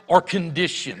time or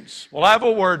conditions. Well, I have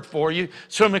a word for you.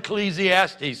 It's from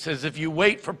Ecclesiastes. It says, if you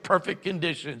wait for perfect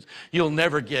conditions, you'll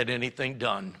never get anything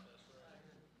done.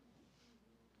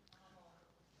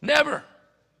 Never.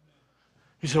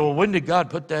 You say, well, when did God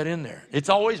put that in there? It's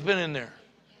always been in there.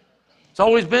 It's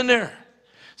always been there.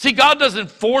 See, God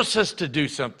doesn't force us to do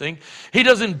something. He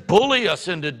doesn't bully us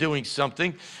into doing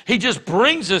something. He just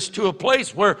brings us to a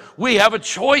place where we have a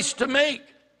choice to make.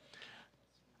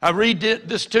 I read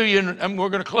this to you, and we're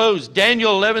going to close.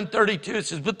 Daniel 11:32, it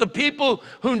says, but the people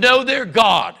who know their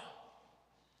God,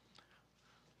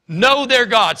 know their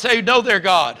God. Say, know their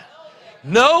God.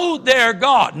 Know their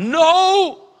God.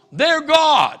 Know their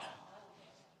God.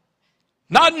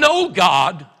 Not know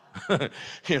God.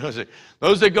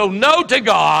 Those that go no to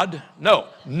God, no.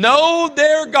 Know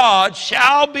their God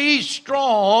shall be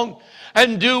strong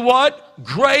and do what?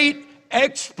 Great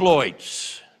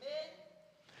exploits.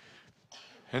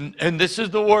 And this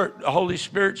is the word. The Holy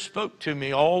Spirit spoke to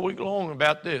me all week long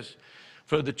about this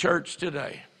for the church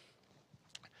today.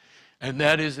 And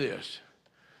that is this.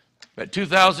 That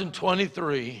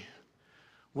 2023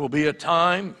 will be a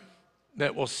time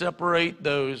that will separate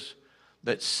those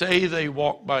that say they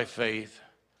walk by faith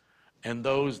and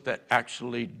those that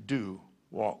actually do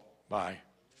walk by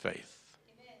faith.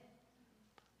 Amen.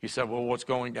 You said, well, what's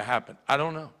going to happen? I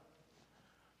don't know.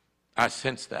 I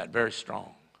sense that very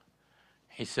strong.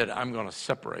 He said, I'm going to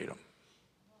separate them.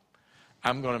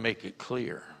 I'm going to make it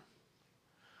clear.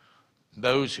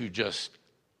 Those who just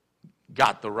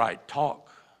got the right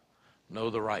talk, know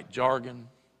the right jargon,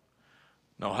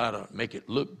 know how to make it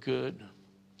look good.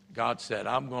 God said,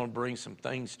 I'm going to bring some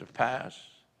things to pass.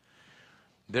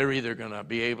 They're either going to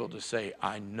be able to say,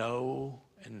 I know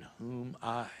in whom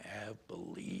I have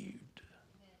believed.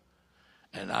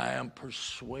 And I am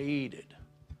persuaded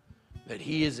that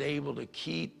he is able to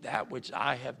keep that which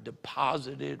I have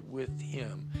deposited with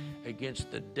him against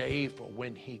the day for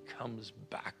when he comes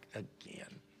back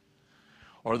again.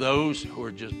 Or those who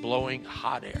are just blowing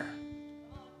hot air.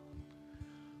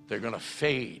 They're going to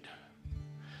fade.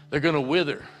 They're going to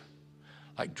wither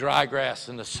like dry grass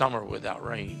in the summer without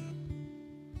rain.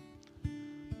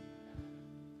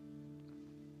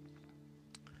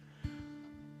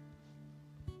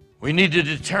 We need to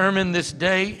determine this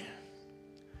day.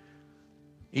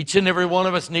 Each and every one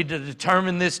of us need to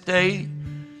determine this day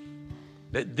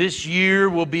that this year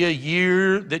will be a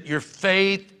year that your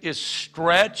faith is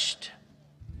stretched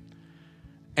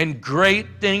and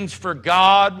great things for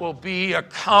God will be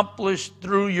accomplished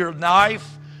through your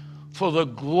life for the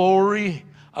glory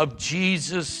of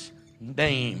Jesus'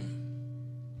 name.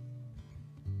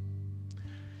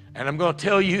 And I'm going to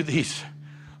tell you these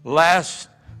last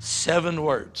 7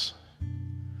 words.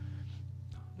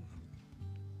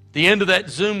 The end of that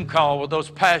Zoom call with those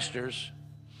pastors,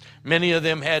 many of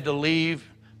them had to leave.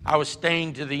 I was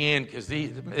staying to the end because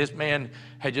this man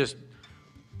had just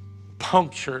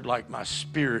punctured like my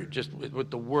spirit just with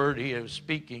the word he was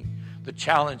speaking, the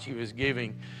challenge he was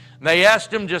giving. And they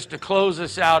asked him just to close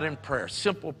us out in prayer,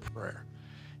 simple prayer.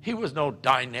 He was no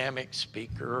dynamic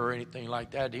speaker or anything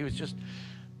like that. He was just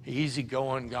an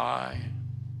easygoing guy.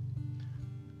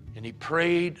 And he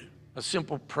prayed a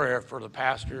simple prayer for the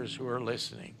pastors who are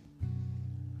listening.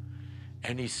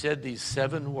 And he said these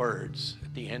 7 words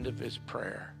at the end of his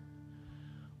prayer.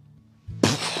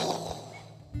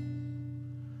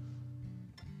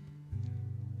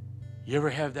 You ever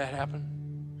have that happen?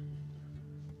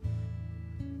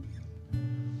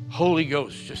 Holy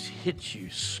Ghost just hits you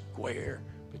square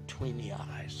between the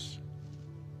eyes.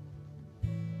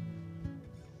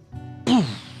 Boom.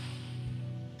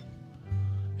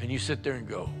 And you sit there and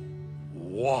go,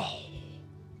 whoa.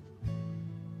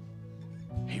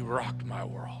 He rocked my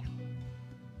world.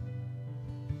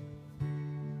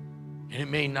 And it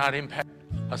may not impact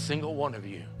a single one of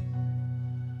you,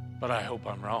 but I hope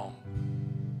I'm wrong.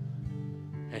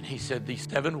 And he said these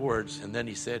 7 words, and then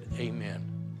he said, amen.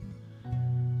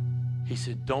 He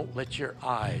said, don't let your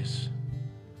eyes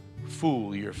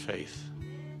fool your faith.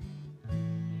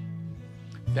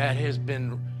 That has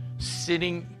been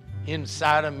sitting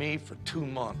inside of me for 2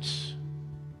 months.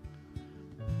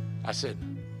 I said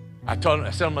I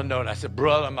sent him a note. I said,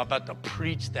 brother, I'm about to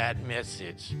preach that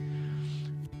message.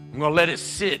 I'm going to let it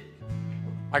sit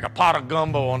like a pot of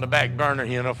gumbo on the back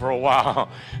burner, for a while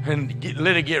and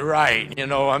let it get right,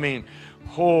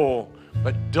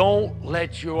 but don't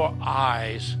let your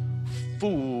eyes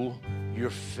fool your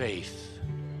faith.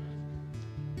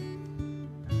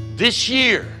 This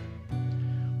year,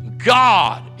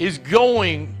 God is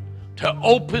going to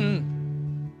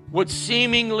open what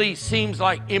seemingly seems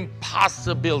like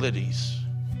impossibilities.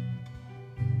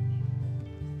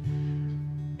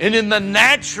 And in the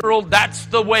natural, that's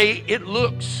the way it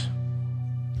looks.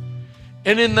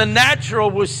 And in the natural,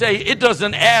 we say it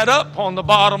doesn't add up on the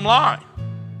bottom line.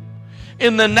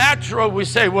 In the natural, we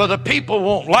say, well, the people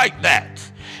won't like that.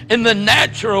 In the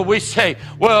natural, we say,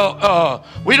 well,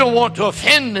 we don't want to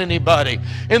offend anybody.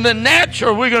 In the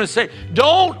natural, we're going to say,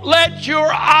 don't let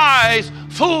your eyes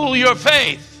fool your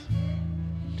faith.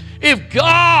 If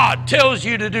God tells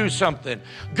you to do something,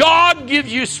 God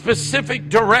gives you specific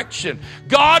direction.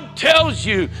 God tells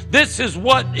you this is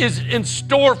what is in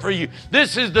store for you.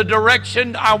 This is the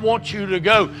direction I want you to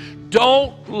go.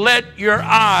 Don't let your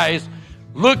eyes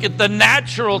look at the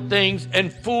natural things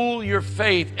and fool your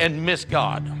faith and miss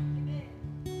God.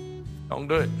 Don't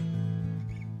do it.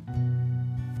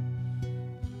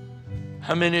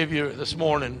 How many of you are this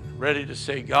morning ready to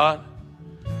say, God,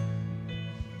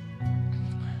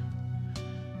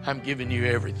 I'm giving you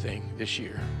everything this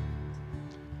year.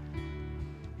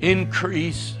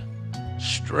 Increase,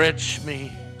 stretch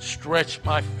me, stretch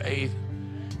my faith.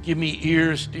 Give me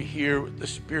ears to hear what the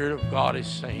Spirit of God is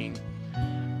saying.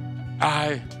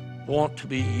 I want to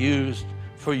be used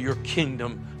for your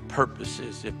kingdom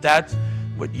purposes. If that's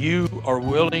what you are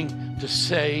willing to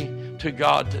say to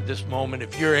God at this moment,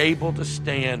 if you're able to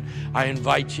stand, I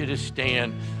invite you to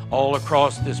stand all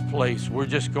across this place. We're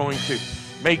just going to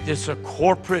make this a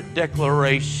corporate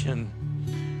declaration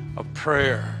of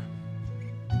prayer.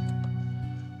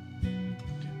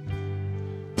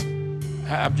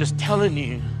 I'm just telling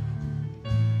you,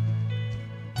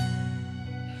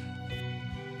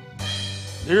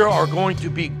 there are going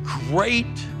to be great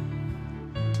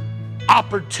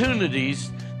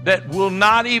opportunities that will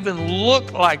not even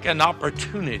look like an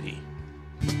opportunity.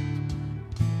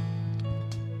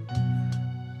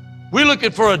 We're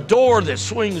looking for a door that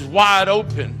swings wide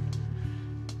open,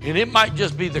 and it might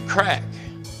just be the crack.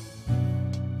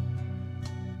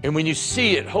 And when you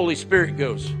see it, Holy Spirit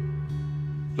goes,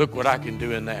 look what I can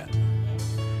do in that.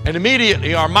 And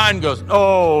immediately our mind goes,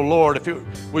 oh Lord, if it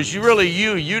was really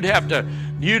you, you'd have to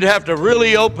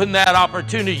really open that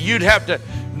opportunity. You'd have to.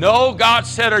 No, God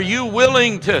said, are you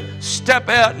willing to step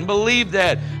out and believe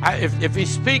that? If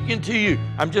He's speaking to you,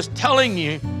 I'm just telling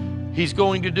you, He's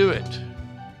going to do it.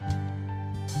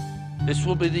 This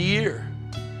will be the year.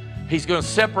 He's going to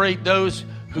separate those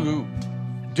who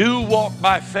do walk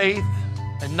by faith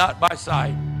and not by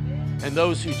sight, and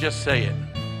those who just say it.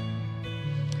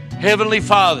 Heavenly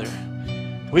Father,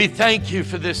 we thank you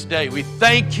for this day. We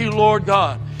thank you, Lord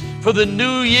God, for the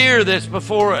new year that's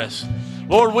before us.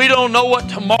 Lord, we don't know what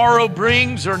tomorrow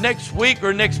brings, or next week,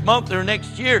 or next month, or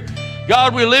next year.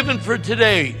 God, we're living for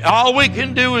today. All we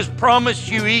can do is promise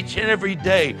you each and every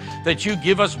day that you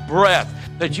give us breath,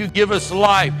 that you give us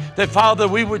life, that, Father,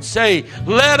 we would say,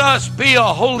 let us be a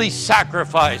holy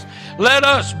sacrifice. Let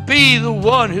us be the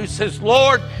one who says,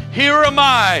 Lord, here am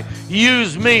I,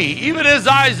 use me. Even as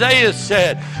Isaiah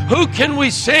said, who can we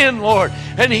send, Lord?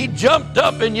 And he jumped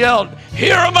up and yelled,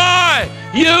 here am I,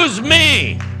 use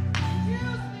me.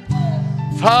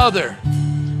 Father,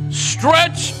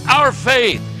 stretch our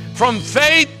faith from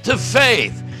faith to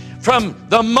faith, from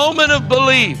the moment of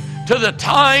belief to the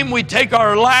time we take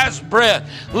our last breath.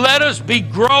 Let us be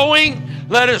growing.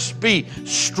 Let us be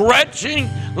stretching.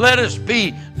 Let us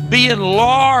be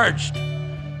enlarged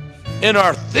in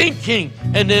our thinking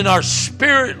and in our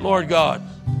spirit, Lord God.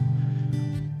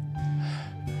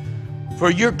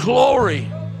 For your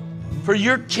glory, for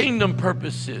your kingdom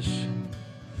purposes.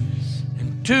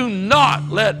 And do not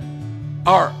let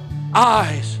our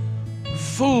eyes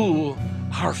fool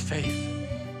our faith.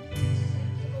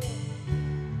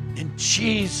 In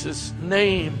Jesus'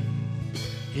 name.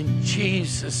 In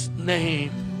Jesus'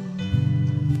 name.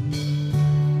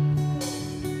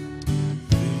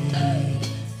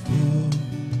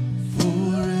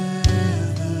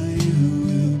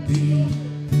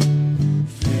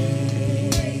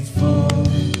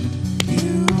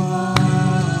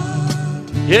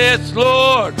 Yes,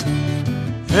 Lord,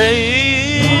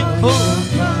 faithful,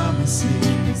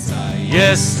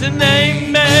 yes and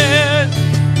amen.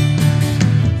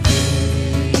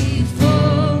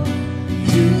 Faithful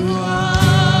you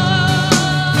are.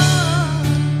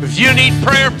 If you need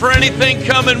prayer for anything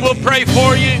coming, we'll pray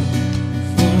for you.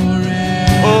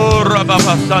 Oh,